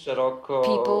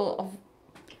people of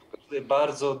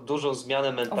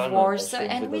Warsaw,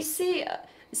 and we see a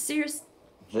serious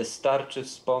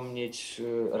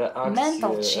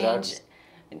mental change.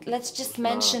 Let's just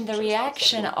mention the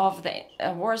reaction of the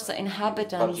Warsaw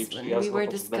inhabitants when we were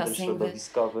discussing the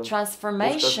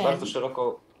transformation of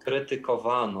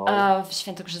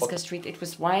Świętokrzyska Street. It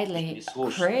was widely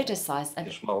criticized,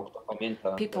 and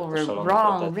people were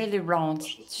wrong, really wrong,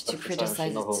 to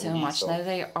criticize it so much. Now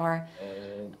they are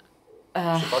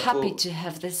happy to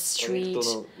have this street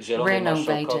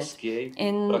renovated.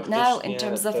 Now, in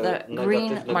terms of the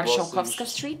Green Marszałkowska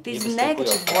Street, these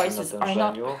negative voices are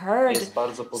not heard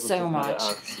so much.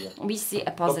 We see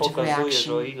a positive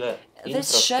reaction.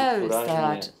 This shows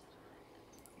that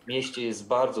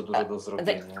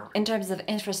in terms of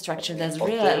infrastructure, there's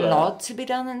really a lot to be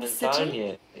done in the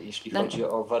city.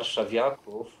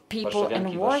 People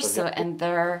in Warsaw and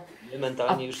their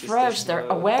approach, their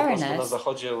awareness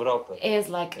is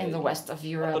like in the west of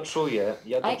Europe.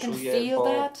 I can feel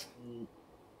that.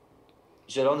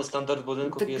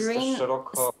 The green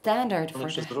standard for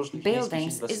the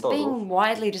buildings is being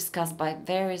widely discussed by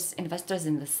various investors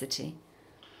in the city.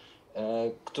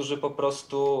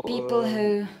 People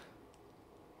who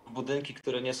well,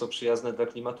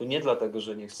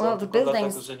 the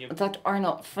buildings that are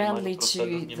not friendly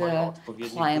to the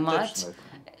climate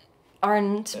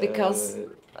aren't because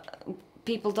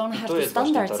people don't have the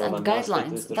standards and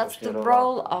guidelines. That's the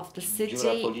role of the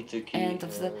city and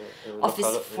of the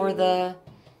Office for the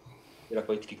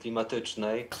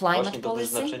Climate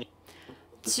Policy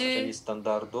to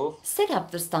set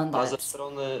up the standards.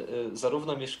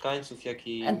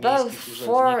 And both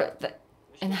for the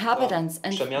inhabitants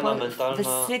and for the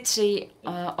city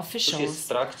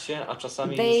officials,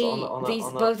 these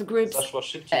both groups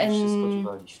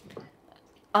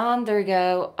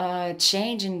undergo a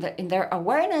change in their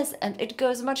awareness, and it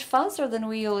goes much faster than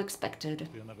we all expected.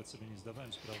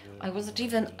 I wasn't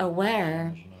even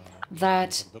aware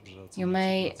that you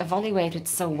may evaluate it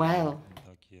so well.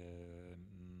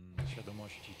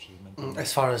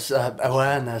 As far as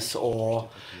awareness or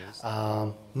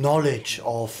knowledge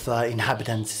of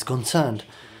inhabitants is concerned.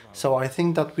 So I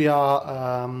think that we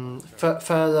are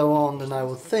further on than I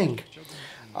would think.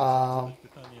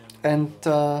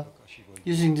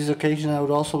 Using this occasion, I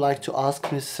would also like to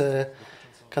ask Ms.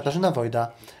 Katarzyna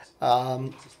Wojda,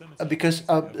 because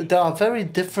there are very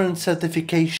different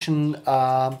certification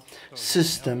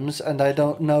systems, and I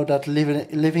don't know that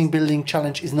Living Building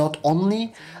Challenge is not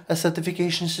only a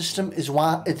certification system,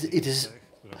 it is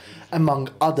among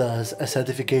others a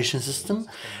certification system,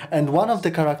 and one of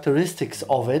the characteristics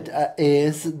of it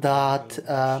is that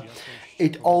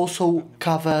it also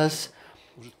covers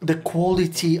the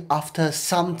quality after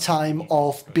some time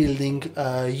of building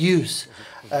use,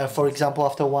 for example,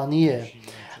 after 1 year.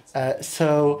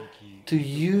 So to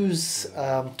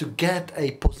get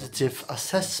a positive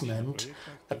assessment,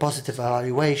 a positive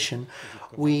evaluation,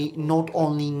 we not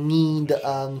only need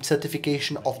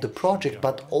certification of the project,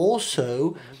 but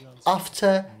also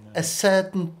after a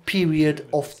certain period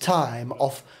of time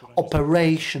of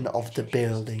operation of the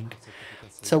building.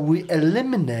 So we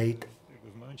eliminate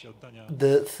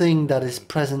the thing that is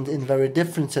present in very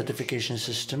different certification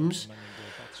systems,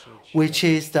 which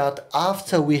is that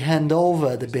after we hand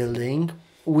over the building,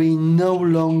 we no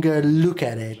longer look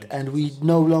at it and we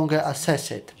no longer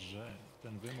assess it.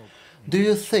 Do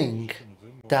you think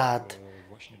that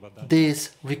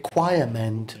this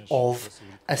requirement of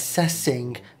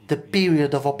assessing the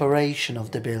period of operation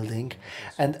of the building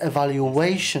and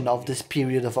evaluation of this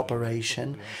period of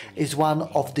operation is one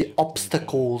of the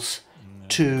obstacles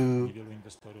to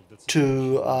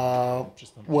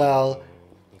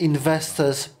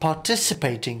investors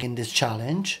participating in this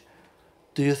challenge?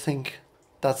 Do you think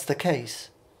that's the case?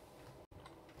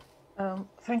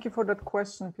 Thank you for that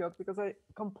question, Piotr, because I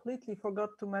completely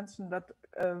forgot to mention that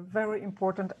a very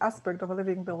important aspect of a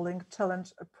living building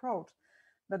challenge approach,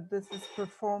 that this is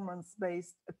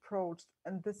performance-based approach.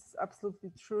 And this is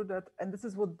absolutely true, that, and this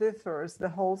is what differs the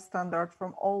whole standard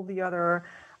from all the other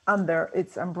under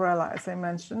its umbrella, as I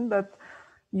mentioned, that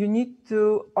you need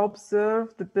to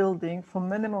observe the building for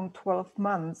minimum 12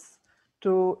 months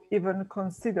to even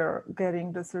consider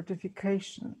getting the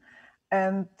certification.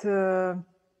 And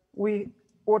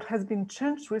what has been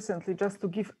changed recently, just to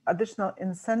give additional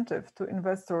incentive to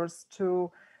investors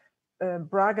to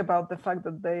brag about the fact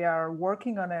that they are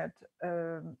working on it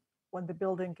when the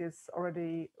building is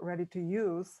already ready to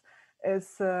use,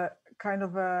 is kind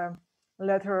of a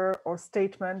letter or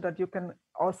statement that you can,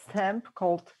 or stamp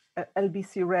called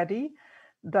LBC ready,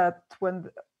 that when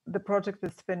the project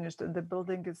is finished and the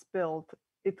building is built,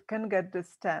 it can get this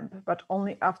stamp, but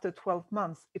only after 12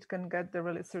 months it can get the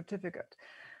really certificate.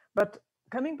 But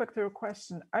coming back to your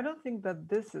question, I don't think that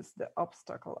this is the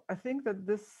obstacle. I think that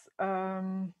this,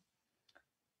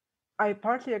 I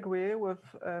partly agree with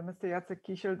Mr. Jacek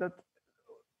Kisiel that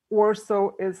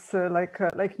Warsaw is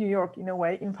like New York in a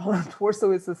way. In Poland,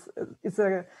 Warsaw is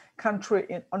a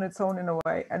country on its own in a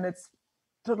way, and it's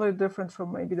totally different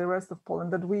from maybe the rest of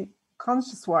Poland. That we,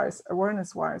 conscious-wise,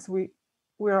 awareness-wise, we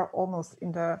are almost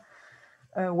in the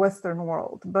Western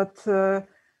world, but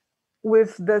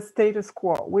with the status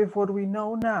quo, with what we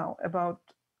know now about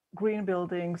green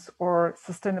buildings or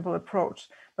sustainable approach.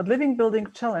 But Living Building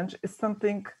Challenge is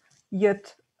something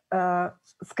yet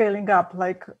scaling up,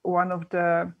 like one of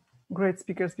the great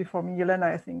speakers before me,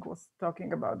 Jelena, I think, was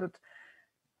talking about it.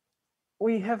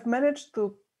 We have managed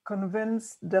to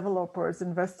convince developers,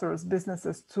 investors,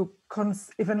 businesses to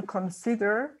even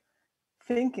consider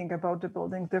thinking about the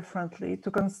building differently,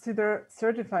 to consider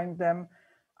certifying them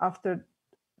after,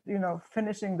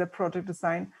 finishing the project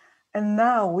design. And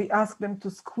now we ask them to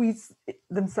squeeze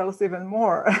themselves even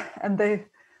more, and they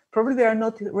are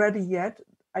not ready yet.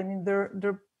 I mean,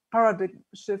 their paradigm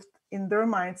shift in their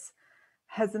minds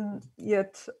hasn't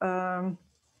yet come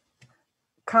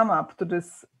up to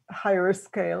this higher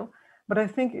scale, but I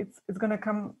think it's going to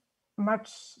come much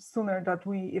sooner that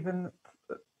we even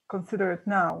consider it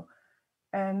now.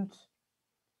 And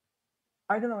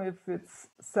I don't know if it's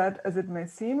sad as it may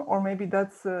seem, or maybe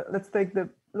that's let's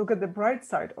look at the bright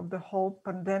side of the whole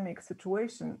pandemic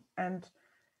situation. And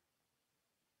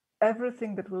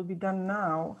everything that will be done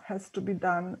now has to be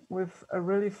done with a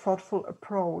really thoughtful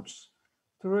approach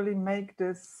to really make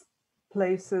these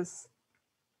places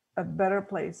better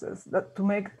places, that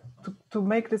to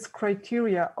make this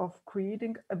criteria of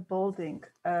creating a building,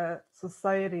 a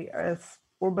society, as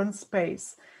urban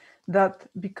space, that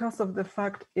because of the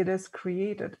fact it is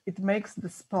created, it makes the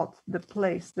spot, the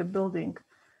place, the building,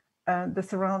 and the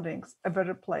surroundings a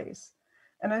better place.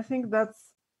 And I think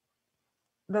that's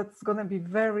going to be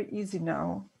very easy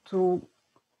now to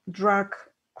drag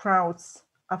crowds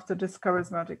after this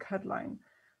charismatic headline,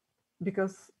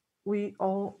 because we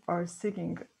all are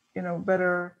seeking,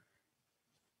 better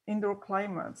indoor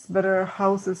climates, better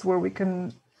houses where we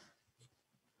can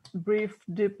breathe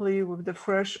deeply with the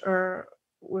fresh air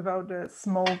without the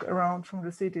smoke around from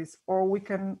the cities. Or we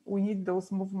need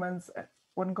those movements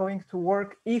when going to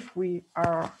work, if we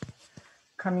are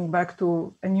coming back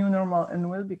to a new normal and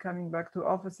will be coming back to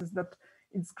offices, that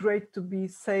it's great to be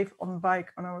safe on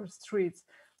bike on our streets.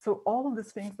 So all of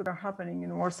these things that are happening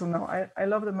in Warsaw now, I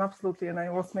love them absolutely, and I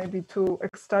was maybe too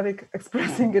ecstatic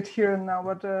expressing it here and now,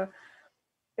 but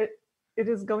it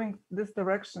is going this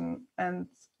direction, and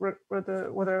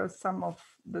whether some of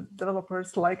the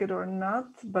developers like it or not,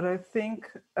 but I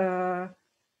think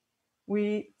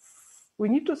we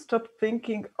need to stop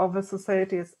thinking of a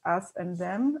society as us and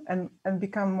them, and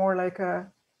become more like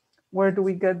where do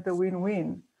we get the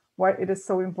win-win? Why it is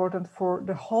so important for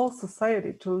the whole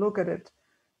society to look at it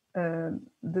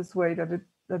this way, that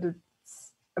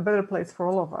it's a better place for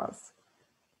all of us.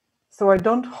 So I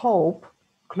don't hope,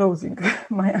 closing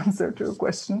my answer to your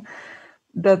question,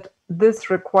 that this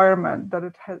requirement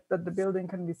that that the building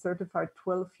can be certified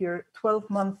 12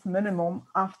 months minimum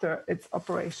after its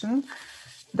operation,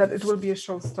 that it will be a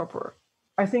showstopper.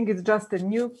 I think it's just a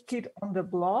new kid on the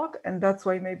block, and that's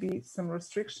why maybe some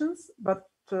restrictions, but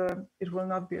it will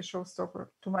not be a showstopper,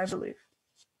 to my belief.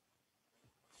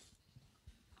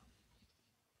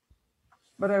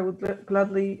 But I would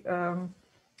gladly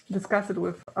discuss it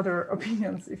with other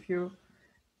opinions. If you,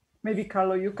 maybe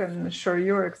Carlo, you can share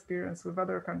your experience with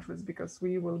other countries, because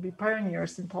we will be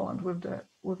pioneers in Poland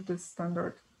with this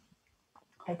standard,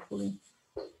 hopefully.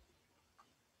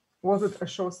 Was it a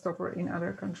showstopper in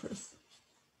other countries?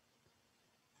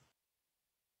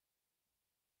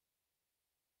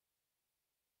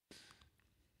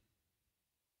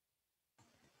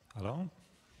 Hello?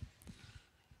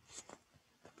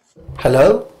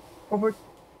 Hello?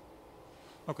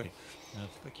 Okay.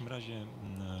 W takim razie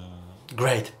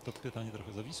Great. to pytanie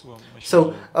trochę zawisło. Myślę,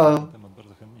 So, temat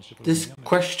bardzo chętnie jeszcze this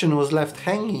question was left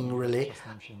hanging, really,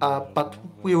 but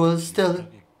we will still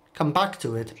come back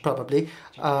to it, probably.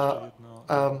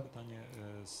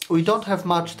 We don't have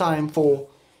much time for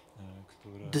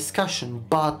discussion,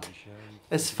 but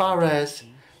as far as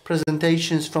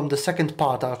presentations from the second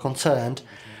part are concerned,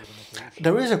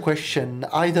 there is a question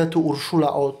either to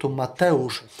Urszula or to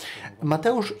Mateusz.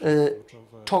 Mateusz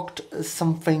talked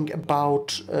something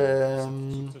about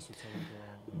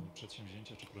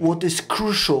what is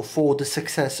crucial for the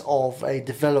success of a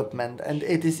development, and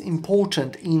it is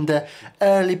important in the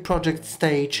early project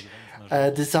stage,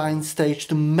 design stage,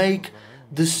 to make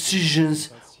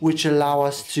decisions which allow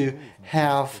us to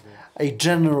have a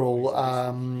general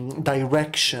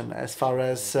direction as far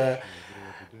as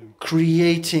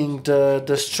creating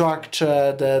the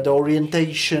structure, the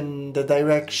orientation, the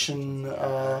direction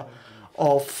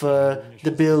of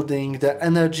the building, the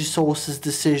energy sources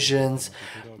decisions,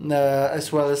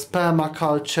 as well as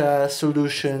permaculture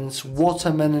solutions,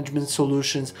 water management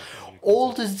solutions.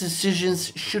 All these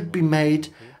decisions should be made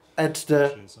at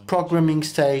the programming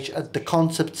stage, at the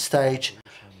concept stage.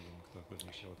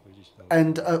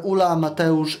 And Ula,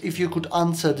 Mateusz, if you could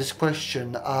answer this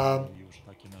question,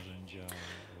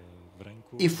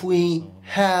 if we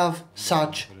have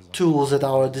such tools at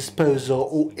our disposal,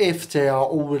 or if they are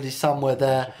already somewhere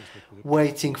there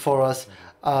waiting for us,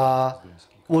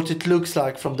 what it looks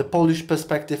like from the Polish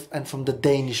perspective and from the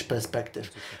Danish perspective.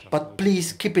 But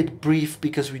please keep it brief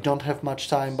because we don't have much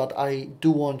time, but I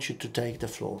do want you to take the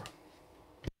floor.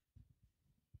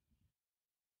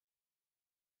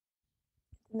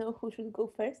 Know who should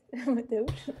go first,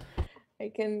 Mateusz? I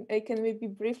can maybe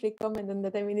briefly comment on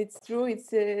that. I mean, it's true.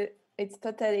 It's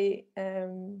totally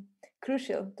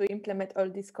crucial to implement all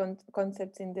these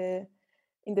concepts in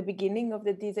the beginning of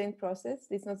the design process.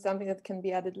 It's not something that can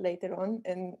be added later on,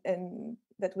 and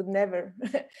that would never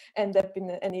end up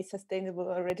in any sustainable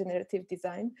or regenerative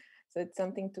design. So it's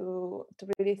something to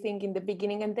really think in the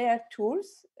beginning, and there are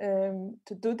tools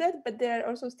to do that, but there are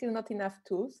also still not enough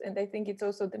tools. And I think it's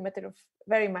also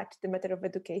very much the matter of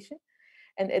education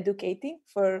and educating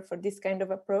for this kind of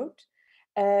approach.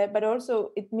 But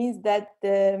also it means that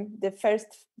the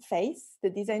first phase, the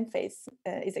design phase,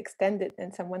 is extended,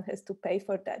 and someone has to pay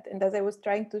for that. And as I was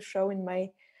trying to show in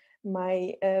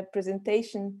my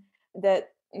presentation,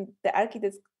 that the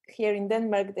architects here in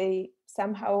Denmark, they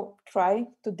somehow try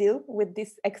to deal with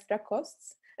these extra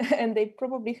costs, and they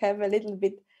probably have a little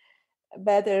bit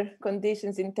better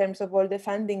conditions in terms of all the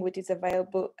funding which is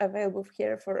available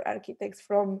here for architects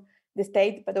from the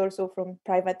state, but also from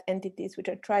private entities which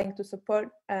are trying to support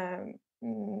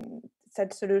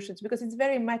such solutions, because it's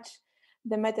very much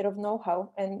the matter of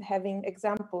know-how and having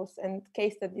examples and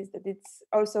case studies that it's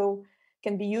also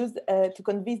can be used to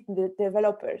convince the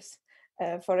developers,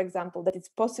 for example, that it's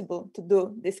possible to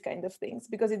do this kind of things.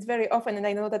 Because it's very often, and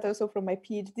I know that also from my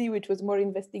PhD, which was more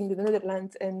investing in the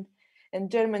Netherlands and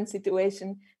German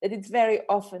situation, that it's very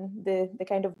often the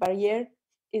kind of barrier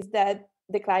is that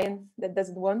the client that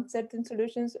doesn't want certain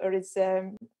solutions or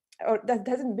that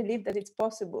doesn't believe that it's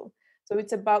possible. So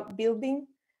it's about building,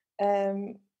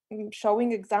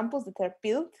 showing examples that are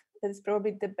built. That is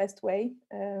probably the best way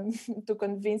to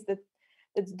convince that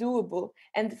it's doable.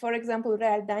 And for example,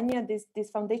 Realdania, this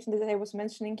foundation that I was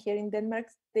mentioning here in Denmark,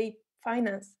 they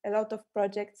finance a lot of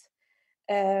projects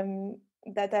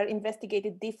that are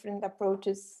investigated different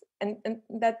approaches, and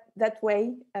that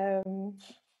way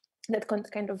that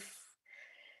kind of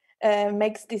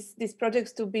makes these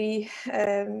projects to be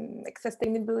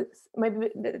sustainable. Maybe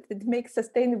it makes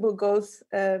sustainable goals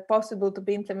possible to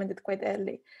be implemented quite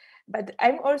early. But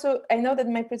I know that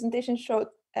my presentation showed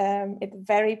it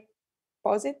very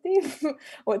positive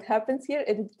what happens here.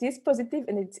 It is positive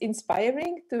and it's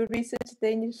inspiring to research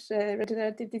Danish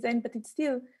regenerative design, but it's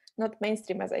still not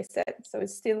mainstream, as I said. So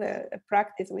it's still a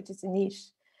practice which is a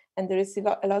niche, and there is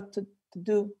a lot to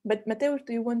do. But Mateusz,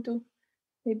 do you want to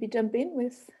maybe jump in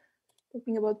with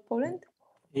talking about Poland?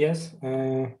 Yes.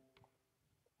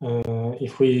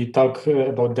 If we talk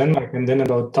about Denmark and then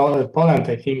about Poland,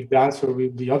 I think the answer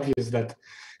will be obvious that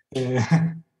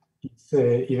it's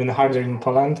even harder in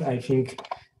Poland. I think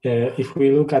if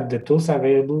we look at the tools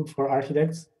available for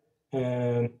architects,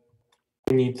 we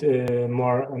need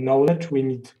more knowledge, we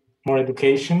need more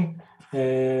education.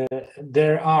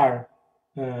 There are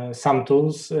some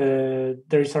tools.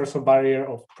 There is also a barrier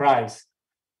of price,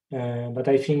 but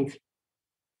I think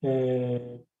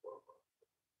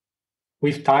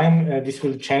with time this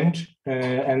will change,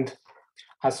 and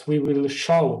as we will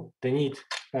show the need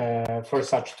for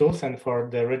such tools and for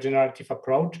the regenerative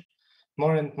approach,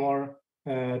 more and more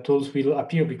tools will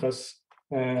appear, because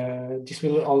this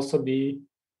will also be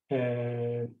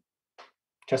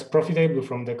just profitable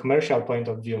from the commercial point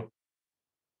of view.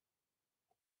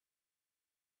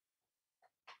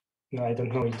 No, I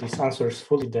don't know if this answers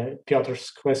fully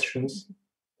Piotr's questions.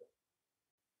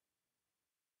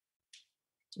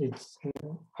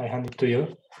 I hand it to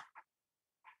you.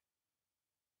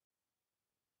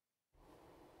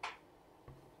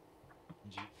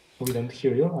 We don't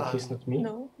hear you, at least not me.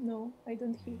 No, I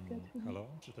don't hear you. Halo,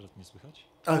 czy teraz mnie słychać?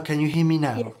 Can you hear me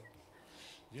now?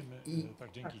 Yes.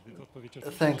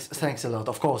 Thanks a lot.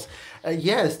 Of course,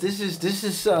 yes. This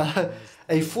is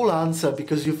a full answer,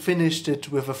 because you finished it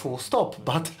with a full stop.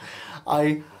 But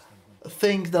I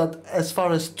think that as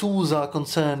far as tools are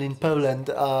concerned in Poland,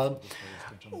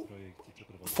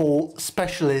 for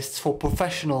specialists, for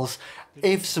professionals,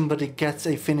 if somebody gets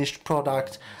a finished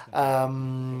product,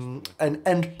 an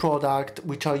end product,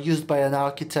 which are used by an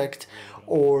architect,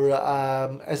 or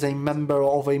as a member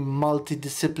of a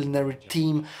multidisciplinary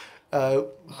team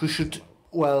who should,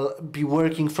 well, be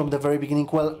working from the very beginning,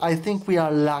 well, I think we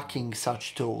are lacking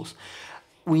such tools.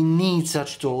 We need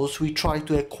such tools. We try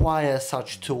to acquire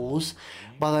such tools,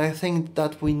 but I think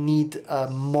that we need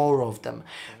more of them.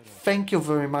 Thank you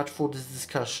very much for this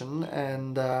discussion,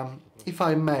 and if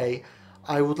I may,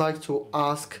 I would like to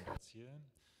ask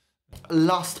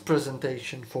last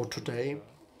presentation for today.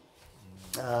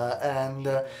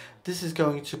 This is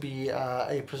going to be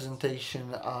a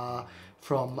presentation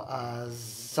from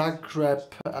Zagreb.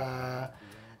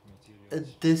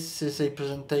 This is a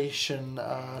presentation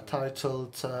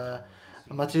titled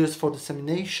Materials for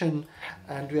Dissemination,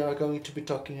 and we are going to be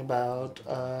talking about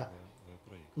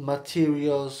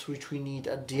materials which we need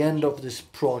at the end of this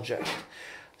project.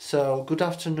 So good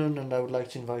afternoon, and I would like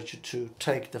to invite you to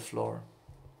take the floor.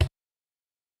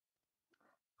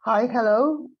 Hi,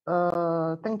 hello.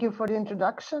 Thank you for the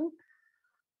introduction.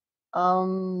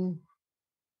 Can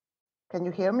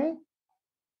you hear me?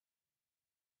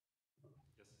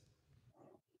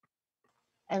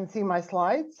 And see my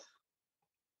slides?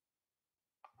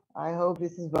 I hope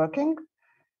this is working.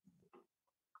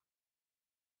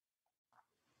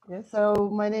 Yes, so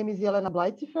my name is Jelena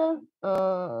Blajcifer.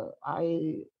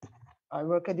 I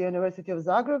work at the University of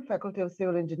Zagreb, Faculty of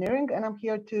Civil Engineering, and I'm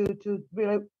here to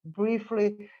really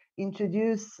briefly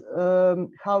introduce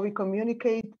how we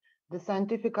communicate the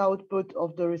scientific output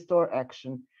of the Restore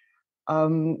action.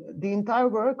 The entire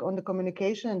work on the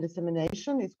communication and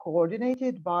dissemination is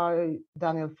coordinated by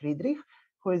Daniel Friedrich,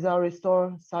 who is our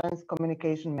Restore Science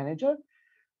Communication Manager.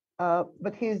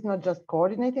 But he's not just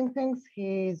coordinating things,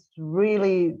 he's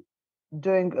really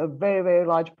doing a very, very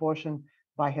large portion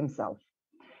by himself.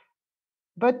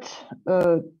 But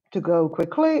to go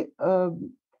quickly,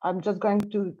 I'm just going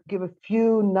to give a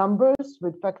few numbers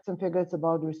with facts and figures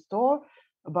about Restore,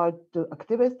 about the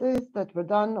activities that were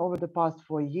done over the past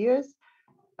 4 years,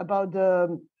 about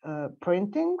the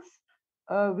printings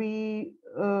we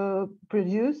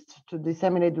produced to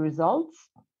disseminate the results,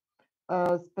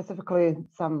 specifically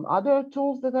some other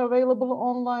tools that are available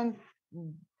online,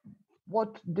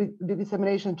 what the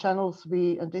dissemination channels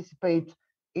we anticipate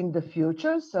in the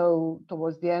future, so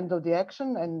towards the end of the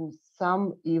action, and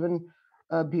some even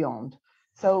beyond.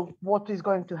 So what is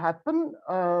going to happen,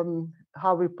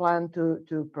 how we plan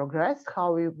to progress,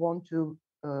 how we want to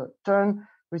turn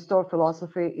Restore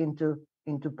philosophy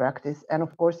into practice, and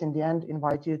of course, in the end,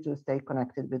 invite you to stay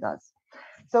connected with us.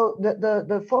 So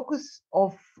the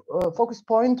focus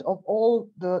point of all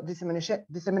the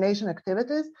dissemination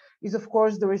activities is, of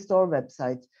course, the Restore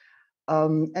website.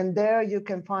 And there you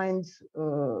can find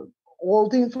all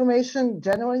the information,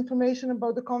 general information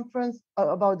about the conference,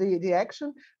 about the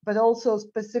action, but also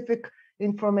specific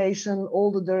information,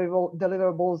 all the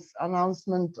deliverables,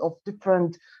 announcement of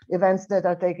different events that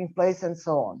are taking place, and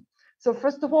so on. So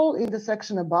first of all, in the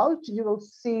section about, you will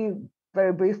see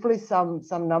very briefly some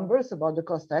numbers about the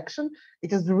cost action.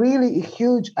 It is really a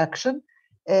huge action.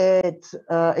 It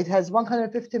has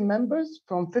 150 members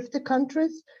from 50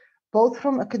 countries, both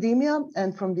from academia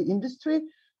and from the industry,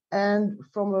 and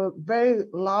from a very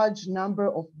large number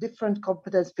of different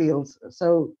competence fields.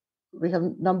 So we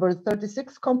have number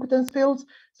 36 competence fields.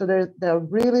 So there are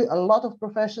really a lot of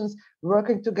professions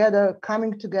working together,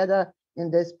 coming together in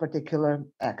this particular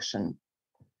action.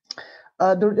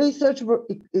 The research work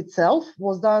itself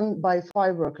was done by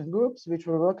 5 working groups, which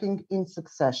were working in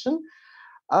succession.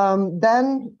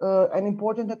 Then an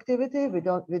important activity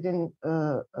within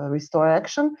Restore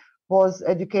Action was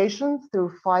education through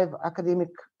 5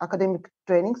 academic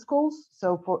training schools. So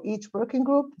for each working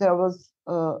group, there was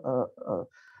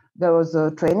a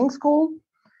training school.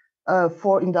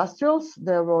 For industrials,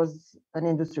 there was an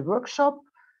industry workshop.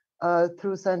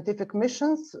 Through scientific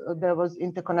missions, there was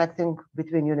interconnecting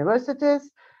between universities.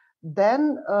 Then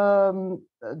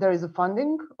there is a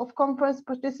funding of conference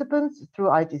participants through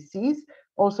ITCs,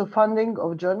 also funding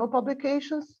of journal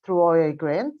publications through OEA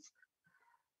grants.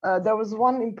 There was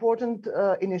one important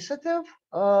initiative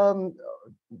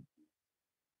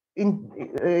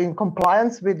in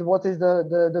compliance with what is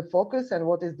the focus and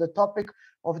what is the topic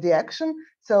of the action.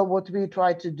 So what we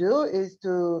try to do is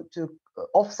to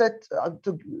offset,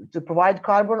 to provide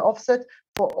carbon offset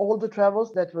for all the travels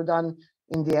that were done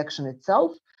in the action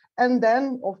itself. And then,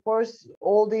 of course,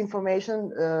 all the information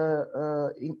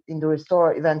in the Restore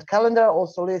event calendar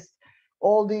also lists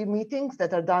all the meetings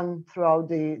that are done throughout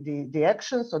the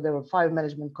action. So there were 5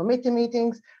 management committee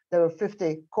meetings, there were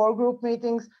 50 core group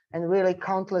meetings, and really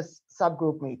countless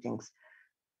subgroup meetings.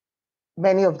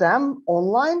 Many of them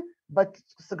online, but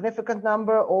significant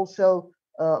number also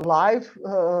live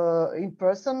in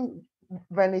person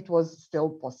when it was still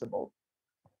possible.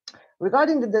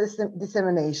 Regarding the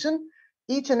dissemination,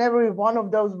 each and every one of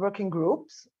those working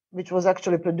groups, which was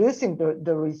actually producing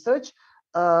the research,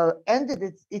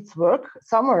 ended its work,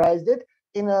 summarized it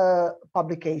in a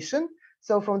publication.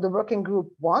 So from the working group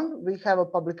 1, we have a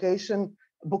publication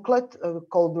booklet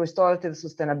called Restorative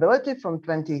Sustainability from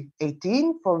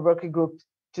 2018. For working group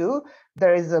 2,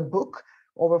 there is a book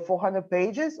over 400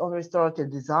 pages on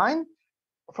restorative design.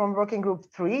 From working group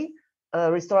 3,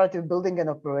 restorative building and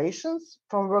operations.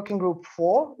 From working group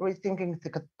 4, rethinking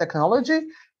technology.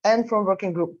 And from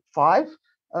working group 5,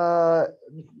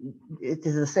 it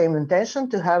is the same intention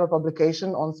to have a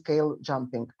publication on scale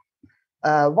jumping.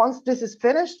 Once this is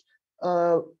finished,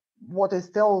 what is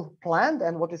still planned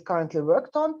and what is currently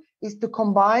worked on is to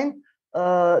combine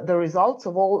the results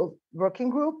of all working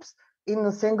groups in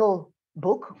a single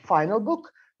book, final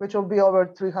book, which will be over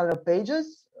 300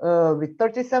 pages with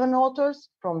 37 authors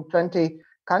from 20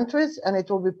 countries, and it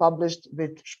will be published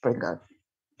with Springer.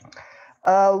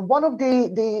 One of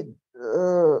the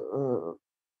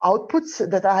outputs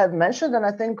that I have mentioned, and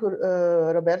I think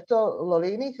Roberto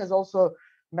Lolini has also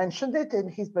mentioned it in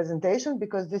his presentation,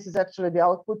 because this is actually the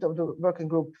output of the working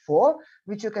group 4,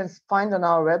 which you can find on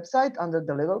our website under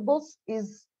deliverables.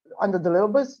 Under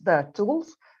deliverables, there are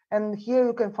tools, and here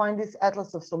you can find this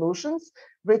Atlas of Solutions,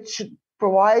 which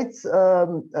provides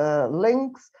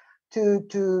links to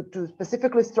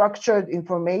specifically structured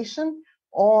information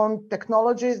on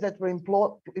technologies that were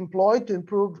employed to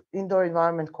improve indoor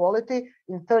environment quality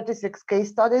in 36 case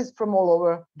studies from all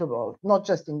over the world, not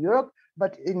just in Europe,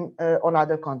 but on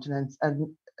other continents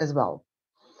as well.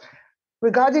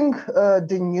 Regarding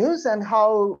the news and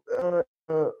how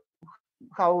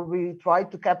we try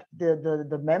to capture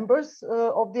the members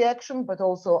of the action, but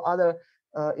also other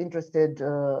interested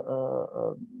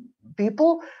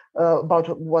people about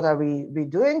what are we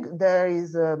doing. There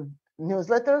is a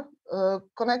newsletter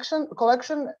collection.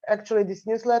 Actually, this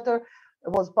newsletter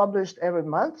was published every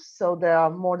month, so there are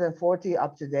more than 40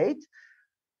 up to date.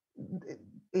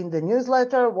 In the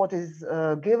newsletter, what is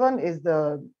given is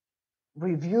the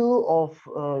review of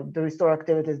the Restore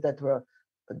activities that were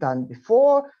done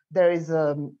before. There is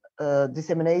a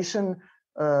dissemination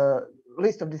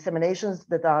list of disseminations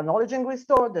that are acknowledging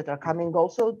Restore, that are coming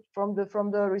also from the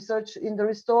research in the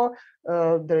Restore.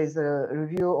 There is a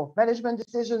review of management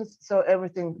decisions, so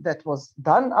everything that was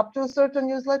done up to a certain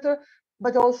newsletter,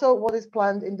 but also what is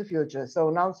planned in the future. So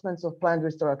announcements of planned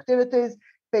Restore activities,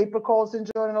 paper calls in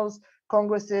journals,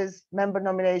 congresses, member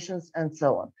nominations, and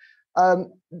so on.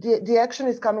 The action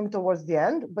is coming towards the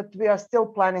end, but we are still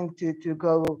planning to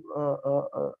go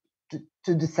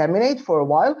to disseminate for a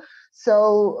while.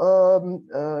 So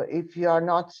if you are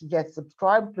not yet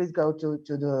subscribed, please go to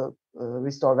the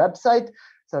Restore website,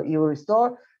 so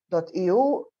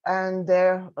eurestore.eu, and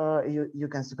there you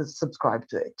can subscribe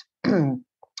to it.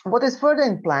 What is further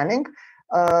in planning?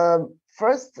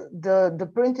 First, the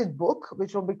printed book,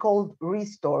 which will be called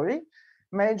Restory,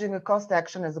 Managing a Cost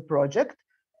Action as a Project,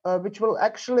 which will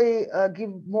actually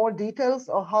give more details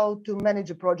on how to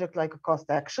manage a project like a cost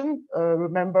action.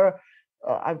 Remember,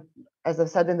 as I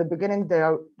said in the beginning,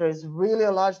 there's really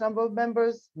a large number of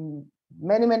members,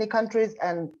 many countries,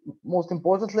 and most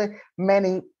importantly,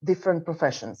 many different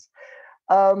professions.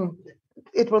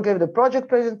 It will give the project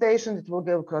presentation, it will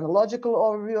give chronological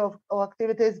overview of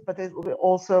activities, but it will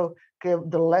also give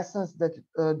the lessons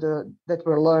that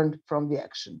were learned from the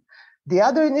action. The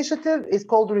other initiative is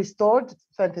called Restored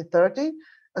 2030,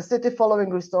 a city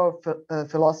following Restore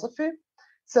philosophy.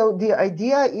 So the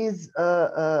idea is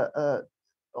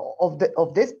of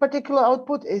this particular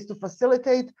output is to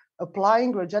facilitate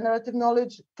applying regenerative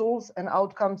knowledge, tools, and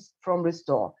outcomes from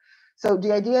Restore. So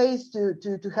the idea is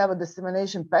to have a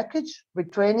dissemination package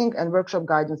with training and workshop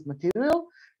guidance material,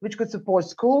 which could support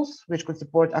schools, which could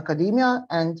support academia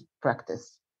and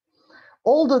practice.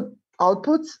 All the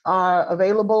outputs are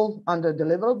available under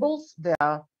deliverables. They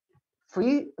are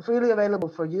freely available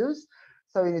for use.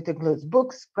 So it includes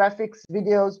books, graphics,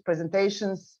 videos,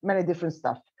 presentations, many different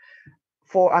stuff.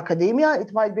 For academia,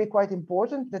 it might be quite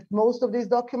important that most of these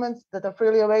documents that are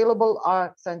freely available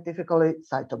are scientifically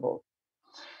citable.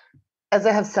 As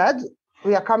I have said,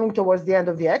 we are coming towards the end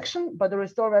of the action, but the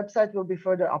Restore website will be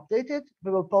further updated.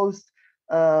 We will post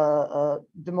the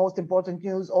most important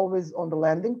news always on the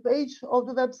landing page of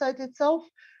the website itself,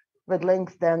 with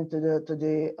links then to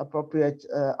the appropriate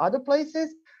other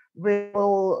places. There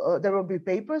will be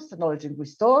papers acknowledging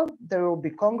Restore. There will be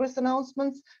Congress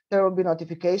announcements. There will be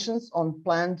notifications on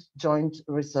planned joint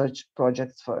research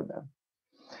projects further.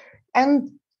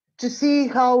 And to see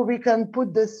how we can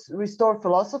put this Restore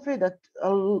philosophy that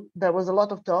there was a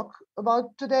lot of talk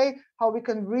about today, how we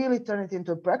can really turn it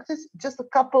into practice, just a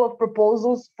couple of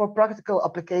proposals for practical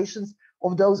applications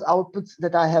of those outputs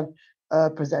that I have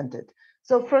presented.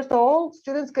 So first of all,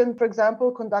 students can, for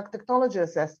example, conduct technology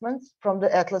assessments from the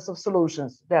Atlas of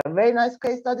Solutions. There are very nice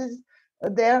case studies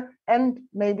there, and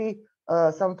maybe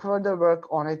some further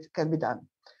work on it can be done.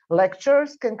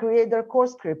 Lecturers can create their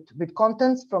course script with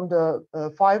contents from the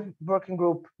 5 working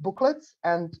group booklets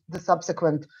and the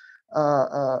subsequent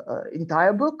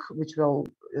entire book, which will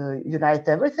unite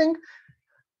everything,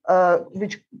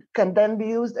 which can then be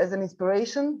used as an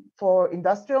inspiration for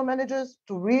industrial managers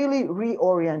to really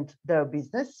reorient their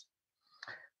business.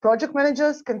 Project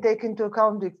managers can take into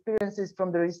account the experiences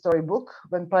from the Restore book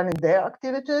when planning their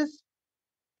activities.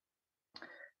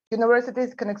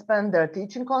 Universities can expand their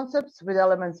teaching concepts with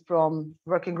elements from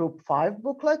Working Group 5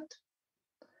 booklet.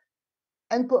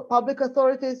 And public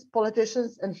authorities,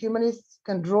 politicians, and humanists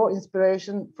can draw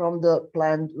inspiration from the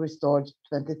planned Restored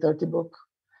 2030 book.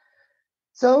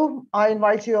 So I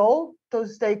invite you all to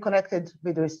stay connected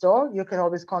with Restore. You can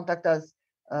always contact us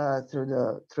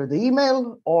through the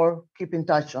email or keep in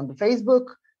touch on the Facebook,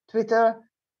 Twitter.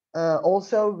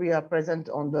 Also, we are present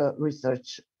on the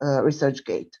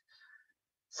ResearchGate.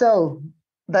 So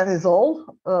that is all.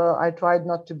 I tried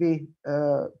not to be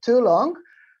too long.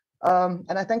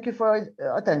 And I thank you for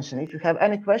your attention. If you have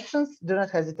any questions, do not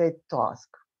hesitate to ask.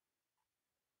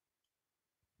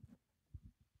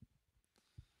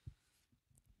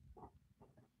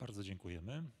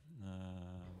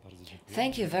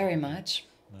 Thank you very much.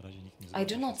 I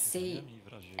do not see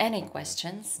any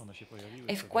questions.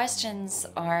 If questions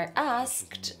are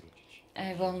asked,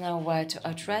 I will know where to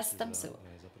address them. So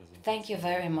thank you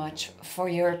very much for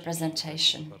your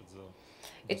presentation.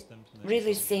 It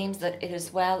really seems that it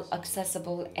is well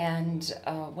accessible and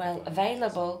well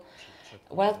available,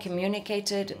 well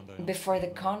communicated. Before the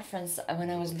conference, when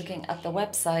I was looking at the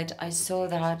website, I saw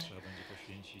that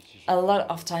a lot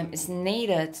of time is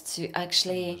needed to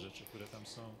actually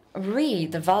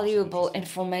read the valuable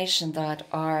information that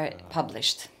are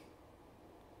published.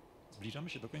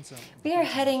 We are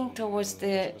heading towards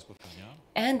the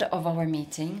end of our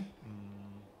meeting.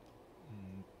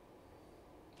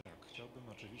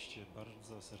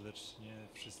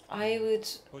 I would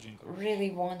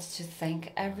really want to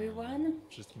thank everyone.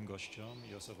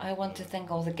 I want to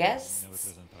thank all the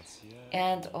guests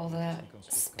and all the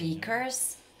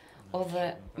speakers, all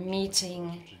the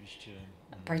meeting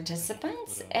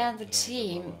participants, and the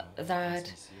team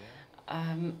that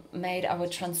made our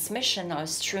transmission, our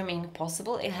streaming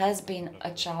possible. It has been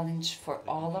a challenge for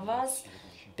all of us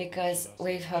because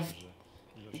we have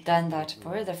done that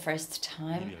for the first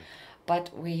time, but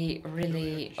we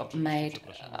really made,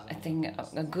 I think,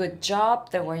 a good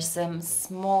job. There were some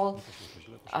small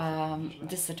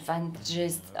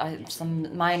disadvantages,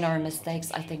 some minor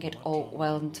mistakes. I think it all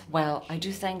went well. I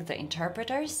do thank the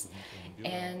interpreters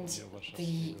and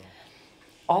the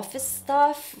office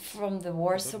staff from the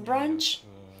Warsaw branch.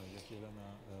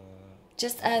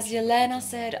 Just as Jelena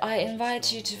said, I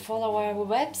invite you to follow our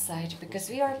website because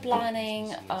we are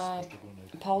planning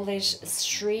Polish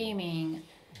streaming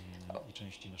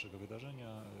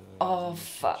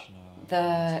of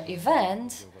the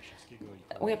event.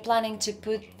 We're planning to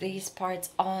put these parts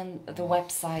on the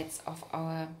websites of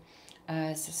our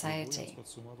society.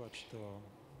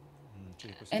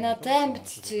 In an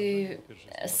attempt to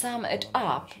sum it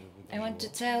up, I want to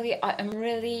tell you I am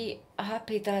really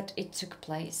happy that it took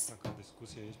place.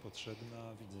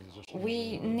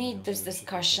 We need this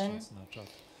discussion,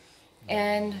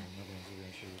 and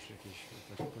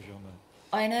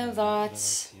I know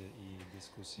that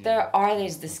there are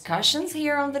these discussions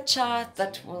here on the chat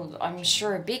that will, I'm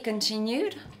sure, be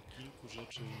continued.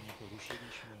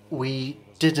 We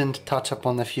didn't touch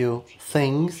upon a few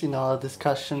things in our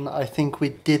discussion. I think we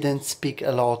didn't speak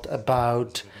a lot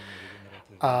about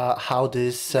how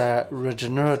these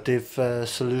regenerative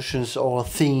solutions or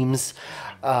themes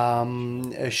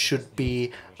should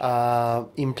be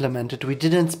implemented. We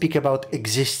didn't speak about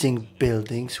existing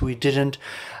buildings. We didn't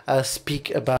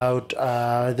speak about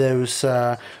those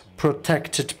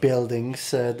protected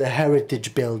buildings, the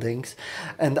heritage buildings.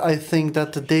 And I think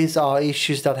that these are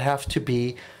issues that have to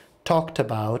be talked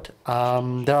about.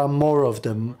 There are more of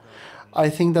them. I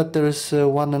think that there is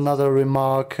one another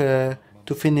remark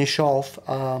to finish off.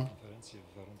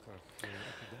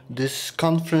 This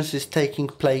conference is taking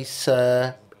place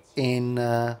during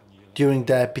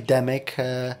the epidemic,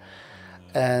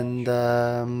 and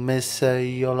Ms.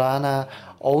 Jolana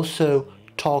also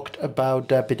talked about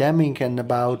the epidemic and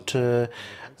about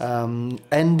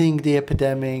ending the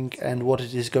epidemic and what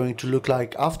it is going to look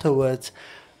like afterwards.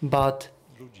 But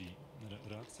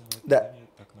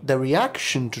the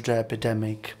reaction to the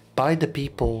epidemic by the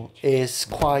people is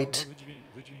quite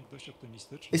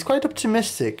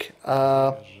optimistic,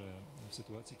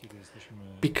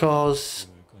 because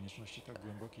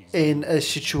in a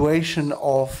situation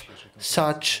of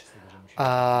such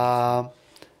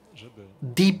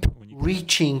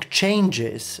deep-reaching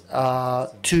changes,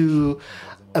 to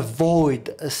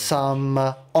avoid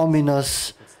some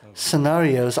ominous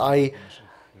scenarios, I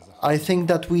think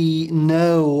that we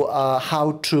know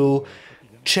how to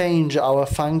change our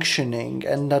functioning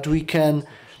and that we can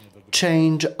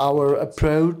change our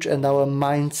approach and our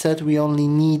mindset. We only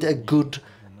need a good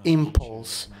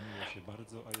impulse.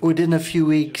 Within a few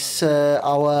weeks,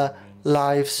 our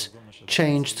lives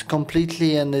changed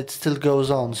completely, and it still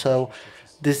goes on. So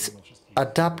this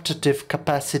adaptive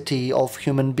capacity of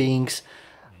human beings,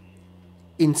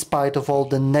 in spite of all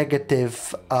the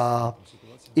negative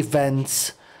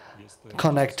events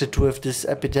connected with this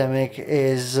epidemic,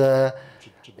 is a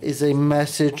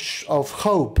message of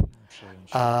hope.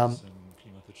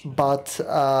 But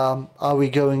are we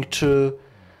going to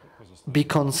be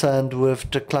concerned with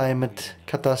the climate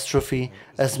catastrophe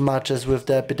as much as with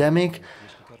the epidemic?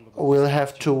 We'll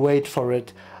have to wait for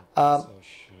it.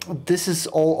 This is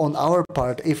all on our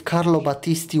part. If Carlo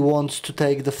Battisti wants to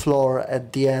take the floor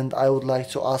at the end, I would like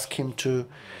to ask him to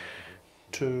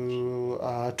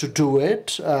do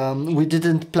it. We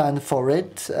didn't plan for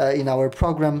it in our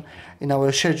program, in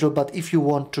our schedule, but if you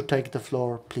want to take the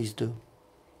floor, please do.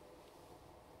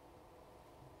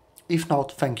 If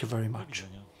not, thank you very much.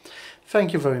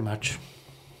 Thank you very much.